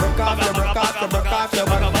 broke off your, broke off your, broke off your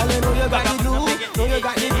back. Girl, you know you got the glue, know you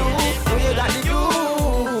got the glue, know you got the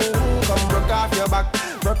glue. Come broke off your back,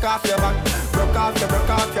 broke off your back, broke off your, broke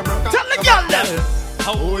off your, broke off. Tell the girl them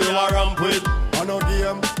who you are ramp with. On no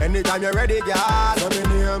game, anytime you're ready, girl. So me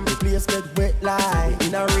name, the place get wet like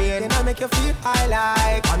in a rain, and I make you feel high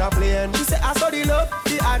like on a plane. You say I saw the love,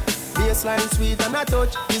 the art, baseline sweet, and I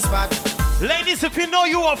touch this fat. Ladies, if you know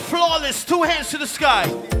you are flawless, 2 hands to the sky.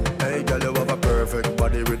 Hey girl, you have a perfect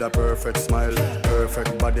body with a perfect smile.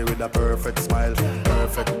 Perfect body with a perfect smile.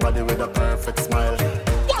 Perfect body with a perfect smile.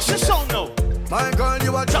 What's the song now? My girl,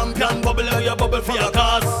 you a champion. Bubble, you bubble for your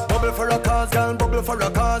cause. Bubble for a cause, girl, bubble for a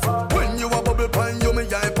cause. When you a bubble pine, you me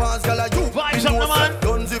eye pass. Girl, you vibes up the man.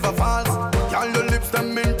 Don't give a false. Girl, your lips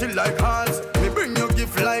them minty like hearts. Me bring you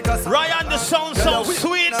gift like a Ryan, the sound so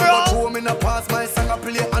sweet, bro.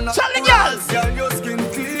 Tell the girls. Girl, your skin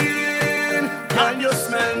clean. Girl, you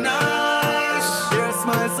smell nice. Your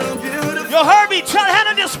smile so beautiful. Yo, Herbie, try to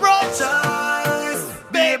handle this, bro.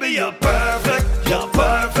 Baby, you're perfect. You're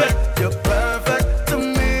perfect. You're perfect to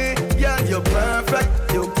me. Yeah, you're perfect.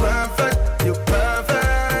 You're perfect. You're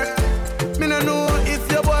perfect. Me no know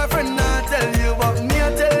if your boyfriend not tell you, but me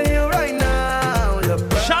I tell you right now. You're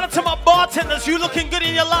perfect. Shout out to my bartenders. You looking good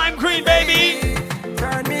in your lime green, baby.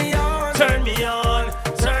 Turn me on. Turn me on.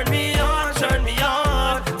 Turn me on. Turn me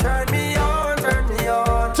on. Turn me on. Turn me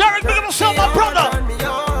on. Derek, big up yourself, my brother. Turn me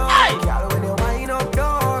on. Hey. Girl, when you wind up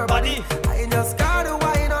your body, I just gotta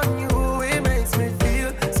wine on you. It makes me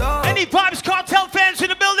feel so. Any Vibes Cartel fans in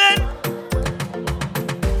the building?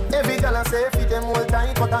 Every girl I say fit them all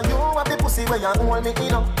tight, but you have the pussy where you hold me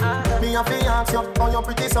in up. Me a fi ask you, how you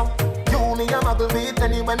pretty so? You me a muggle with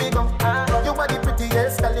anywhere me go. You are the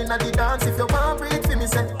prettiest girl inna the dance. If you want breathe for me,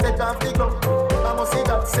 say take off the glove. I must see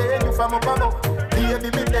God say you from up above. Baby,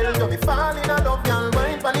 me tell you me fall in love. Girl,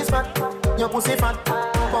 wine pon this fat, your pussy fat,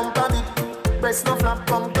 bump a bit, breast no flap,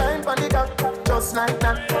 come climb pon the cock, just like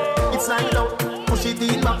that. It's like love, push it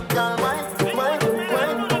in back, girl, wine, wine,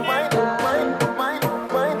 wine, wine, wine, wine,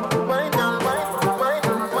 wine, wine, girl, wine, wine,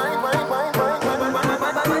 wine, wine, wine,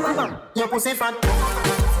 wine, wine, your pussy fat.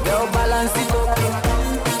 Yo, balance it up.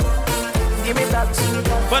 Give me that.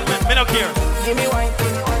 But me no care. Give me wine.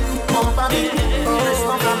 Bump a bit. Breast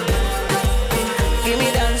no flap. Give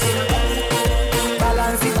me dance.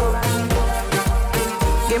 Balance it up.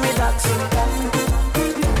 Give me that.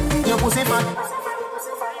 Your pussy fat.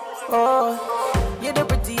 Oh, you're the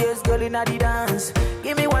prettiest girl in the dance.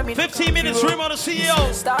 Give me 1 minute. 15 minutes, Remo the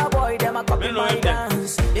CEO. Star boy, them a copy my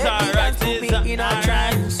dance. Yeah, you dance to be in a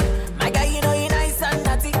trance. My guy, you know you nice and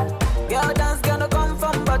natty. Your dance gonna come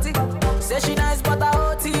from body. Say she nice, but I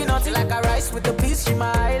OT naughty like a rice with a piece. She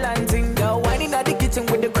my island thing. Girl, wine in the kitchen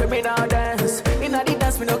with the criminal dance. In the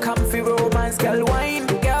dance, me no comfy romance. Girl, wine.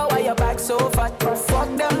 Girl, why your back so fat?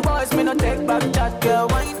 Fuck them boys, me no take back chat. Girl,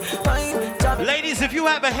 wine, wine. Ladies, if you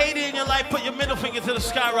have a hater in your life, put your middle finger to the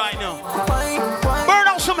sky right now. Burn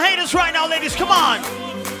out some haters right now, ladies. Come on.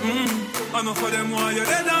 I know for them why you're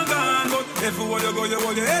dead and gone, but if you want to go, you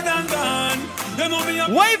hold your head and gone. You know me,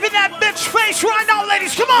 waving that bitch face right now,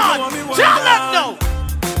 ladies. Come on. Tell them no.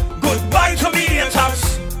 Goodbye to me,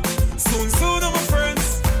 haters. Soon, my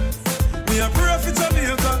friends. Me a pray for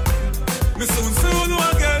Jamaica. Me soon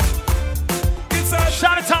again. It's a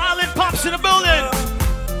shout out to Island Pops in the building.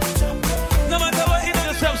 No matter what it is.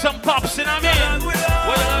 Just have some pops in, I mean.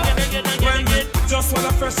 Just while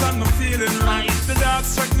I'm fresh and I'm feeling right. The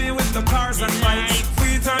dogs track me with the cars and bikes.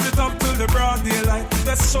 We turn it up till the broad daylight.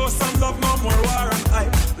 Let's show some love, no more war and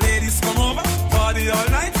hype. Ladies come over, party all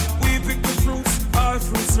night. We pick the fruits, all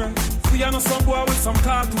fruits right. We are no some boy with some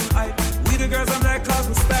cartoon hype. We the girls I'm like cause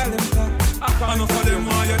we style and time. I know for them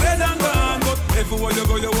why you're dead and gone, but everywhere you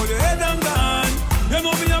go, you hold your head and gone. You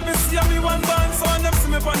know me and me see me one band, so I never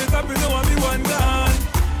see me on the top, you know me one gone.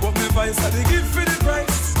 But me vice I they give for the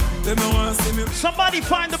price. Somebody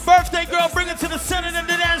find the birthday girl, bring it to the center of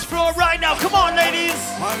the dance floor right now. Come on, ladies.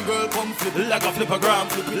 My girl, come flip it like a flippergram,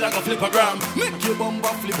 flip it like a flippergram. Make your bumper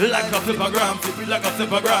flip it like a flippergram, flip it like a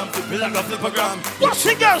flippergram, flip it like a flippergram. What's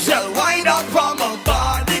the girl say? Girl, wind up from a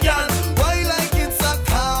body, girl. Why like it's a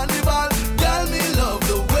carnival? Girl, me love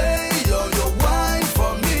the way you wine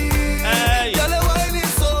for me. Hey. Girl, the wine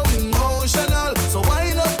is so emotional. So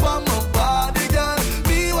wind up from a body, girl.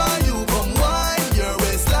 Me while you come wine your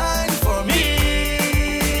waistline.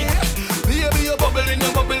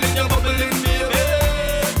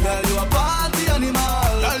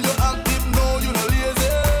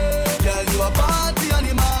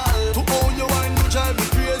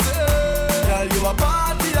 Crazy.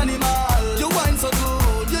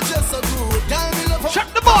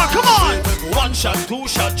 shot 2,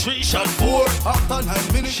 shot 3, shot 4. After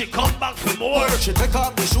 9 minutes, she come back for more. She take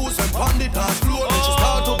off the shoes and pound it dance floor. Then she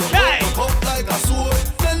start to go up like a sword.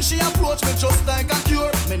 Then she approach me just like a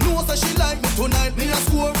cure. Me know that she like me tonight, me a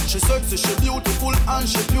score. She sexy, she beautiful and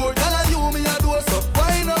she pure. Tell her you me a do so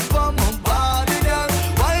wind up on my body, girl.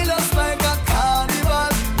 Wind us like a carnival.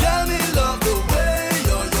 Girl, me love the way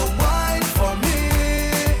you wine for me.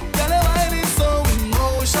 Girl, the wine is so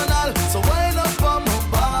emotional. So wind up on my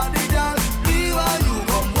body, girl. Leave her, you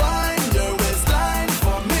come wine your waistline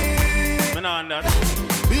for me. Man on that.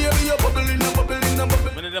 Baby, you're bubbling, you're bubbling, you're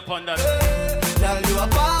bubbling. Man upon that. Girl, you a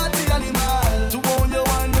party animal. To own your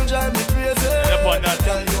wine, you drive me crazy. Upon that.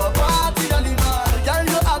 Girl, you a party animal. Girl,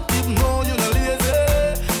 you active, no, you no lazy.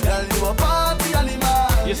 Girl, you a party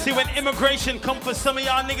animal. You see when immigration come for some of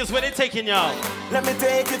y'all niggas, where they taking y'all? Let me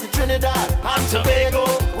take you to Trinidad and Tobago.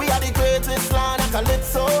 We are the greatest land of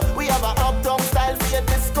Calypso. We have a uptown style for your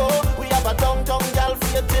disco. We have a downtown gal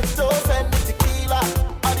for your tiptoe. Send me tequila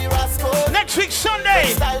or the Rasco. Next week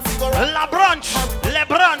Sunday, La Brunch, Le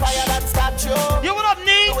Brunch. You what up,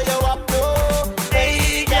 Nee? Where you up to?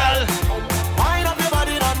 Hey, girl. Wind up your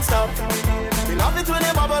body non-stop. We love it when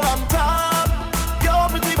you bubble on top. Your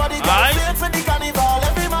pretty body girl, say it for the carnival.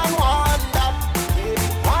 Every man want that.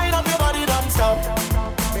 Wind up your body non-stop.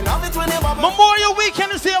 We love it when you bubble. Memorial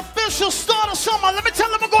Weekend is the official start of summer. Let me tell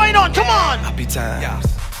them what's going on. Come on. Happy time. Yeah.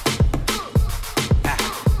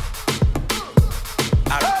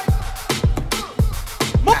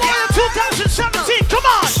 Memorial 2017. Come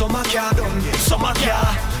on. Summer car done. Summer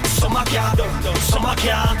car. Summer car done. Summer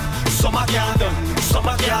car. Summer car done.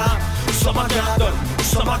 Summer car. Summer car done.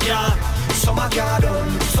 Summer car. Summer car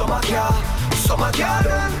done. Summer car. Summer car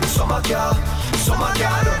done. Summer car. Summer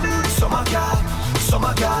car done. Summer car.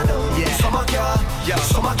 Summer car done. Yeah. Summer car. Yeah.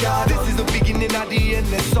 Summer car. This is the beginning of the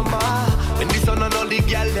end of summer. When the sun and all the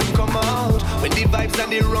girl them come out. When the vibes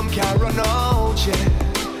and the rum can run out. Yeah.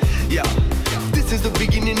 Yeah. This is the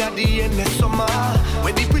beginning of the end of summer.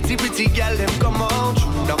 When the pretty girl them come out.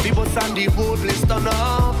 Now people stand the whole place turn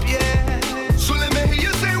up, yeah. So let me hear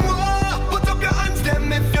you say, whoa. Put up your hands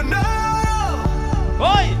them if you know.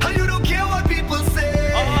 Boy. And you don't care what people say.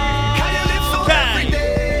 Can you live so every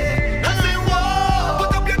day? I say, whoa.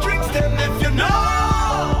 Put up your drinks them if you know.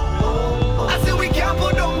 I say we can't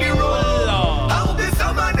put down the road. I hope this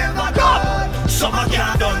summer never done. Summer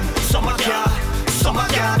can't done. Summer can't. Summer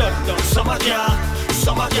car done, summer car,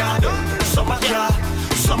 summer car done, summer car,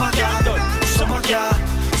 summer car done, summer car,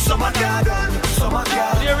 summer car done, summer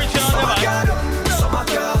car, the original summer car done, summer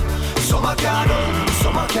car, summer car done,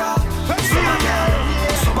 summer car, summer car,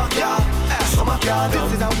 summer car, summer car.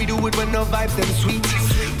 This is how we do it when the vibes them sweet.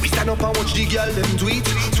 We stand up and watch the girl them tweet.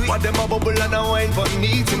 What them a bubble and a wine for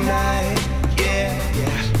me tonight.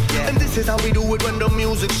 Yeah. And this is how we do it when the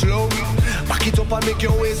music's slow. Back it up and make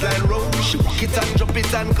your waistline roll. She walk it and drop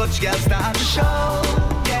it and catch girl start to show.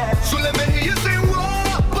 Yeah. So let me hear you say,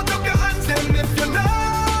 whoa. Put up your hands them if you know.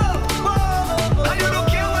 Whoa. And you don't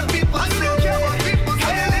care what people say.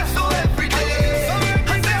 Can you live so every day?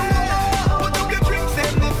 I say, whoa. Put up your drinks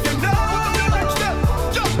them if you know.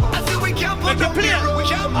 I say we can't put up the road. We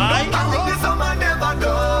can't put up the road. This summer never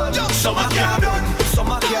done. Summer car done.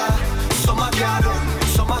 Summer car. Summer car done.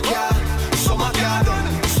 Summer car, summer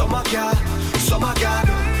garden, summer car, summer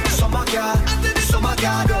garden, summer car, summer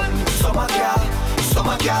garden, summer car,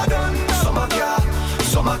 summer garden, summer car,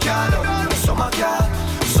 summer garden, summer car,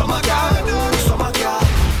 summer garden, summer car.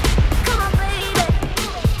 Come on, baby.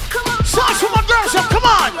 Come on. Sauce for my girls, come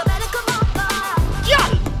on. You better come on. Yeah.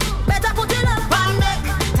 Better put it up on deck.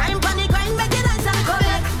 Time for the grind, make it nice and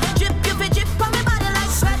correct. Drip, you fi drip on me body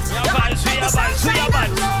like sweat. We are vibes, we are vibes, we are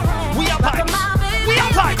vibes. We are vibes. We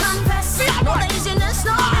are vibes. We are vibes. Laziness,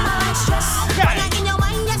 no stress. When in your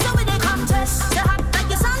mind, yes, so we dey contest. So hot like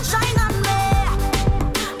the sunshine on me.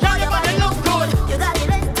 Girl, your body look good. You got it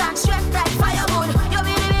lit and straight like firewood. You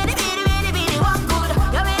really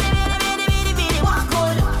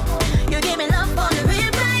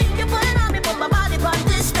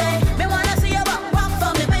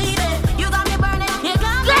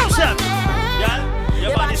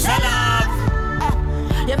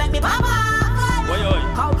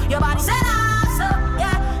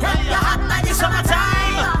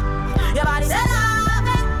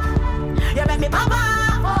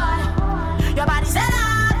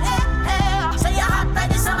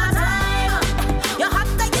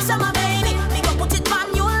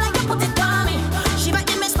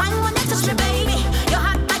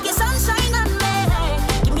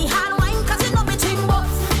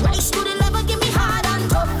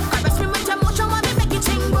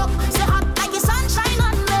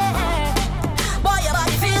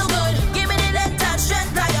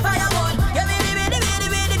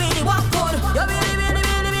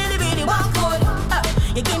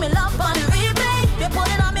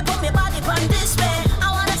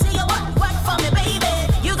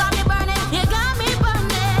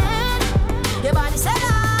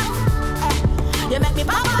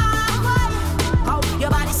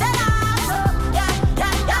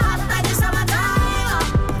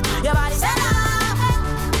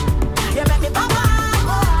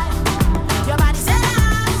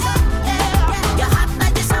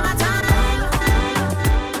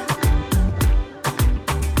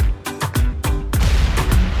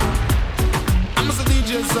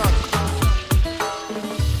DJ Zach.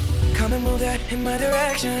 Come and move that in my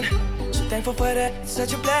direction. So thankful for that, it's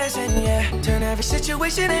such a blessing, yeah. Turn every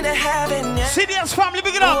situation into heaven, yeah. CDS family,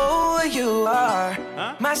 big it up. Oh, you are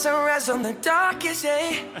my sunrise on the darkest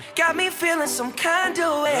day. Got me feeling some kind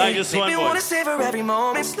of way. I just Make one me voice. wanna savor every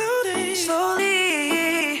moment slowly,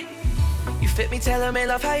 slowly. You fit me, telling me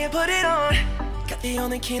love how you put it on. Got the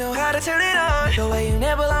only key, know how to turn it on. The way you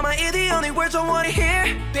nibble on my ear, the only words I wanna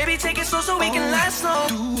hear. Baby, take it slow so we can last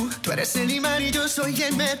long. Tú eres el imán y yo soy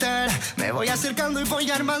el metal. Me voy acercando y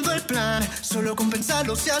voy armando el plan. Solo con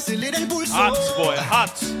pensarlo se acelera el pulso. Hot boy,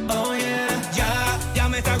 hot. Oh yeah, ya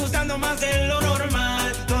me está gustando más de lo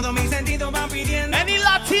normal. Todos mis sentidos van pidiendo. Any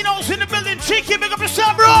Latinos in the building, Cheeky, big up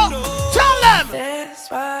yourself, bro. Tell them.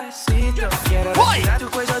 Despacito, quiero respirar tu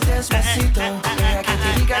cuello despacito. Deja que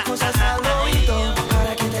te diga cosas al oído.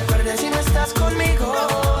 Para que te acuerdes si no estás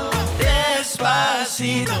conmigo.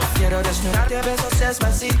 Despacito, quiero desnudarte a besos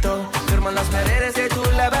despacito. Firmo en las paredes de tu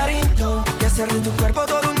laberinto y hacer de tu cuerpo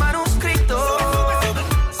todo un manuscrito.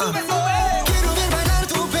 Quiero ver bailar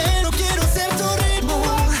tu pelo, quiero ser tu ritmo.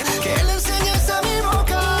 Que le enseñes a mi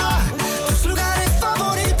boca tus lugares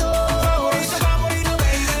favoritos.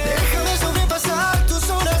 Déjame sobrepasar tus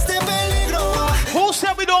horas de peligro. Who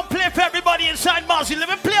said we don't play for everybody inside Marcy? Let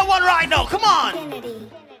me play one right now, come on.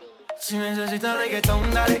 Si necesitas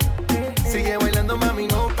reggaetón, dale. Sigue bailando, mami,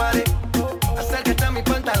 no pare. Acércate a mi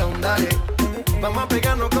pantalón, dale. Vamos a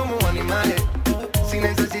pegarnos como animales. Si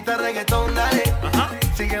necesitas reggaetón, dale.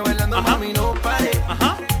 Sigue bailando, mami, no pare.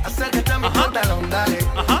 Acércate a mi pantalón, dale.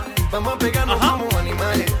 Vamos a pegarnos como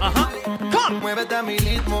animales. Muévete a mi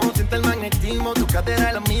ritmo, siente el magnetismo. Tu cadera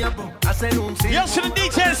es la mía, hacen un sismo. Yo, to the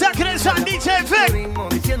DJ, Zach, inside DJ Vic.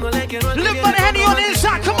 Diciéndole que no Live by the Henny on the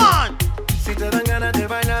inside, come on. Si te dan ganas de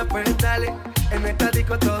bailar, pues dale. En esta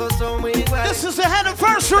disco todos somos iguales. This is the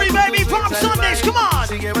anniversary, baby. Pop Sundays, come on.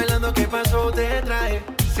 Sigue bailando, ¿qué pasó? Te trae.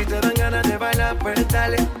 Si te dan ganas de bailar, pues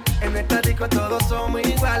dale. En esta disco todos somos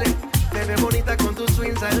iguales. Te ves bonita con tu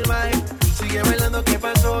swing salvaje. Sigue bailando, ¿qué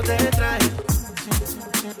pasó? Te trae.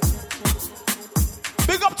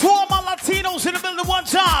 Big up to all my Latinos in the building one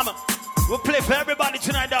time. We'll play for everybody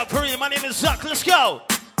tonight, dog. Korea, my name is Zach. Let's go.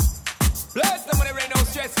 Bless them when there ain't no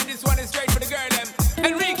stress. This one is straight for the girl, them.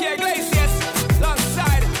 Enrique Iglesias,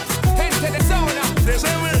 alongside. Head to the zone.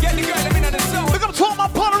 Get the girl, them in on the zone. Big up to all my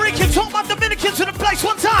Puerto Ricans, all my Dominicans in the place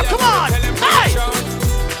one time. Come on. Hey!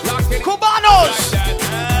 Cubanos.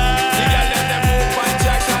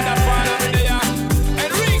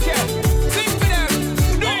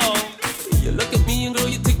 You look at me and girl,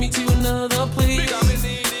 you take me to another place.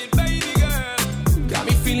 Got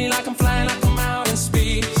me feeling like I'm flying like I'm out in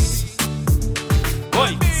space.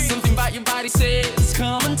 Something about your body says,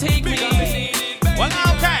 come and take me. Well,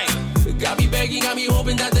 okay. Got me begging, got me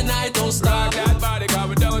hoping that the night don't stop. That body, God,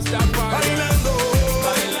 we don't stop Bailando,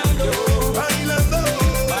 bailando, bailando,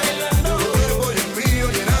 bailando. Tu cuerpo y el mío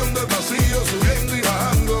llenando el vacío, subiendo y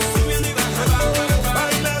bajando.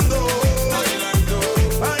 Bailando, bailando,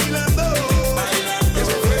 bailando.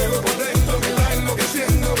 Ese fuego por dentro me va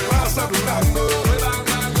enloqueciendo, me va saturando.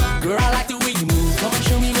 Girl, I like the way you move. Come and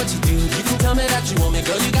show me what you do. You can tell me that you want me,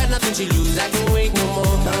 girl. You got nothing to lose. I can't wait no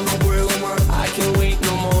more. I can't wait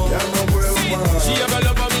no more. She ever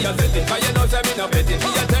love me, I said it. But you know, say me no bet it. Me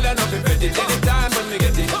I tell her nothing bet it. Anytime when we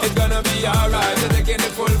get it, it's gonna be alright. We're taking the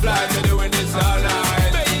full flight, we're doing this all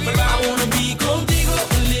night. I wanna be contigo,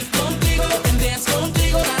 live contigo, and dance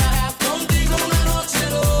contigo. Gotta have contigo una noche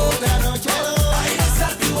loca. Ay,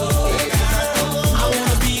 estar vivo. I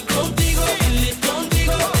wanna be contigo, live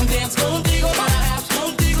contigo, and dance contigo. Gotta have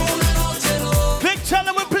contigo una noche loca. Big tell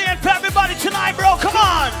them we're playing for everybody tonight, bro. Come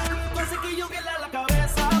on.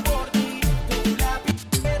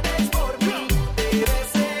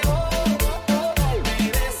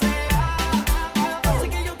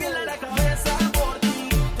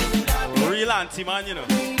 Real auntie, man, you know.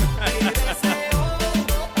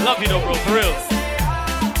 Love you, though, bro, for real.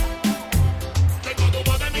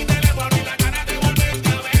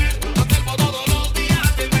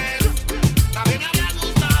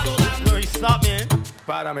 No, he stopped me,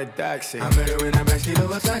 Párame taxi. I met her in the backseat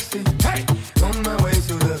of a taxi. Hey, on my way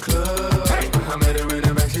to the club. Hey, I met her in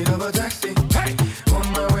the backseat of a taxi. Hey, on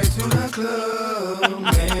my way to the club.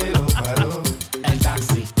 Me lo paró. El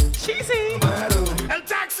taxi. Cheesy. Paró. El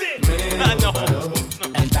taxi. Me lo paró.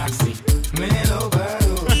 El taxi. Me lo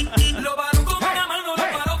paró. Lo paró con una mano, lo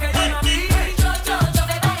paró que yo no vi. Yo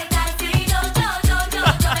me paré el taxi. Yo me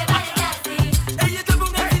paré el taxi. Ella tuvo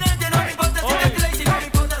un accidente, no me importa si es crazy, no me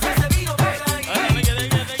importa si se vino por ahí.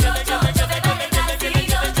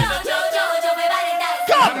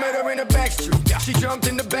 I met her in the back street. She jumped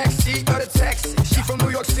in the back seat of the taxi. from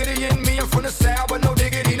New York City and me, I'm from the South, but no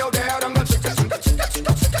diggity, no doubt. I'm gonna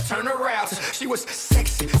turn her out. She was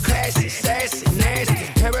sexy, classy, sassy,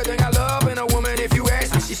 nasty. Everything I love in a woman, if you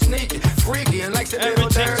ask me. She's sneaky, freaky, and likes a little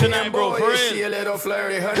dirty. Tonight, bro, boy, is she a little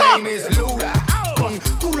flirty. Her name is Lula, con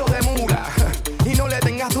culo de mula. Y no le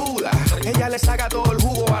tengas duda, ella le saca todo el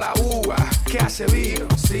jugo a la uva. Que hace vino,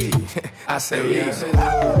 sí, hace vino.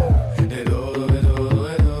 De todo, de todo,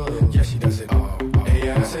 de todo. Yeah, she does it all.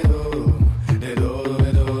 Ella hace todo, de todo,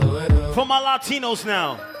 de todo, de todo. For my Latinos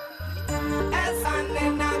now. Esa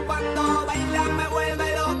nena cuando baila me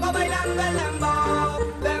vuelve loco bailando el dembow,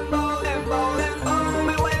 dembow, dembow, dembow,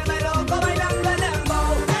 me vuelve loco bailando el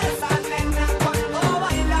dembow. Esa nena cuando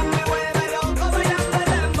baila me vuelve loco bailando el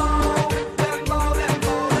dembow, dembow,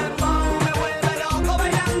 dembow, dembow, me vuelve loco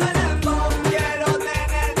bailando el dembow. Quiero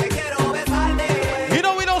tenerte, quiero besarte. You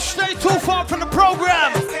know we don't stray too far from the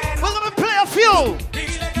program. Well, let me play a few.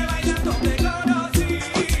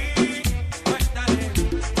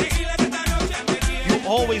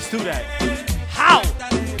 Always do that. How?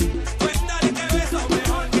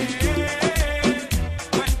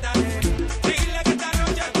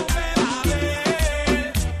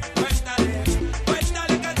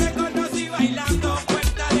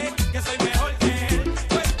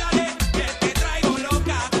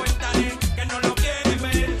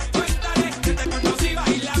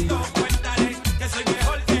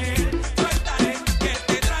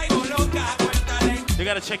 They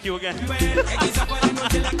gotta check you again.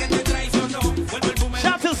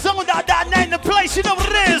 Shout to Zonda.net in the place, you know what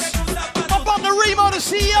it is. Up on the Remo, the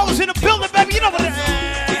CEOs in the building, baby, you know what it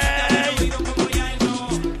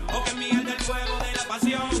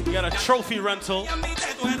is. You got a trophy rental.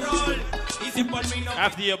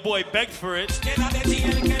 After your boy begged for it.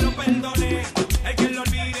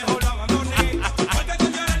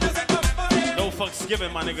 No fucks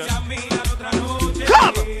given, my nigga.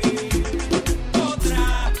 Come!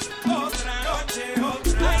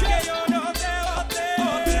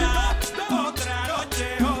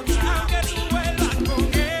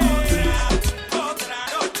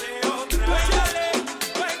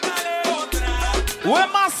 Where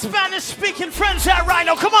my Spanish-speaking friends at right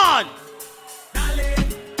now? Come on!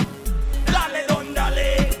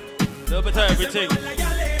 Little bit of everything.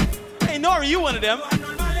 Hey, Nori, you one of them.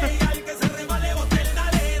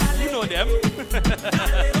 You know them.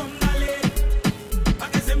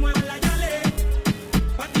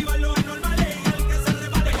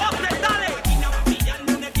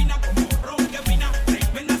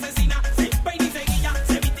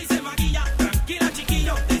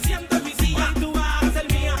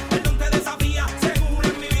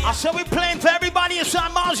 So we playing for everybody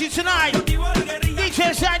inside Marzi tonight.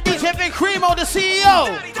 DJ Shine, DJ Big Cremo, the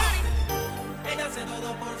CEO.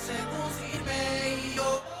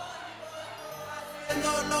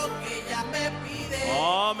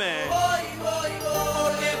 Oh man.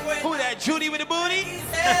 Who that, Judy with the booty?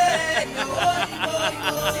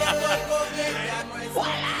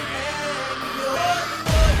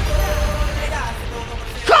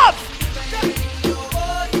 Come!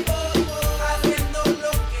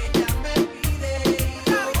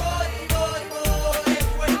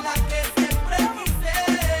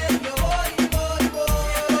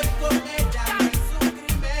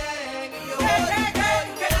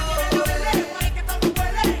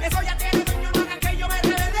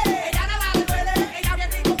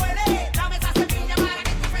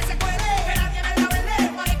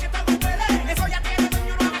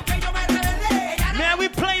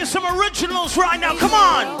 Originals right now, come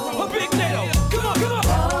on! A big NATO, come on, come on!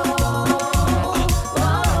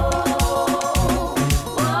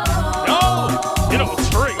 No, you know what's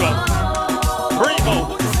Remo,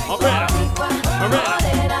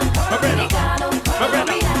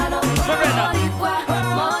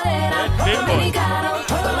 Morena, big boy.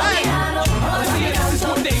 This is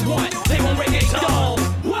what they want, they want reggaeton.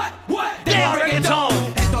 What? They want reggaeton.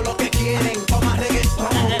 Esto lo que quieren, toma reggaeton.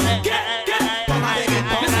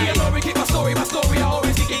 My story, I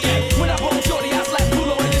always get it. When I pull shorty, I slap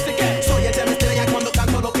culo en este que. Soy el tema estrella cuando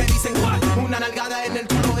canto lo que dicen. Una nalgada en el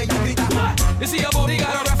culo, ella grita. You see a body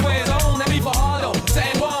got a rap for his own. Let me for Harlow,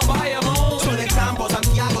 San Juan, Bayamón. Soy del campo,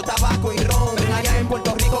 Santiago, tabaco y ron. Allá en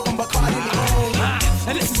Puerto Rico con Bacardi y limón.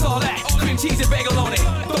 And this is all that. Cream cheese and bagel on it.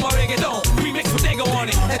 Toma reggaeton, remix with Dago on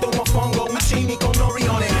it. Esto es un mofongo, un chini con nori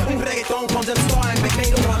on it. Un reggaeton con Zen Star and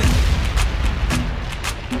McNado on it.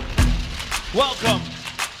 Welcome.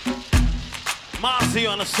 Marzi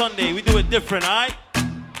on a Sunday, we do it different, alright?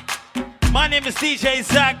 My name is DJ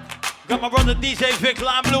Zach. Got my brother DJ Vic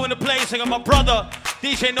Lime Blue in the place. I got my brother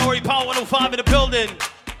DJ Nori Power 105 in the building.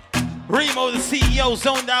 Remo, the CEO,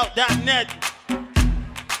 zoned out.net.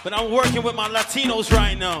 But I'm working with my Latinos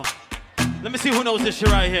right now. Let me see who knows this shit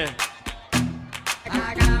right here.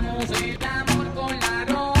 Hagamos el amor con la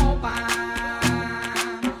ropa.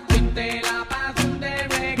 Siente la pasión del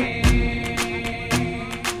reggae.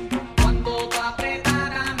 Cuando tú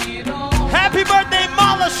apretaras mi ropa. Happy birthday,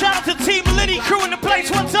 Mala. Shout out to Team Liddy crew in the place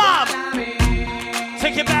one time.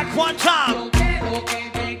 Take it back one time.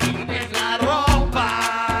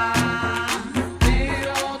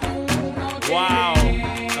 Wow.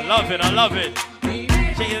 I love it. I love it.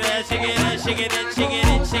 Shake it out, shake it out, shake it out, shake it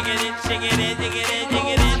out, shake it out, shake it out, shake it out, shake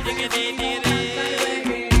it out, shake it out, shake it out.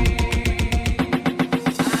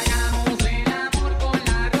 Hagamos el amor con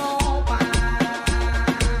la ropa.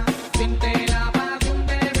 Siente la pasión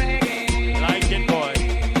del reggae. Like it, boy.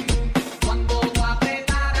 Cuando tú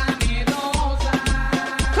apretaras mi rosa.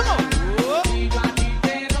 Y yo a ti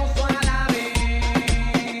te rozo a la vez.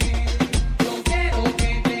 Yo quiero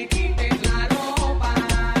que te quites la ropa.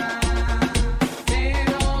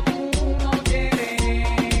 Pero tú no quieres.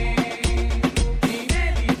 Y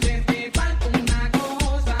me dices que falta una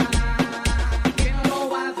cosa. Que no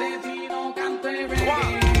lo haces si no canto el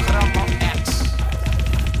reggae.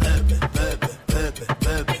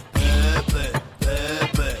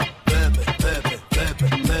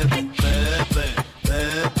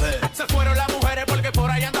 Se fueron las mujeres porque por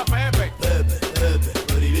ahí anda Pepe.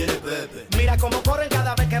 Mira cómo corren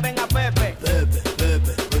cada vez que venga Pepe.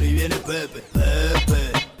 Por ahí viene Pepe.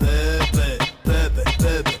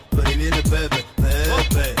 Por ahí viene Pepe.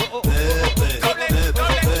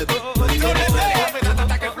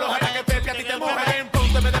 Que flojera que Pepe a ti te mueve.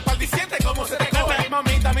 Ponte me despaldiciente como se te coge.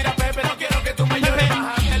 Mamita, mira Pepe, no quiero que tú me llores.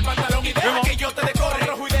 Baja el pantalón y deja que yo te decore.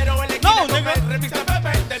 Rojuidero el equipo. Remix de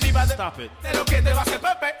Pepe. Te viva de lo que te va a hacer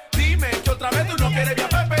Pepe. Dime que otra vez tú no quieres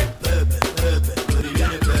ver a Pepe.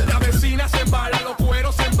 La vecina se embala, los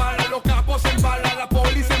cueros se embalan, los capos se embalan, la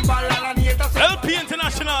poli se embala, la nieta se embala. LP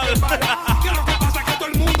International. ¿Qué es lo que pasa? Que todo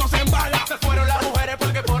el mundo se embala. Se fueron las mujeres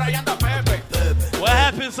porque por ahí anda Pepe. What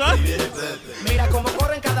happened, son? Mira cómo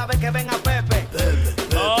corren cada vez que venga Pepe.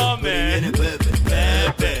 Oh, man.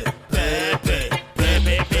 Pepe.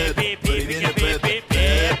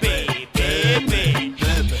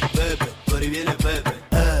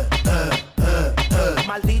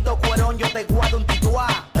 Maldito cuerón, yo te guardo un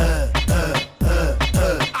tituá.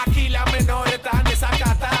 Aquí las menores están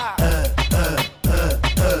desacatadas.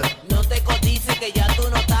 No te cotices que ya tú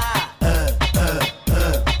no estás.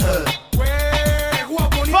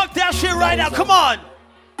 Fuck that shit right now. Come on.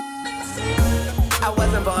 I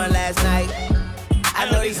wasn't born last night. I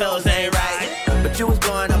know these hoes ain't right. But you was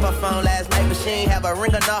blowing up her phone last night, but she ain't have a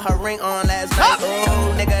ring or not her ring on last night.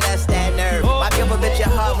 Ooh, nigga, that's that nerve. Why give a bitch a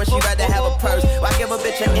heart when she rather have a purse? Why give a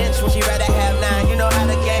bitch an inch when she rather have 9? You know how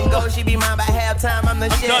the game goes, she be mine by halftime. I'm the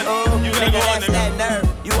shit. Ooh, nigga, that's that nerve.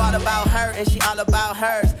 You all about her and she all about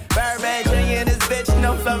hers. Birdman Jr. and this bitch,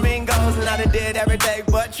 no flamingos, and I done did every day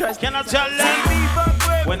but trust. Can I tell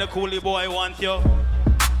them? When the coolie boy want you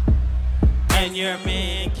and your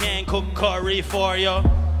man can't cook curry for you,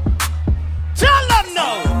 tell them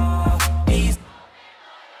no. These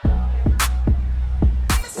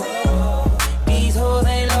hoes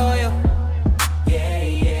ain't loyal.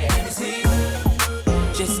 Yeah. Let me see.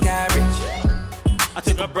 Just got rich. I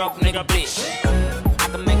took a broke nigga bitch. I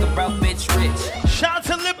can make a broke bitch rich. Shout out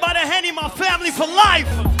to Live by the Henny, my family for life.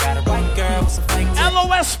 Got a white girl with some fake tip.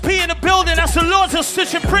 LOSP in the building. That's the Lord's of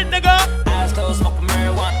Stitch and Print, nigga. Eyes closed, smoking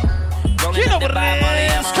marijuana. You know what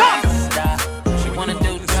it is. Come. She wanna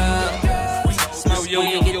do drugs. Smoke weed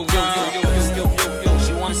and get drunk.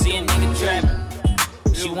 She wanna see a nigga trap.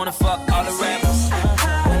 She wanna fuck all the rappers.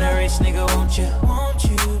 When a rich nigga want you,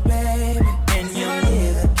 baby. And your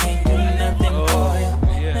nigga can't do nothing for you.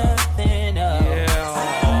 Nothing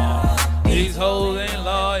else. These hoes ain't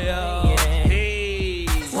loyal. Hey.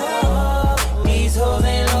 These hoes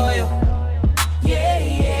ain't loyal.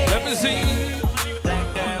 Yeah. Let me see.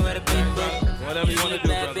 Black girl with a big butt. Whatever you wanna do,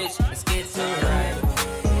 bad brother. bitch, let's get to it right.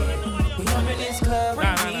 We up in this club.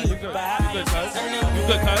 Nah, you good. You good, cuz. You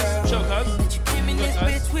good, cuz. Chill, cuz. Came in this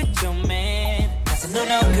bitch with your man. That's a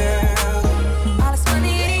no girl. All this money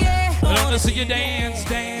in the air. I want to see you dance.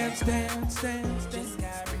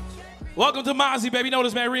 Welcome to Mozzie, baby. Know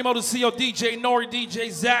this man, Remo, the CEO, DJ Nori,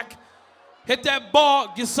 DJ Zach. Hit that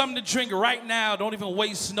bar, get something to drink right now. Don't even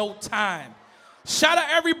waste no time. Shout out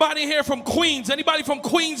everybody here from Queens. Anybody from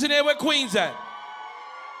Queens in there? Where Queens at?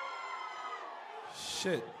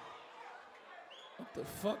 Shit. What the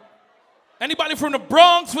fuck? Anybody from the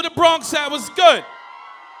Bronx? Where the Bronx at? What's good?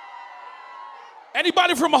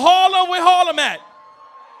 Anybody from Harlem? Where Harlem at?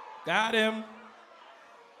 Got him.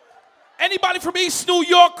 Anybody from East New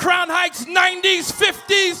York, Crown Heights, 90s,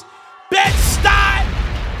 50s, Bed-Stuy,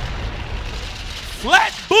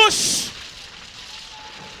 Flatbush?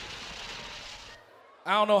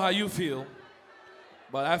 I don't know how you feel,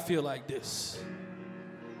 but I feel like this.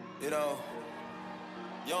 You know,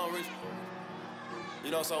 young rich.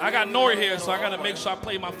 You know, so I got Nori here, so I gotta make sure I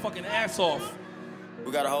play my fucking ass off.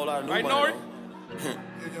 We got a whole lot of new right, money. Nori?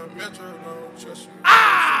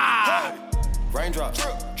 Ah! Raindrop,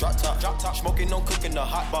 drop top, smoking, no cooking, the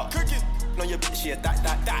hot box. Cooking on your bitch, yeah,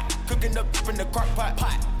 that. Cooking up in the crock pot.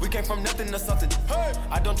 We came from nothing to something. Hey,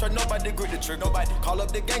 I don't trust nobody, grip the trick. Nobody call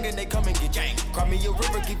up the gang and they come and get gang. Cry me a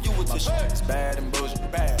river, give you a tissue. It's bad and bullshit,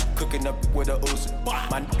 bad. Cooking up with a Uzi.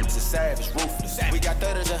 My niggas is savage, ruthless. We got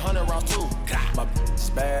 30s and 100 rounds too. My is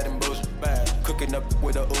bad and bullshit, bad. Cooking up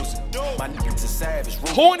with a Uzi. My niggas is savage,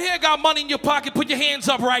 ruthless. Who in here got money in your pocket? Put your hands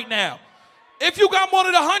up right now. If you got more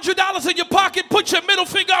than $100 in your pocket, put your middle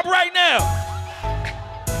finger up right now.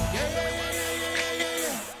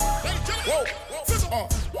 Whoa,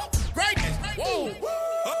 greatness, whoa.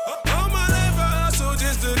 All my life I hustle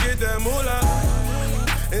just to get that moolah.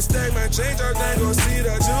 And stack my change, I ain't gon' see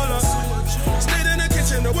that jeweler. Stayed in the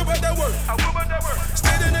kitchen, to whip out that work.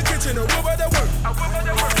 Stayed in the kitchen, to whip out that work.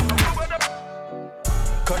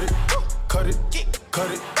 Cut it, cut it,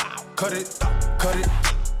 cut it, cut it, cut it,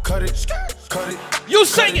 cut it, cut it. You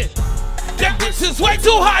sing it. That bitch is way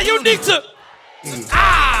too high. You need to. Way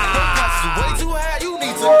too high. You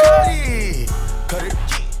need to cut it. Cut it,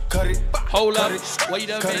 cut it. Hold up, wait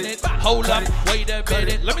a minute. Hold up, wait a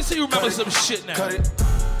minute. Let me see you remember some shit now. Cut it.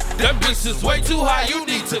 That bitch is way too high. You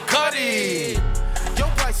need to cut it. Your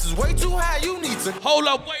price is way too high. You need to. Hold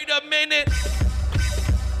up, wait a minute.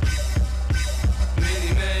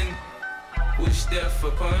 Many men wish death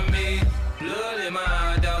upon me. Blood in my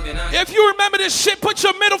eye, dog, and I. If you remember this shit, put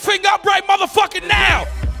your middle finger up right motherfucking now.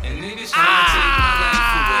 And niggas trying to take my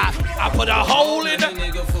life away. I put a hole in the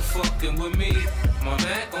nigga for fucking with me. My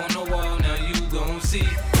back on the wall, now you gon' see.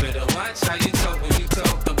 Better watch how you talk when you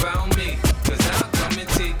talk about me. Cause I'll come and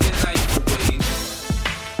take your life away.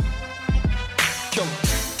 Yo,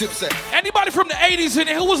 Dipset. Anybody from the 80s in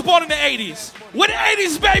here? Who was born in the 80s? Where the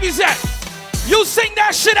 80s babies at? You sing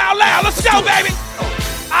that shit out loud. Let's go, baby.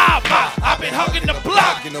 I've been hugging the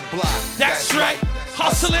block. That's right,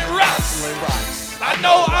 hustling rocks. I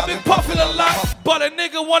know I've been puffing a lot, but a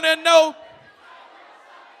nigga wanna know.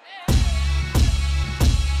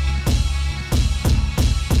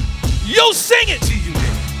 You sing it.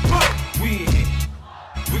 We in here.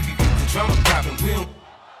 We can get the drama poppin'.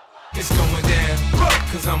 It's going down,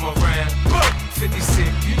 cause I'm around.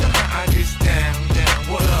 56, you know how I get down.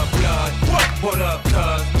 What up, blood? What up,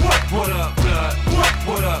 cuz? What up, blood?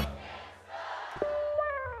 What up?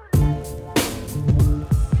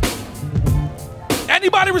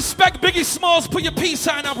 Anybody respect Biggie Smalls? Put your peace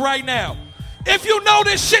sign up right now. If you know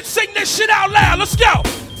this shit, sing this shit out loud. Let's go.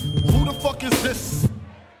 Who the fuck is this?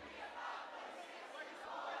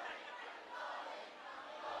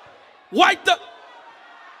 Wipe the.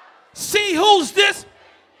 See who's this?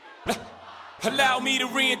 Allow me to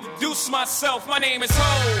reintroduce myself. My name is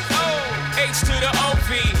Ho, H to the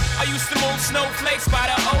O-V. I used to move snowflakes by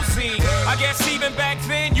the OZ. I guess even back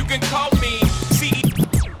then you can call me C.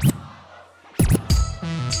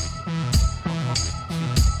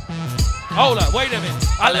 Hold up, wait a minute.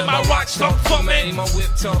 I let my watch talk for me. My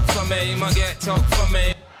whip talk for me. My gat talk for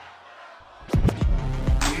me.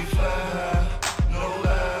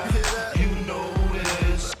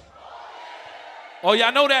 Oh,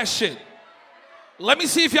 y'all know that shit. Let me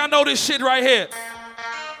see if y'all know this shit right here.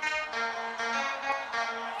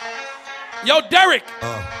 Yo, Derek.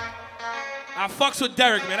 I fucks with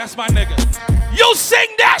Derek, man. That's my nigga. You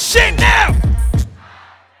sing that shit now.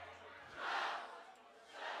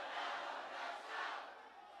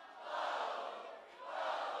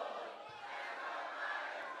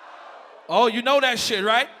 Oh, you know that shit,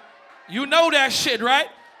 right? You know that shit, right?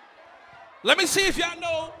 Let me see if y'all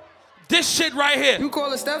know this shit right here. You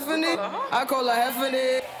call her Stephanie? I call her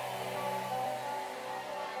Heffany.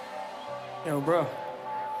 Yo, bro.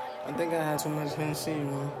 I think I had too much Hennessy,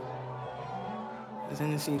 man. This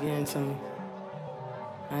Hennessy getting to me.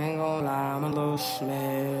 I ain't gonna lie, I'm a little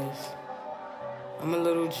smash. I'm a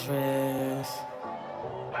little trash.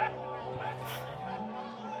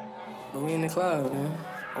 But we in the club, man.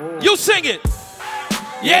 Oh. You sing it.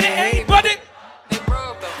 Yeah, they ain't, but it.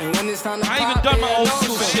 And when it's time to I ain't even done my old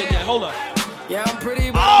school shit yet. Hold up. Yeah, I'm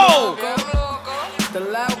pretty. Oh! The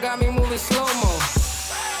loud got me moving slow-mo.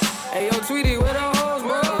 Hey, yo, Tweety, where the hoes,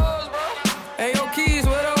 bro? Hey, yo, Keys,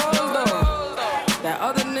 where the hoes, though? That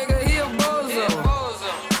other nigga, he a bozo.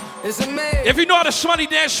 It's a man. If you know how to shmoney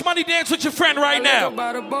dance with your friend right now.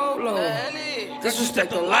 By the boatload. Disrespect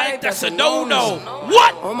the life, That's a no-no.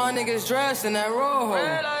 What? All my niggas dressed in that rojo.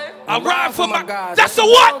 I ride for my guys. That's a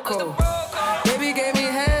what? Baby gave me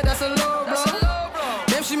head, that's a low blow.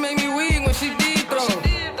 Then she made me weak when she deep throw.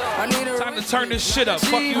 I need a time to turn this shit up.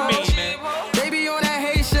 Fuck you mean, man. Baby on that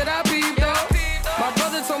hate shit, I peep though. My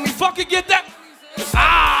brother told me fucking get that. You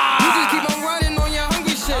just keep on running on your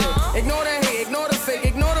hungry shit. Ignore the hate, ignore the fake,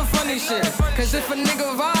 ignore the funny shit. Cause if a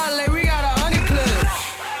nigga violate, we got a honey clip.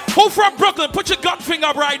 Who from Brooklyn? Put your gun finger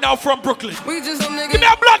up right now from Brooklyn. We just some niggas. Give me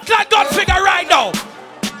a blood clot gun finger right now.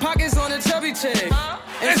 Pockets on the chubby chick.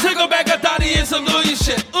 And single back a thotty and some Louis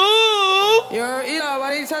shit. Ooh. You heard Eli,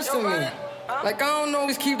 why they touching me? Like I don't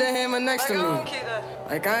always keep the hammer next to me.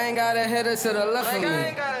 Like I ain't got a header to the left of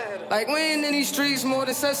me. Like we ain't in these streets more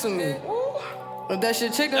than sesame. But that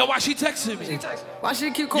shit chick. Now why she texting me? Why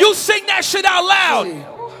she keep calling? You sing that shit out loud.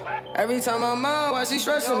 Every time I'm out, why she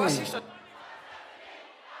stressing me?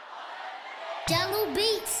 Jello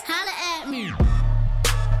Beats, holla at me.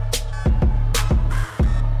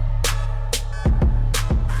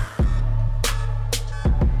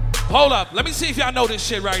 Hold up. Let me see if y'all know this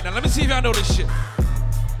shit right now. Let me see if y'all know this shit.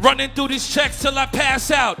 Running through these checks till I pass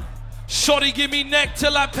out. Shorty give me neck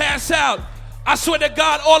till I pass out. I swear to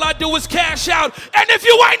God, all I do is cash out. And if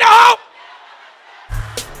you ain't know,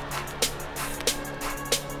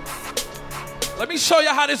 let me show you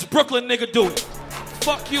how this Brooklyn nigga do it.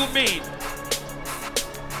 Fuck you mean.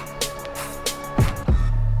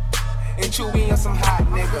 And Chewy on some hot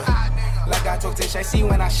nigga. Like I told Tish, I see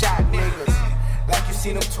when I shot niggas. Like you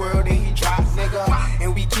seen him twirl, then he drop, nigga.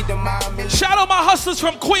 And we keep the mind million. Shout out my hustlers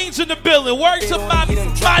from Queens in the building. Word to my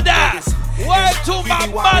mother. Word to my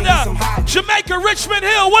mother. Jamaica, Richmond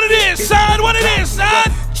Hill. What it is, son? What it is,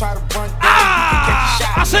 son?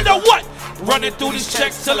 I said the what? Running through these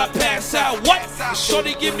checks till I pass out. What?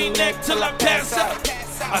 Shorty give me neck till I pass out.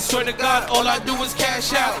 I swear to God, all I do is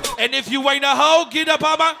cash out. And if you ain't a hoe, get up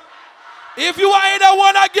on my... If you ain't a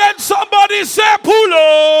one again, somebody say pull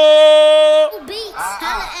up.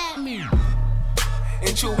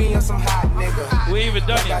 And Chewy on some hot nigga. We ain't even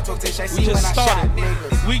done it. We just started.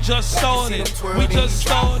 We just started. We just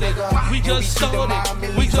started. We just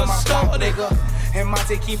started. We just started. And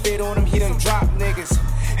Monte keep it on him, he done drop niggas.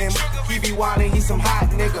 And he be wildin', he some hot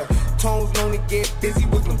nigga. Tones known to get busy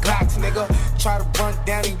with them Glocks, nigga. Try to run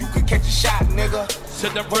down and you could catch a shot, nigga.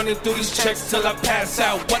 Said I'm running through these checks till I pass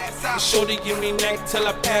out. What? Shorty give me neck till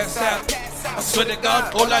I pass out. I swear to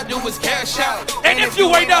God, all I do is cash out. And if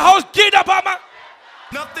you ain't the host, get up on my...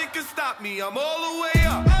 Nothing can stop me, I'm all the way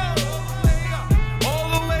up. All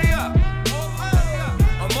the way up.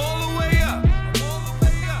 I'm all the way up.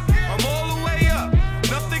 I'm all the way up.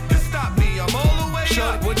 Nothing can stop me, I'm all the way up.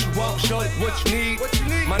 Shorty, what you want, shorty, what you need.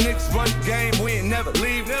 My niggas run the game, we ain't never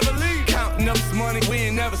leave. Counting up this money, we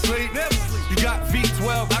ain't never sleep. You got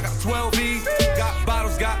V12, I got 12 V's. Got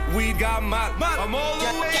bottles, got weed, got my. I'm all the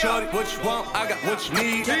way up. Shorty, what you want, I got what you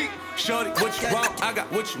need. Shorty, what you want, I got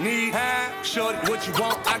what you need. Shorty, what you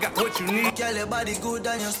want, I got what you need. Girl, your body good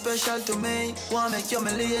and you're special to me. Wanna make you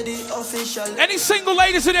my lady official. Any single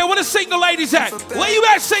ladies in there? Where the single ladies at? Where you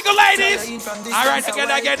at, single ladies? All right, again.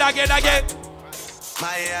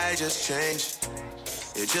 My AI just changed.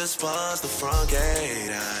 It just was the front gate.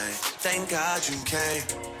 I thank God you came.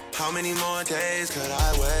 How many more days could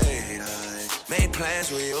I wait? I made plans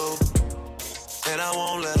with you, and I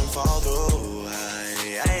won't let them fall through.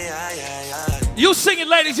 You sing it,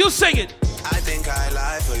 ladies, you sing it. I think I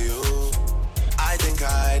lie for you. I think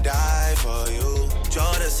I die for you.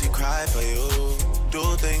 Jodeci cry for you.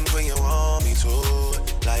 Do things when you want me to.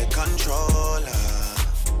 Like controller.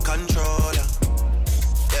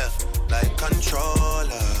 Yeah, like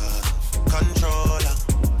controller.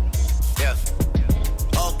 Yeah.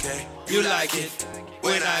 Okay, you like it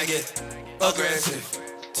when I get aggressive.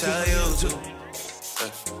 Tell you to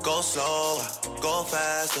go slower, go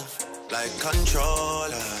faster. Like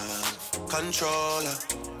controller.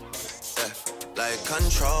 Yeah, like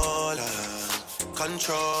controller.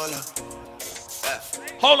 Yeah.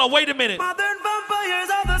 Hold on, wait a minute. Modern vampires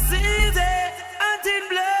of the season. Until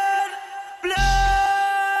blood.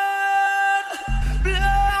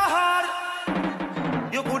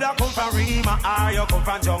 You coulda come from Rima or you come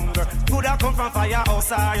from jungle. Coulda come from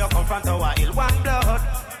Firehouse or you come from Tower Hill. One blood.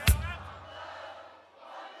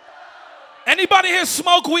 Anybody here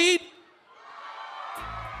smoke weed?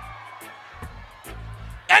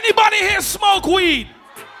 Anybody here smoke weed?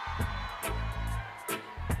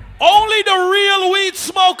 Only the real weed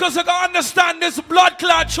smokers are gonna understand this blood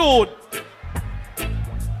clot tune.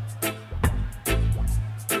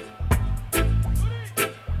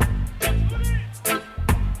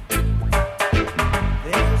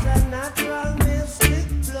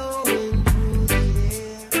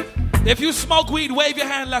 If you smoke weed, wave your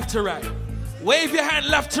hand left to right. Wave your hand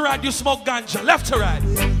left to right. You smoke ganja, left to right.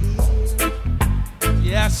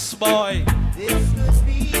 Yes, boy.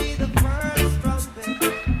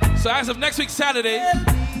 So as of next week, Saturday,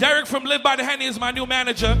 Derek from Live by the Henny is my new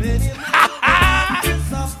manager. I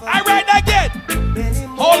write that again.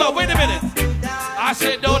 Hold up, wait a minute. I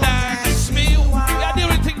said, don't ask me. We gotta do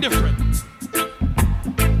anything different.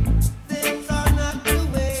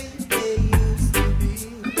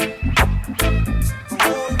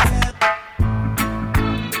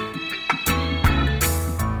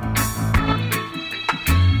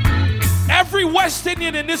 Every West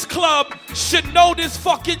Indian in this club should know this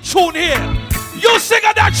fucking tune here. You sing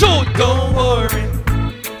on that tune. Don't worry.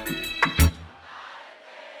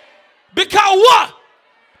 Because what?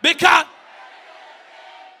 Because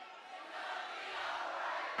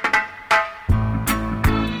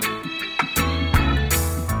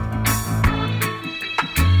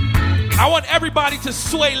I want everybody to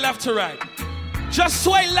sway left to right. Just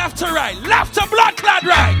sway left to right. Left to blood clot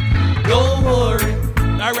right. Don't worry.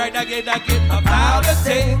 All right, again about a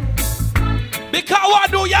thing. Because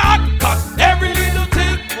what do y'all? Cause every little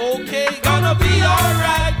thing, okay, gonna be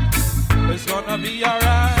alright. It's gonna be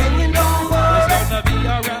alright. It's gonna be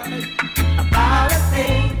alright. About a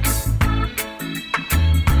thing.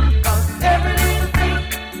 Cause every little thing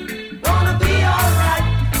gonna be alright.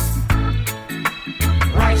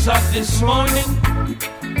 Rise up this morning,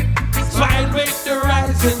 smile with the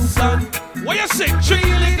rising sun. What you sing? 3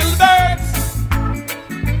 little birds.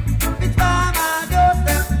 It's by my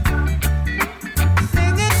doorstep,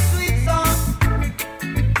 singing sweet songs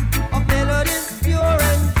of melodies pure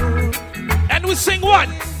and true. And we sing what?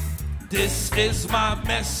 This is my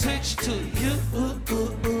message to you.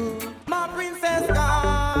 My princess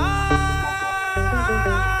gone.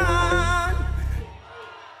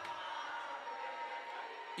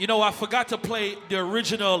 You know, I forgot to play the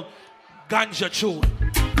original ganja tune.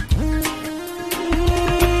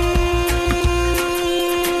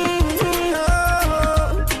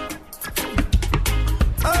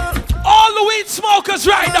 All the weed smokers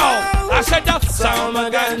right now. I said that. I'm a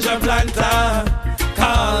ganja planter.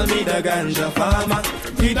 Call me the ganja farmer.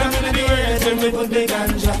 Feed them in the earth and we put the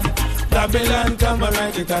ganja. Babylon come and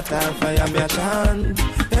write it at our fire, me a chant.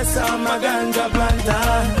 Yes, I'm a ganja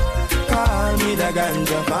planter. Call me the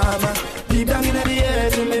ganja farmer. Keep them in the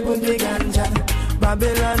earth and we put the ganja.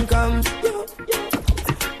 Babylon come.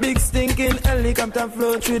 Big stinking helicopter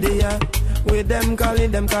flow through the air. With them call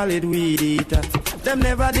it weed eater. Them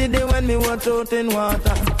never did it when me was out in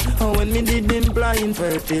water. Or when me did them blind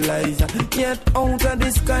fertilizer. Yet out of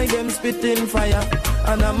the sky them spitting fire.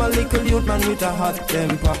 And I'm a little youth man with a hot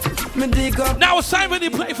temper. Me dig up. Now it's time when you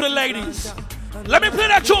play for the ladies. Let me play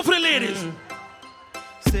that tune for the ladies.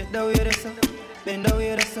 Sit down with us, bend down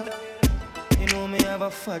with us. You know me have a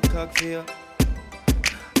fat cock for you.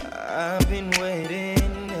 I've been waiting.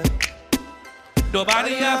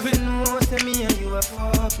 Nobody nothing know, say me and you a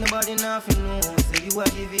fuck. Nobody nothing know, say you a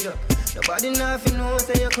give it up. Nobody nothing know,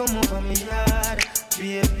 say you come over me yard.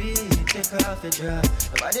 Baby, take off your dress.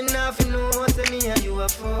 Nobody nothing know, say me and you a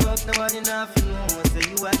fuck. Nobody nothing know, say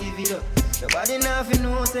you a give it up. Nobody nothing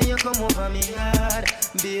know, say you come over me yard.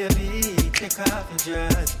 Baby, take off your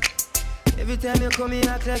dress. Every time you come here,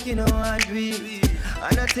 act like you know I do it.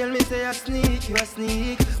 And I tell me, say I sneak, you a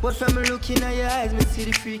sneak. But from looking at your eyes, me see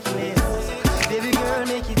the freakiness. Baby girl,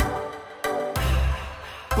 make it.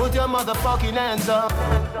 Put your motherfucking hands up.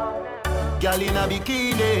 Girl in a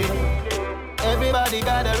bikini. Everybody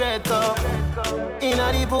got a red top. In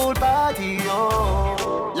a the pool party,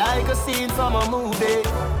 oh. Like a scene from a movie.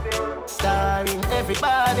 Starring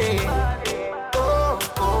everybody. Oh,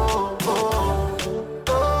 oh, oh.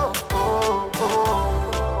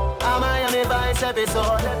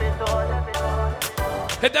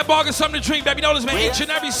 Hit that bar, get something to drink, baby. You know this, man. Each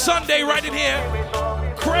and every Sunday right in here.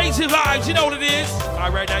 Crazy vibes, you know what it is.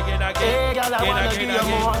 All right, again. Girl,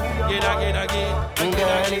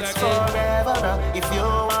 it's forever. If you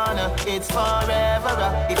wanna, it's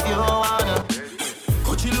forever. If you wanna.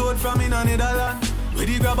 Coachy load from in Netherlands. Where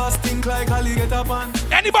the grabbers think like Ali get up on.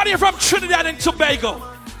 Anybody from Trinidad and Tobago?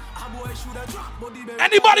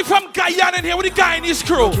 Anybody from Guyana in here with the Guyanese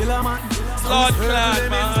crew? Lord God,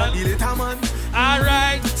 man.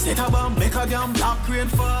 Alright. Set a bomb, make a damn black rain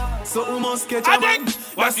fall. So we must catch a man.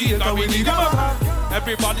 What's the that we need a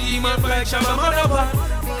everybody man like Shabba Motherfucker.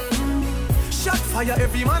 Shot fire,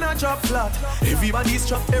 every man a drop flat. Everybody's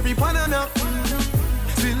trapped, every banana.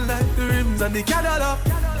 Still like the rims and the Cadillac.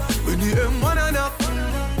 When the M1 and up.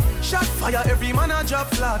 Shot fire, every man a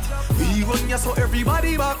drop flat. We run ya so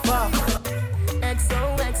everybody back.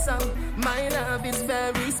 XOXO, my love is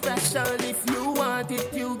very special. If you want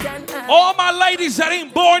it, you can have All my ladies that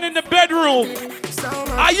ain't born in the bedroom.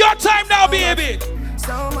 Are your time now, baby?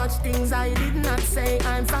 so much things I did not say.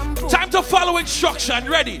 I'm from Time to follow instruction.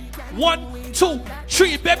 Ready? 1, 2,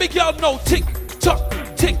 3. Baby girl, no. Tick, tock,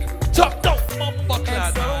 tick, tock. No.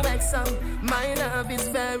 My love is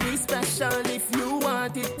very special. If you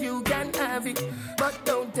want it, you can have it. But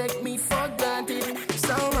don't take me for granted.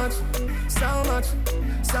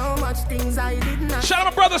 So much things I did not. Shout out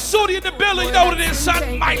my brother Sudi in the building. You know what it is,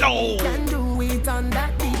 son. Milo. Can do it on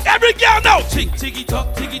that beat. Every girl know. Tick, ticky,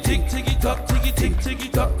 tock, ticky, tick, ticky, tock, ticky, tick, ticky,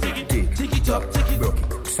 tock, ticky, tick, ticky, tock, ticky. Broke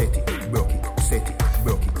it, set it, broke it, set it,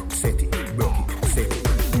 broke it, set it, broke it, set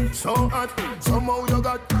it. So hot, somehow you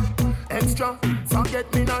got extra.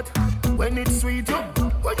 Forget me not. When it's sweet, you,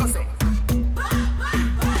 what you say?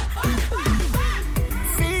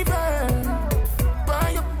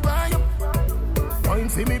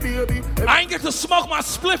 I ain't get to smoke my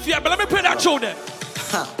spliff yet, but let me play that tune there.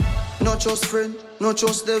 Not just friend, not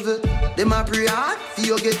just devil. Them a pray hard, for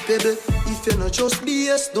you get pebble. If you not just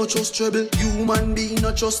BS, not just trouble. Human being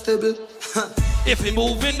not just stable. If you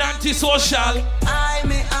moving antisocial, I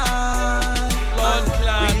may Lord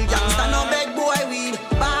Clark. real gangsta no beg boy weed.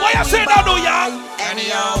 Why you say that, do ya?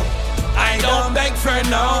 Anyhow, I don't beg for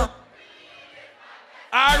no.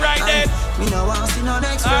 Alright then. Me no want see no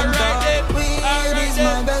next friend. Alright then. Weed is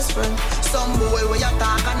my best friend. Some boy where you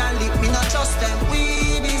talk and I lick, me not trust them.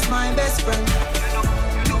 Weed is my best friend.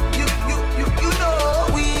 You know,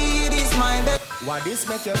 weed is my best. Why this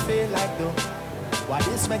make you feel like though? Why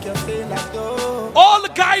this make you feel like though? All the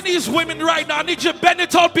Guyanese women right now need you bend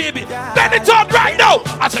it out, baby. Bend it out right now.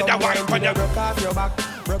 I said that wine when you broke off your back,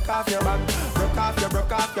 broke off your back, broke off your,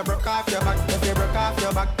 broke off your, broke off your back. If you broke off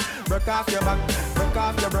your back, broke off your back, broke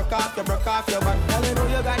off your, broke off your, broke off your back. Girl, you know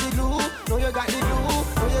you got the glue, know you got the glue,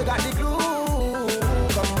 know you got the glue.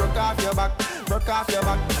 Come broke off your back, broke off your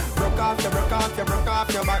back, broke off your, broke off your, broke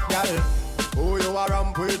off your back, girl. Who you are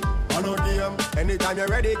ramp with? I know them. Anytime you're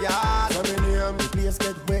ready, girl, come in here. The place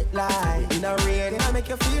get wet like in a rain. I make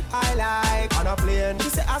you feel high like on a plane. She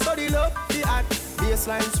say I saw the love, the art.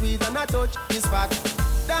 Baseline sweet and I touch this spot.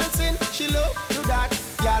 Dancing, she love do that.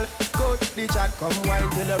 Girl, coat the chat. Come wine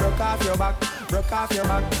till you broke off your back, broke off your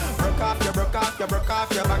back, broke off your, broke off your, broke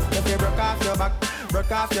off your back. If you broke off your back,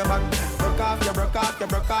 broke off your back, broke off your, broke off your,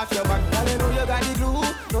 broke off your back. Girl, you know you got the glue,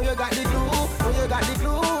 know you got the glue, know you got the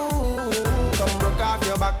glue. Come broke off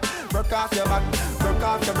your back, broke off your back, broke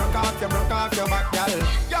off your, broke off your, broke off your back, girl.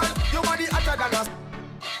 Girl, you body hotter than us.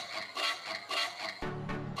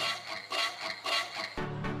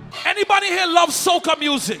 Anybody here love soca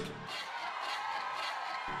music?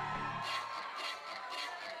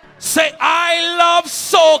 Say, I love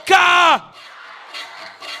soca.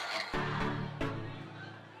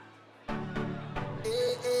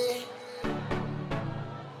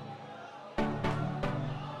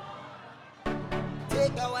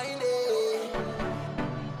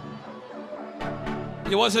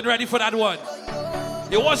 You wasn't ready for that one.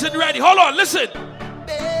 You wasn't ready. Hold on, listen.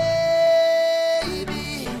 Baby,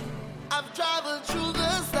 I've traveled through the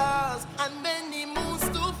stars and many moons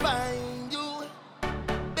to find you.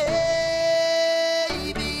 Baby,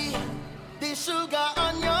 the sugar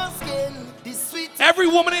on your skin, the sweet. Every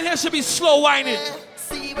woman in here should be slow whining.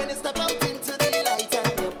 See when you step out into the light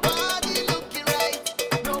and your body looking right.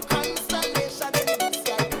 No constellation in the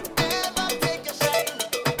sky could ever take a shine.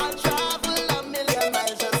 I'll travel a million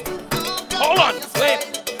miles just to look Hold on, wait.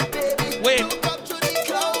 Wait. look up to the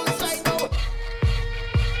clouds right now.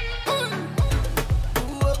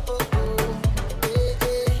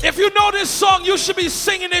 If you know this song, you should be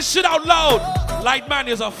singing this shit out loud. Light man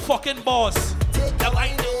is a fucking boss.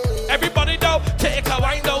 Everybody know, take a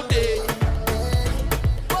wind out there.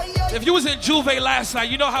 If you was in Juve last night,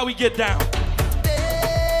 you know how we get down.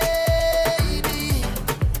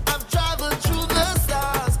 I've traveled through the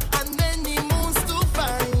stars and many moons to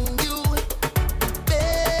find you.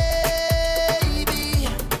 Baby,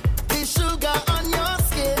 the sugar on your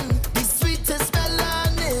skin, the sweetest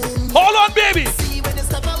melanin. Hold on, baby. See when you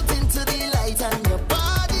step out into the light and your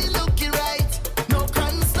body looking right. No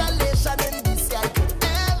constellation in the sky could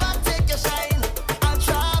ever take a shine. I'll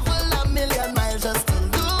travel a million miles just to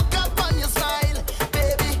look up on your smile.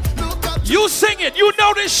 Baby, look up. You sing it. You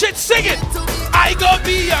know this shit. Sing it. I gonna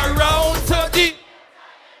be around to the.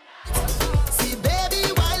 See,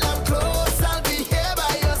 baby, while I'm close, I'll be here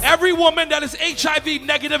by your side. Every woman that is HIV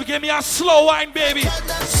negative, give me a slow wine, baby.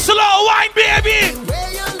 Slow wine, baby.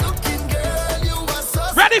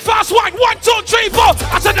 Ready, fast wine. 1, 2, 3, 4.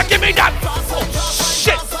 I said, give me that. Oh,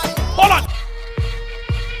 shit. Hold on.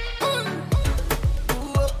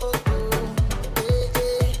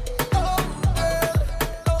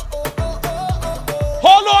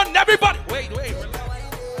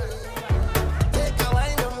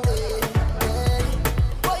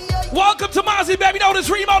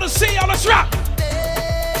 remoters, see y'all, let's rock.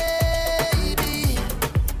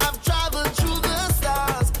 I've traveled through the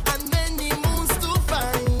stars and many moons to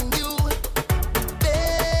find you.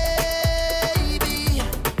 Baby,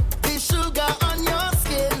 the sugar on your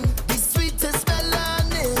skin, the sweetest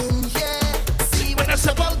melanin, yeah. See when I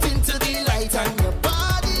step out into the light and your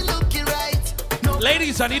body looking right. No.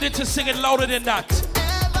 Ladies, I needed to sing it louder than that.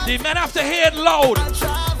 The men have to hear it loud.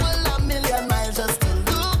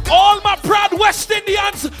 All my proud West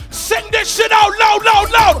Indians, sing this shit out loud,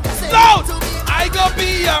 loud, loud, loud. I gonna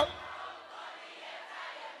be here.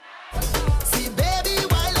 See, baby,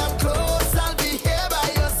 while I'm close, I'll be here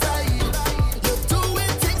by your side. You're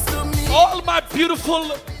doing things to me. All my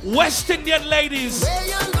beautiful West Indian ladies,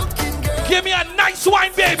 give me a nice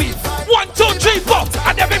wine, baby. 1, 2, 3, 4,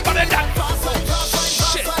 and everybody that.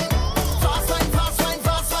 Shit.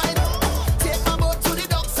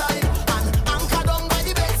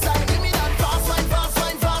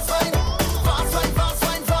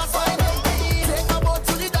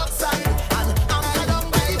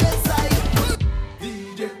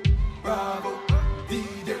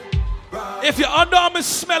 If your underarm is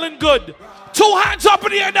smelling good, 2 hands up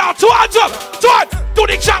in the air now. 2 hands up. 2 hands. Do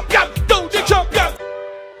the champion. Do the champion.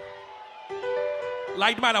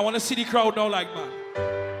 Light man, I want to see the crowd now, light man.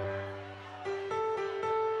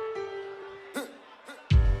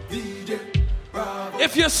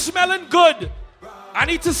 If you're smelling good, I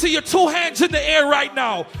need to see your 2 hands in the air right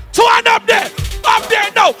now. 2 hands up there. Up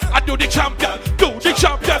there now. I do the champion. Do the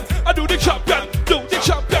champion. I do the champion. Do the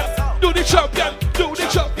champion. Do the champion. Do the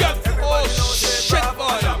champion. Oh shit,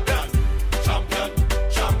 boy. Champion, champion,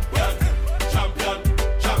 champion, champion,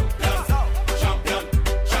 champion, champion,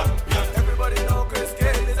 champion. Everybody know Chris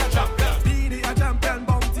Gayle is a champion. Didi a champion,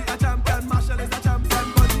 Bounty a champion, Marshall is a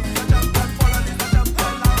champion, Buddy is a champion, Poland is a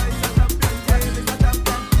champion, Lara is a champion, Gayle is a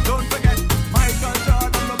champion. Don't forget Michael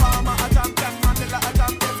Jordan, Obama a champion, Mandela a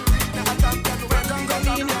champion, Serena a champion, Wayne a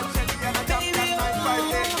champion, Shelly a champion, Mike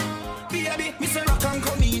Friday. Baby, me say rock and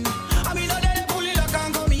come in. I mean, I did pull it rock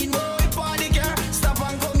and come in. Boy, party girl, stop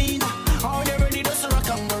and come in. How they ready to rock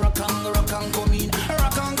and come in,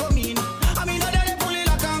 rock and come in. I mean, I did pull it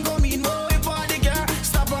rock and come in. Boy, party girl,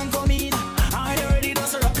 stop and come in. How they ready to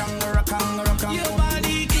rock and your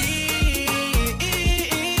body clean,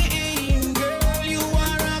 girl, you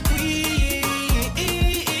are a queen.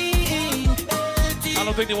 I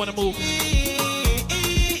don't think they want to move.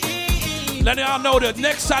 Letting y'all know the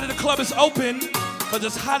next side of the club is open, but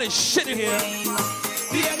it's hot as shit in here.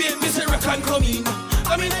 Baby, Mr. Rock and come in.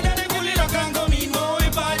 I mean, I done pull it rock and come in. Boy,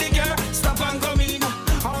 party girl, stop and come in.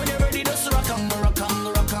 How they ready to rock and come in,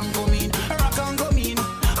 rock and come in.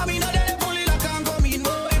 I mean, I done pull it rock and come in.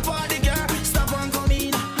 Boy, party girl, stop and come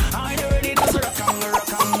in. How they ready to rock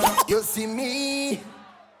and. You see me,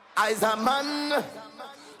 I's a man,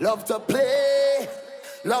 love to play,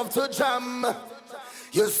 love to jam.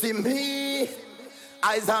 You see me,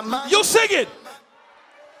 I's a man. You sing it.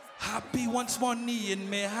 Happy once money in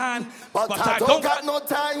my hand, but I don't got no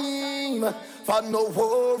time for no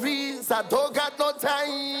worries. I don't got no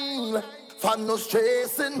time for no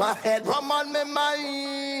stress in my head, rum on my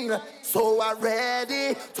mind. So I'm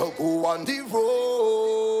ready to go on the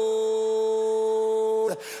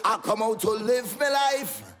road. I come out to live my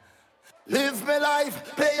life,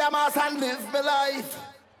 play a mass and live my life.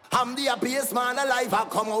 I'm the happiest man alive. I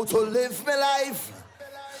come out to live my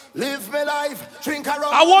life, drink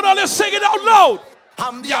around. I want all to sing it out loud.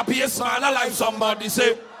 I'm the happiest man alive. Somebody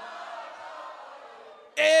say,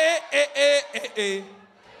 eh, eh, eh, eh, eh.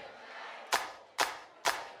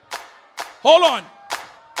 Hold on.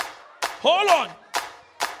 Hold on.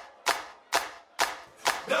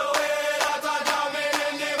 The way that I jamming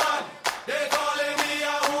in the van, they calling me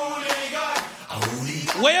a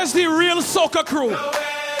hooligan. Where's the real soca crew? The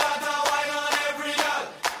way that I wine on every girl,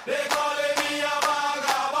 they calling me a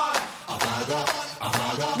vagabond.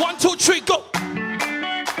 1, 2, 3, go.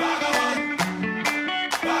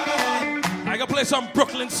 I gotta play some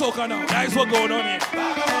Brooklyn soca now. That's what's going on here.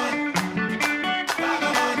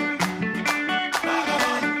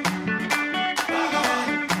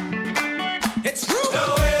 It's true.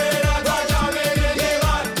 The way that I jamming in the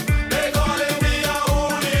van, they calling me a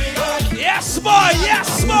hooligan. Yes, boy.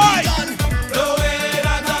 Yes, boy. The way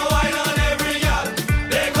that I wine on every girl,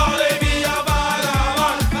 they calling me a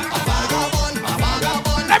vagabond.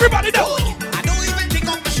 Everybody know. I don't even pick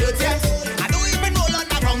up the shirt yet. I don't even roll on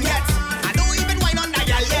the rum yet. I don't even wine on the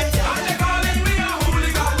girl yet. And they calling me a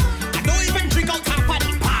hooligan.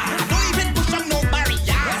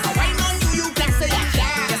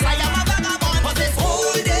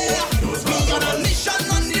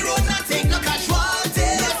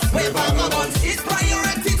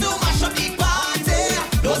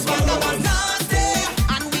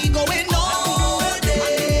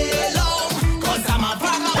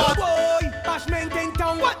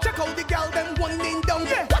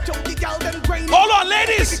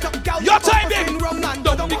 Your time, baby.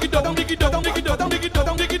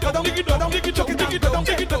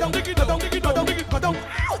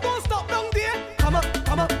 Don't stop down there. Come up,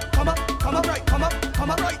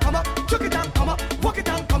 right, come up, chuck it down, come up, walk it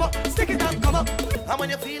down, come up, stick it down, come up. And when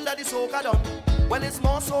you feel that the soca done, well it's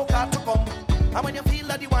more soca to come. And when you feel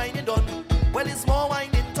that the wine is done, well it's more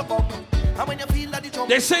whining to come. And when you feel that the jump.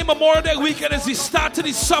 They say Memorial Day weekend is the start to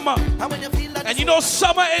the summer. And when you feel that and you know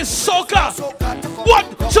summer is soca.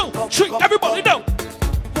 1, 2, 3, everybody down.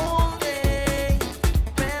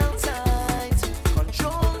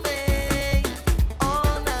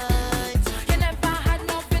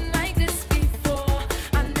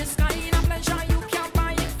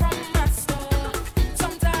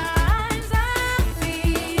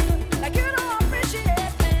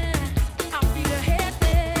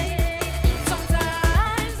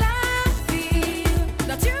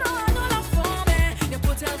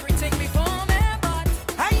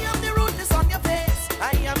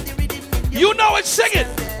 You know it, sing it.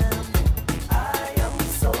 I am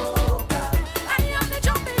soca. I am the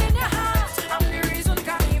jumping in your heart. I'm the reason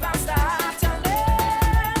carnival start. I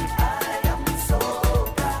am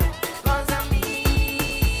soca. 'Cause I'm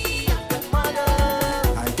me, the mother.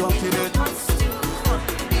 I don't get it.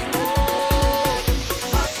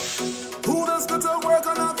 Who does go to work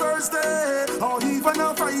on a Thursday or even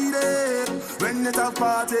a Friday? When it a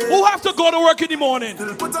party. Who have to go to work in the morning?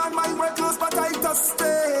 Put on my work clothes, but I just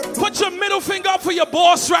stay. Put your middle finger up for your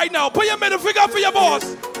boss right now. Put your middle finger up for your boss.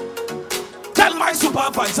 Tell my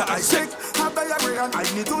supervisor I sick. Have diarrhea and I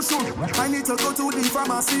need to shoot. I need to go to the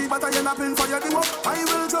pharmacy, but I end up in fire the work. I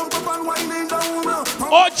will jump up and winding down.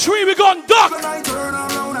 On 3, we gon' duck. When I turn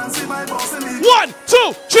around and see my boss in me. 1,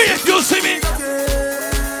 2, 3, if you see me.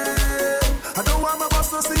 I don't want my boss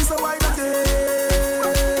to see, so I duck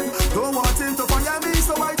it. Don't want him to fire me,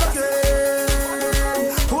 so I duck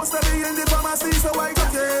it. Post me in the pharmacy, so I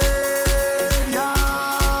duck it.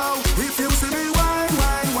 Yeah, if you see me wine,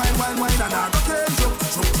 and I duck it, jump,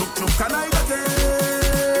 can I duck it?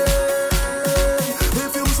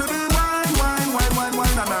 If you see me wine,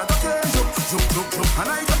 and I duck it, jump, can I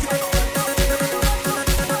duck it?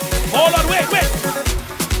 Hold on, wait.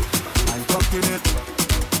 I'm ducking it.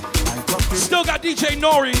 Still got DJ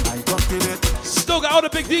Nori. Still got all the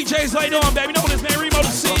big DJs later on, baby. You know what this man Remo, the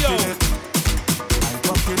CEO.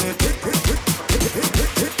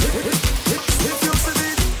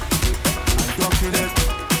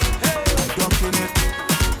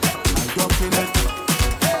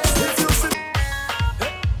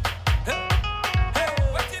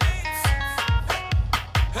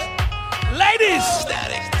 Ladies!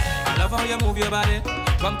 I love how you move your body.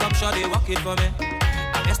 Come, shawty, walk it for me.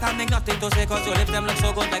 I'm standing nothing to say, cause your lips them look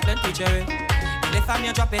so good like plenty cherry. And if I'm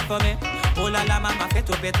you drop it for me, oh la la mama fit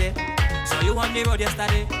to pete. So you on the road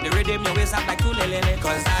yesterday, the rhythm your waist up like two lele.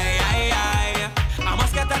 Cause I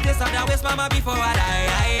must get a taste of that waist mama before I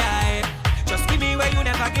die. Just give me where you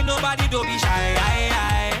never give nobody, don't be shy.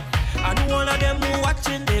 I know all of them who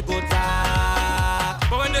watching, they go talk.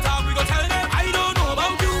 But when they talk, we go tell them, I don't know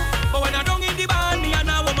about you. But when I don't in the band, me and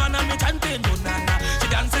a woman and me chanting, no nana. She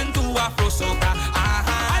dancing to Afro soca.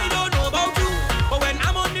 I don't know about you, but when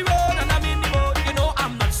I'm on the road and I'm in the mood, you know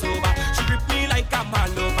I'm not sober. She grip me like I'm a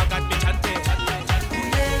lover, got me chanting.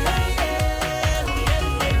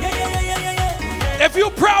 If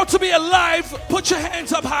you're proud to be alive, put your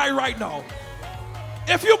hands up high right now.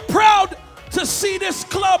 If you're proud to see this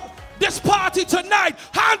club, this party tonight,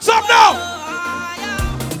 hands up now.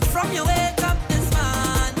 From your wake up this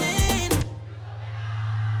morning.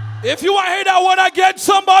 If you want to hear that one again,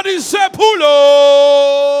 somebody say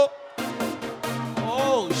pulo.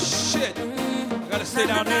 Oh shit. I gotta stay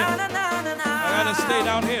down here. I gotta stay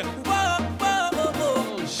down here.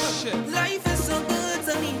 Oh shit. Life is so good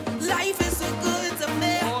to me. Life is so good to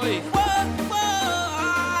me.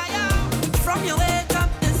 From your wake up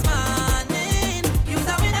this morning, you're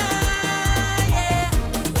the winner. Yeah.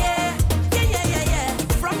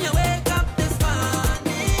 From your wake up this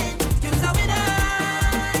morning, you're the winner.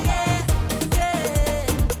 Yeah.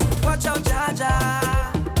 Watch out, Jaja.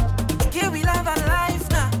 Here we love our life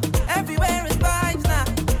now. Everywhere is vibes now.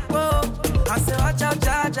 Whoa. I say, watch out,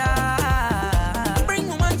 Jaja. Bring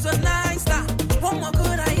woman so nice now. What more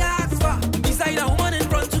could I ask for? Beside a woman in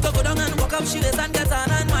front to go down and walk up, she lays and gets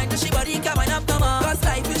on and mind. She body can wind up no more. Cause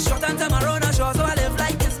life is short and tomorrow not sure, so I live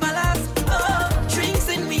like it's my last. Oh, drinks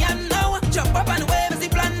in me and now. Jump up and wave is the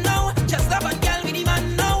plan now. Just up and girl with the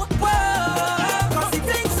man now. Whoa, cause it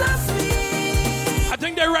takes so sweet. I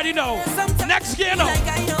think they're ready now. Next gear now. Like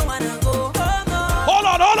I don't wanna go home. Hold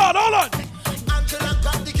on. Until I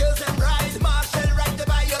got the girls and ride. Marshall right there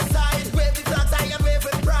by your side. Wave the flags, I am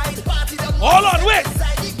waving pride.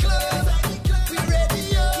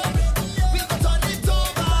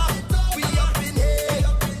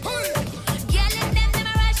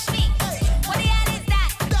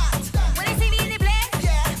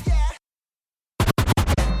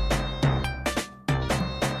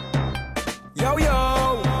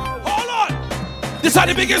 This is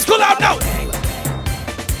the biggest collab now.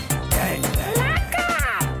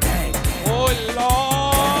 Oh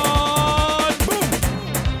Lord.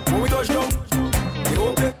 When we touch down, we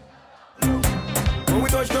open. When we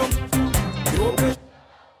touch down, we open.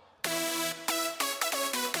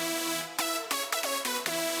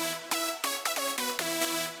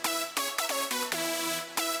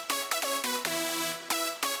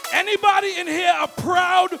 Anybody in here a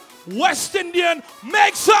proud West Indian?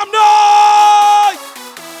 Make some noise!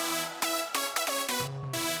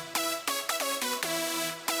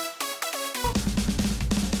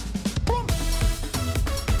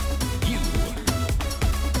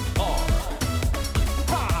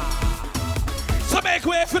 So make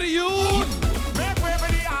way for the youth. Make way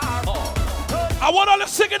for the R. I want all to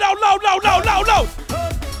sing it out loud, loud, loud, loud, loud.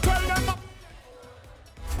 Tell them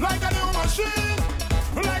like a new machine,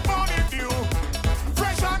 like morning dew,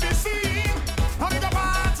 fresh on the scene. Having a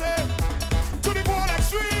party to the full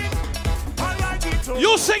extreme. I like it too.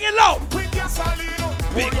 You sing it loud. With gasoline,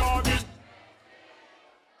 Big. hold on this.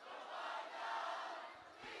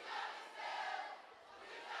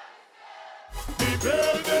 The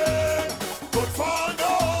building could fall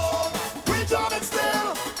down. We jump it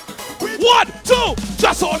still. 1, 2,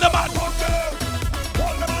 just hold the man.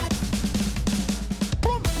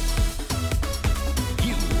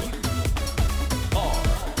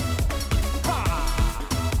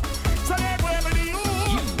 So make way for the U,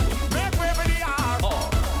 make way for the R.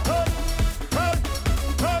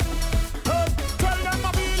 Tell them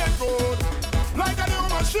I'm feeling good, like a new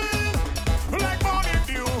machine, like morning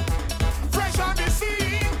dew, fresh on the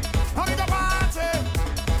scene. Having a party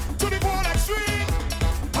to the full extreme.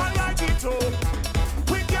 I like it too.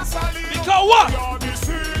 With gasoline. Because what? You're the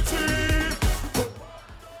city.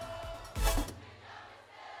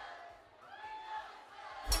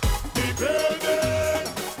 The building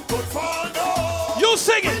could fall down. You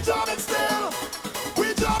sing We it. jamming still.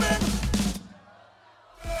 We jamming.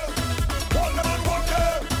 Hold them and walk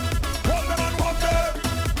them. Hold them and walk them.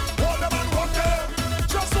 Hold them and walk them.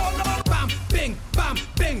 Just hold them and Bam, bing, bam,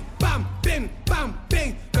 bing, bam, bing, bam,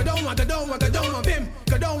 bing. Go down, bim.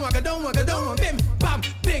 Go down, bim. Bam,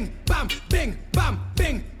 bing, bam, bing, bam,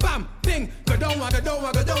 bing, bam, bing. Go down,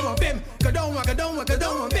 bim. Go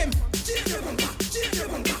down, bim.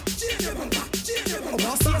 I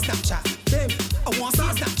want some Snapchat, bim. I want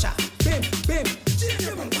some Snapchat, bim, bim.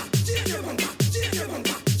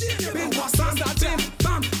 Bim, want some Snapchat,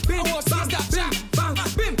 bam, bim. I want some Snapchat, bam,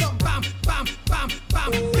 bim. Bam, bam, bam, bam,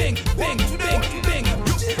 bing, bing, bing, bing.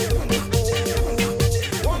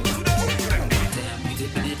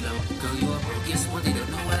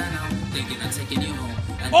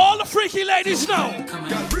 All the freaky ladies know.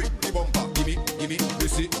 Girl, bring the bumper. Gimme,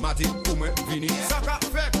 Lucy, Matty, Kume, Vini. Saka,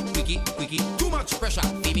 fake, wiki, too much pressure.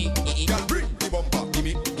 Gimme, girl, bring the bumper.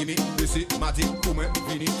 Gimme, Lucy, Matty, Kume,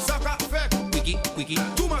 Vini. Saka, fake, wiki,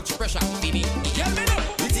 too much pressure. Gimme, girl, me know.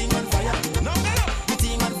 The thing on fire, no me know. The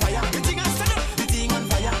thing on fire, the thing on fire, the thing on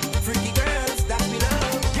fire. Freaky girls that we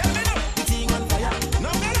love. Girl, me know. The thing on fire, no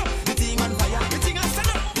me know. The thing on fire, the thing on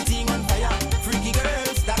fire, the thing on fire. Freaky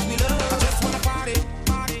girls that we love. I just wanna party.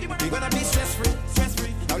 We gonna be stress free.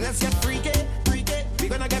 Now let's get freaky. We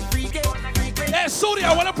gonna get freaky. Hey, Sudi,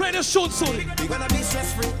 I want to play this shoot, Sudi. We gonna be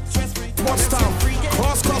stress free. What's down?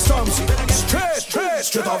 Cross customs.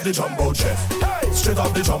 Straight off the jumbo jet. Hey, straight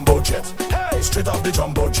off the jumbo jet. Hey, straight off the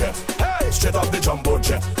jumbo jet. Hey, straight off the jumbo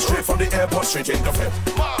jet. Straight from the airport, straight in the fit.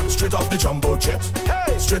 Straight off the jumbo jet.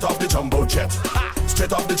 Hey, straight off the jumbo jet.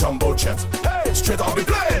 Straight off the jumbo jet. Hey, straight off the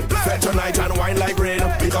plane. Fed tonight and wine like rain.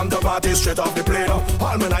 We come to party straight off the plane.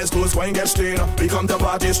 All my eyes closed, wine get stained. We come to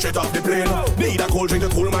party straight off the plane. Need a cold drink to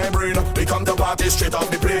cool my brain. We come to party straight off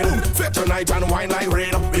the plane. Fed tonight and wine like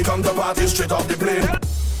rain. We come to party straight off the plane.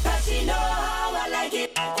 But you know how I like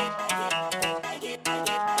it.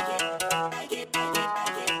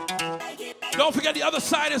 Don't forget the other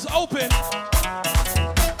side is open.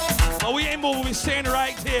 But we ain't moving, we staying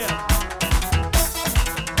right here.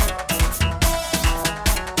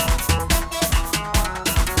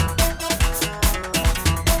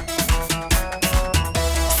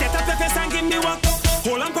 Set up the face and give me walk.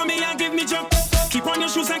 Hold on for me and give me jump. Keep on your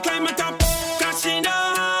shoes and climb it up. Cause she know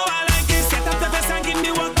how I like it. Set up the face and give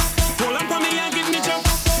me walk. Hold on for me and give me jump.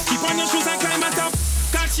 Keep on your shoes and climb it up.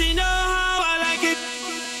 Cause she know how I like it.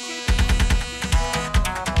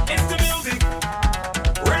 It's the music.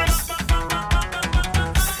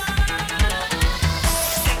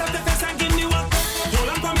 Set up the face and give me walk. Hold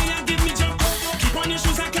on for me and give me jump. Keep on your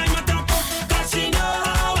shoes and climb it up. Cause she know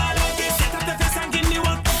how I like it. Set up the face and give me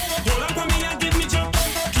walk. Hold on for me and give me jump.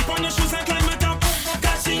 Keep on your shoes and climb it up.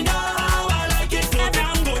 Cause she know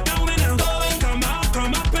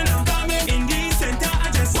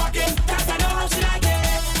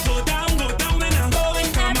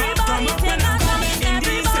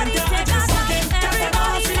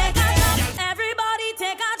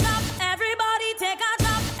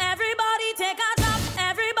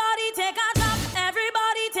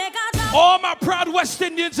All my proud West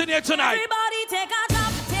Indians in here tonight. Everybody take a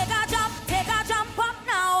jump, take a jump, take a jump up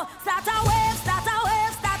now. Start a wave, start a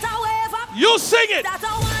wave, start a wave up. You sing it. Start a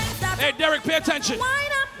wine, start Hey, Derek, pay attention.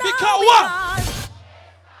 wine up now. Because what?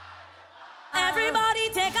 Everybody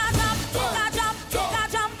take a jump, take a jump, take a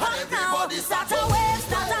jump up now. Start a wave,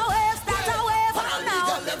 start a wave, start a wave up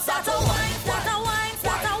now. Start a wine, start a wine,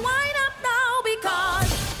 start a wine up now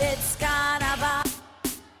because it's carnival.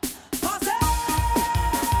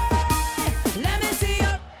 Let me see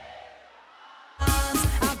your hands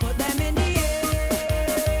and put them in the air.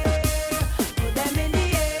 Put them in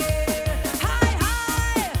the air. High,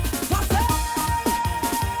 high.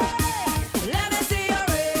 Let me see your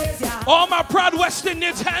raise, yeah. All my proud West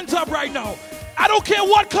Indians, hands up right now. I don't care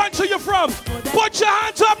what country you're from. Put your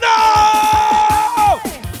hands up now.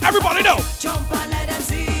 Everybody know. Jump and let them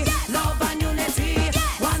see love and unity.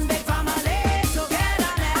 One big family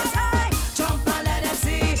togetherness. Jump and let them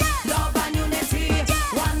see love and unity.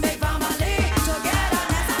 One big family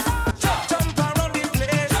togetherness. Jump around the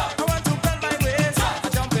place. I want to bend my waist.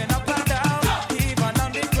 Jumping up and down, even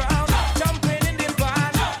on the ground. Jumping in the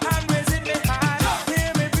van, and raising my hand.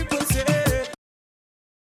 Hear me people say.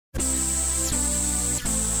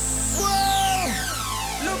 Whoa!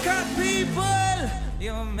 Look at people,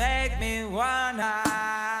 you make me wanna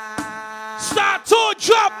start to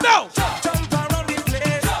drop now. Jump around the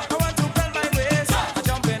place. I want to bend my waist.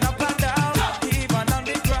 Jumping up and down, even on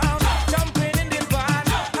the ground. Jumping in the van,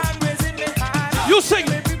 and raising my hand. You sing.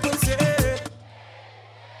 Hear me people say.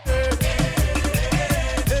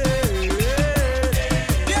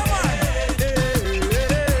 Yeah, man.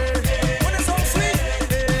 When it's so sweet.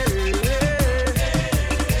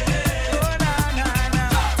 Oh, na, na, na.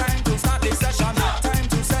 Time to start this session. Time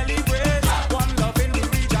to celebrate. One love in the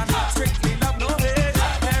region. Strictly love, no hate.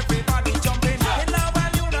 Everybody jumping in love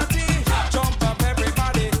and unity. Jump up,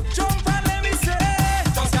 everybody. Jump and let me say.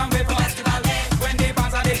 Just can't wait for festival. When they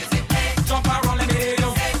pass a day. Jump around, let me hear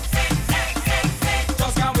you.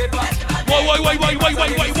 Just can't wait for festival. Wait.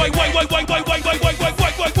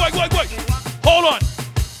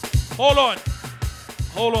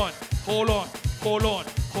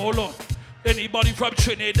 Hold on. Anybody from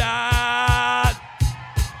Trinidad?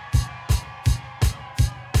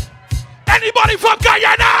 Anybody from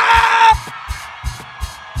Guyana?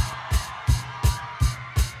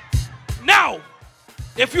 Now,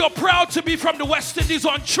 if you're proud to be from the West Indies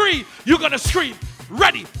on 3, you're gonna scream.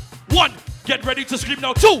 Ready? 1, get ready to scream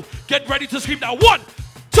now. 2, get ready to scream now. 1,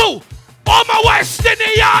 2, all my West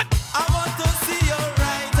Indian. I want to see your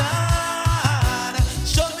right hand.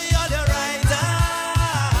 Show me all your right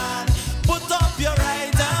hand. Put up your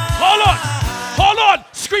right hand. Hold on.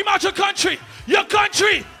 Scream out your country. Your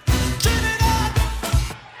country.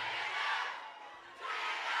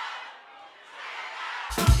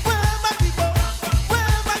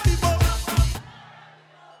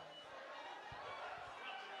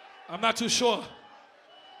 I'm not too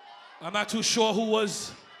sure who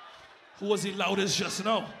was the loudest just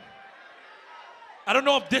now. I don't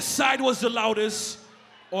know if this side was the loudest,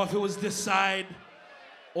 or if it was this side,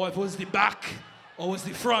 or if it was the back, or was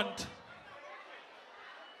the front.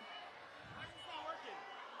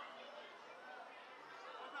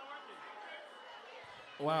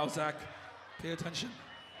 Wow, Zach, pay attention.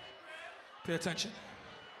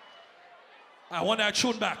 I want that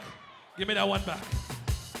tune back. Give me that one back.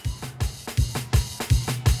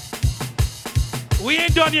 We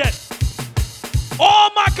ain't done yet.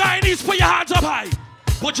 All my Guyanese, put your hands up high.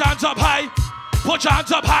 Put your hands up high. Put your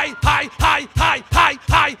hands up high. High.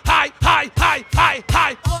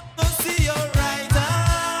 I want to see your right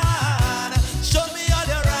hand. Show me all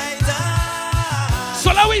your right hand.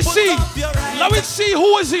 So let me see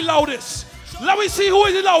who is the loudest.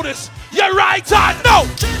 Your right hand, no.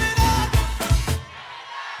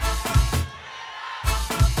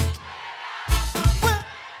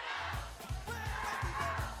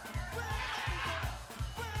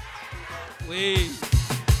 Wait.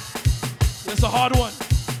 That's a hard one.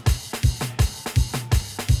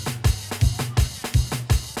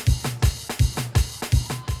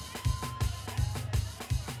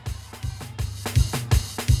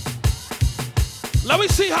 Let me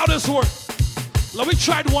see how this works. Let me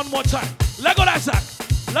try it one more time. Let go that Zach.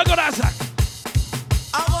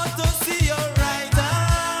 I want to see your right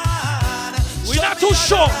hand. We're not too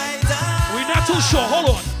sure. Hold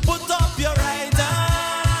on. Put up your right hand.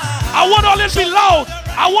 I want all this to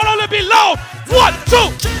be loud. 1,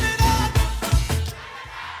 2.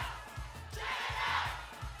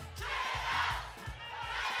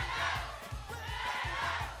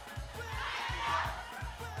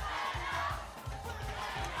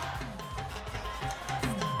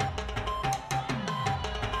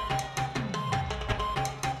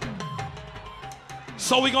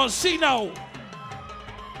 So we're going to see now.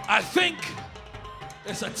 I think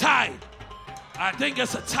it's a tie. I think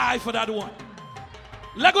it's a tie for that one.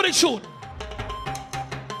 Let go the tune.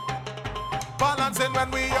 Balancing when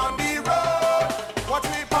we on the road. Watch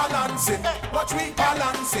me balancing. Watch me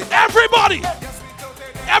balancing. Everybody.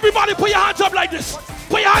 Everybody put your hands up like this.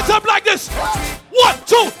 Put your hands up like this. 1,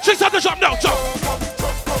 2, 3, at the jump now. Jump.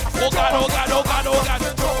 Oh God, oh God, oh God, oh God.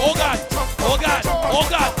 Oh God, oh God, oh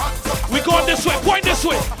God. We going this way. Point this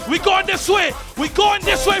way. We going this way. We going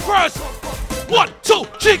this way first. 1, 2,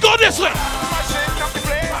 3, go this way.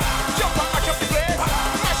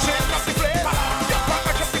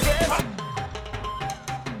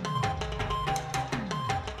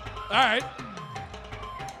 All right.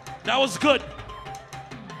 That was good.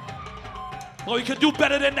 But we can do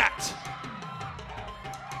better than that.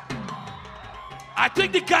 I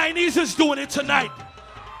think the Guyanese is doing it tonight.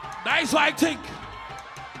 That's what I think.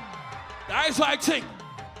 That's what I think.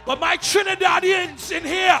 But my Trinidadians in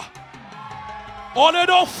here, all they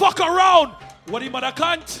don't fuck around. What the mother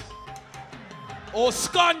cunt? Or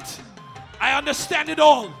scunt. I understand it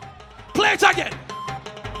all. Play it again.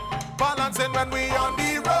 Balancing when we on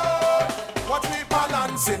the road. Watch me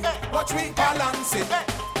balancing. Watch me balancing.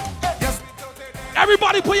 Yes.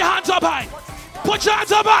 Everybody put your hands up high. Put your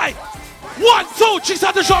hands up high. 1, 2, she's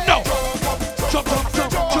at the jump now. Jump, jump,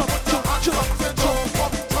 jump, jump, jump, jump.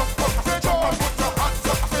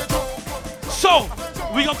 So,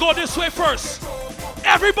 we gonna go this way first.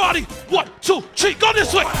 Everybody, 1, 2, 3, go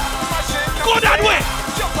this way. Go that way.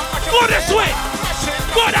 Go this way.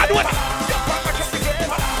 Go that way.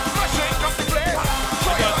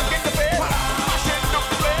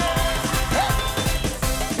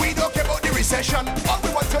 We don't care about the recession. All we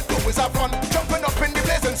want to do is have fun. Jumping up in the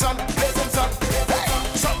blazing sun. Blazing sun. Hey,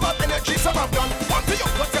 some have energy, some have done. One to you,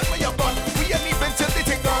 go tell me you're gone. We ain't even till the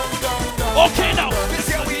thing down. Okay now. This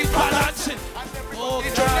year we balancing. Oh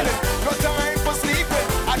God. No time for sleeping.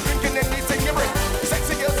 I'm drinking anything you bring.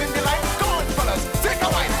 Sexy girls in the line. Come on, fellas, take a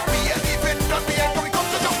wine. We ain't even done. We ain't going to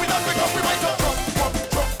jump. We don't pick up. We might jump.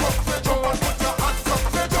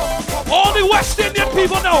 All the West Indian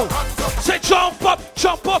people know. Say jump up,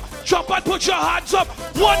 jump up, jump and put your hands up.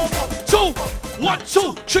 1, 2, 1,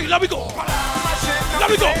 2, 3. Let me go. Let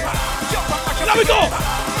me go. Let me go.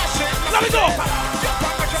 Let me go.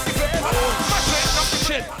 Oh,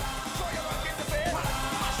 shit.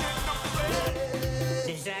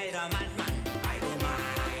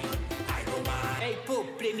 Hey, Pope,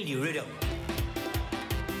 play me the rhythm.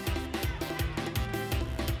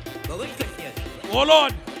 Hold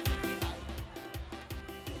on.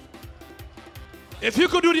 If you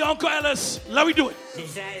could do the Uncle Ellis, let me do it.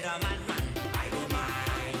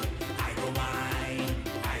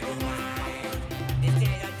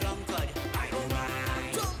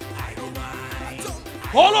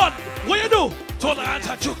 Hold on. What you do? Turn the hands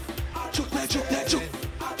and juke. Juke that, juke that, juke.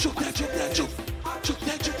 Juke that, juke that, juke. Juke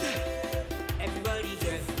that, juke that.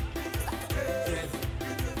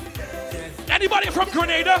 Anybody from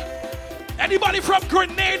Grenada? Anybody from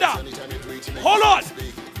Grenada? Hold on.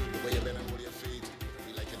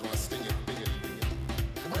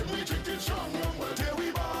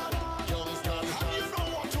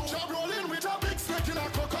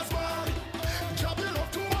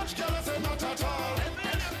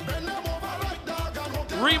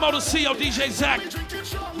 Remo to CEO DJ Zach.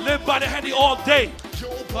 Live by the handy all day.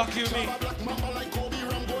 Fuck you, me.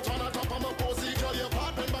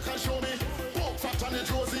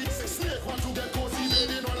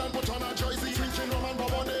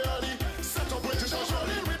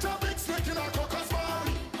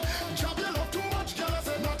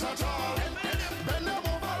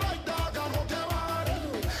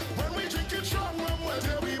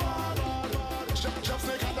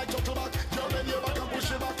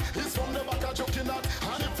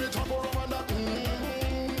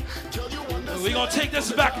 We're gonna take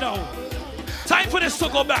this back now. Time for this to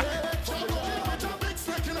go back.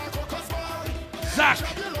 Zach.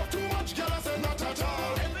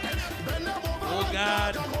 Oh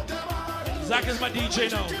God. Zach is my DJ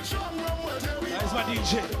now. That is my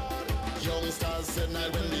DJ.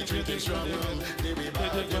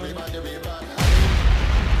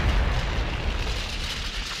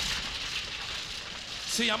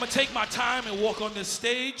 See, I'm gonna take my time and walk on this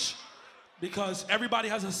stage because everybody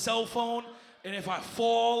has a cell phone. And if I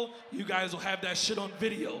fall, you guys will have that shit on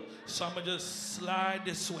video. So I'm going to just slide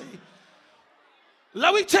this way.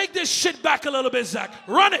 Let me take this shit back a little bit, Zach.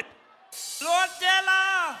 Run it. Lord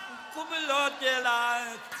Jella, Lord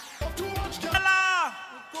Jella, Lord Jella,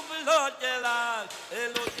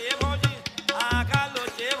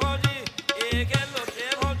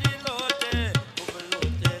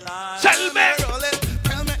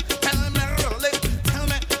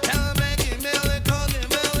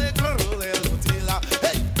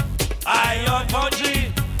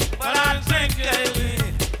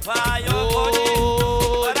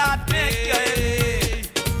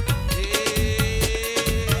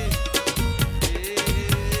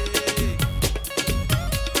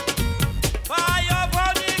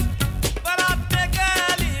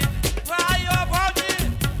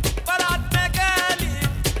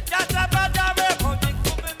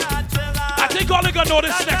 gonna know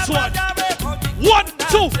this next one. 1,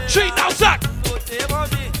 2, 3, now Zach.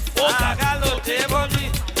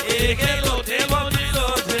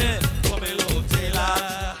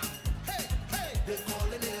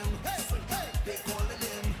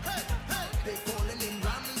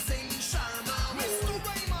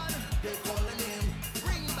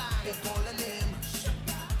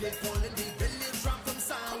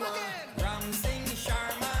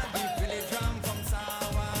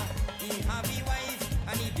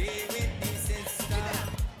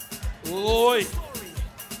 Oi.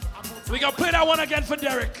 We gonna play that one again for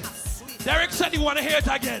Derek. Derek said he wanna hear it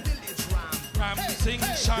again. Ram sing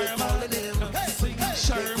Sharma, sing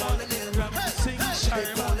Sharma, Ram sing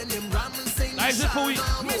Sharma. Nice it for we.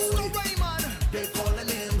 Mr. Raymond, they calling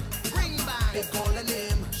him. Bring back, they calling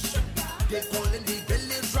him. They calling the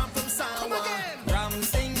village drum from Sawa. Ram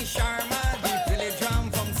Singh Sharma, the village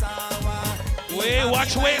drum from Sawa. Wait,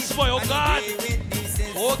 watch waist boy, oh God.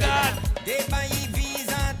 Oh God. They buy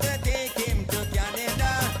visa to take him to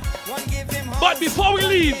Canada. One give him house, But before we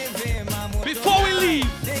leave,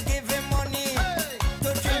 they give him money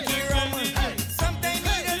to drink the rum. Sometimes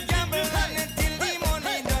he just gamble until the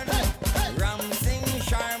money done. Ram Singh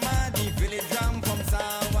Sharma, the village drum from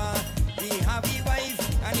Sawa. He have a wife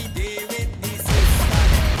and he day with the sister.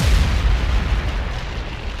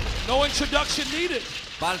 no introduction needed.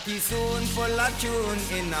 Balky soon full of tune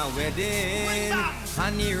in a wedding,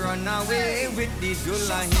 and he run away with the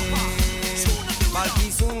dullahin.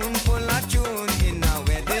 Balky soon full of tune in a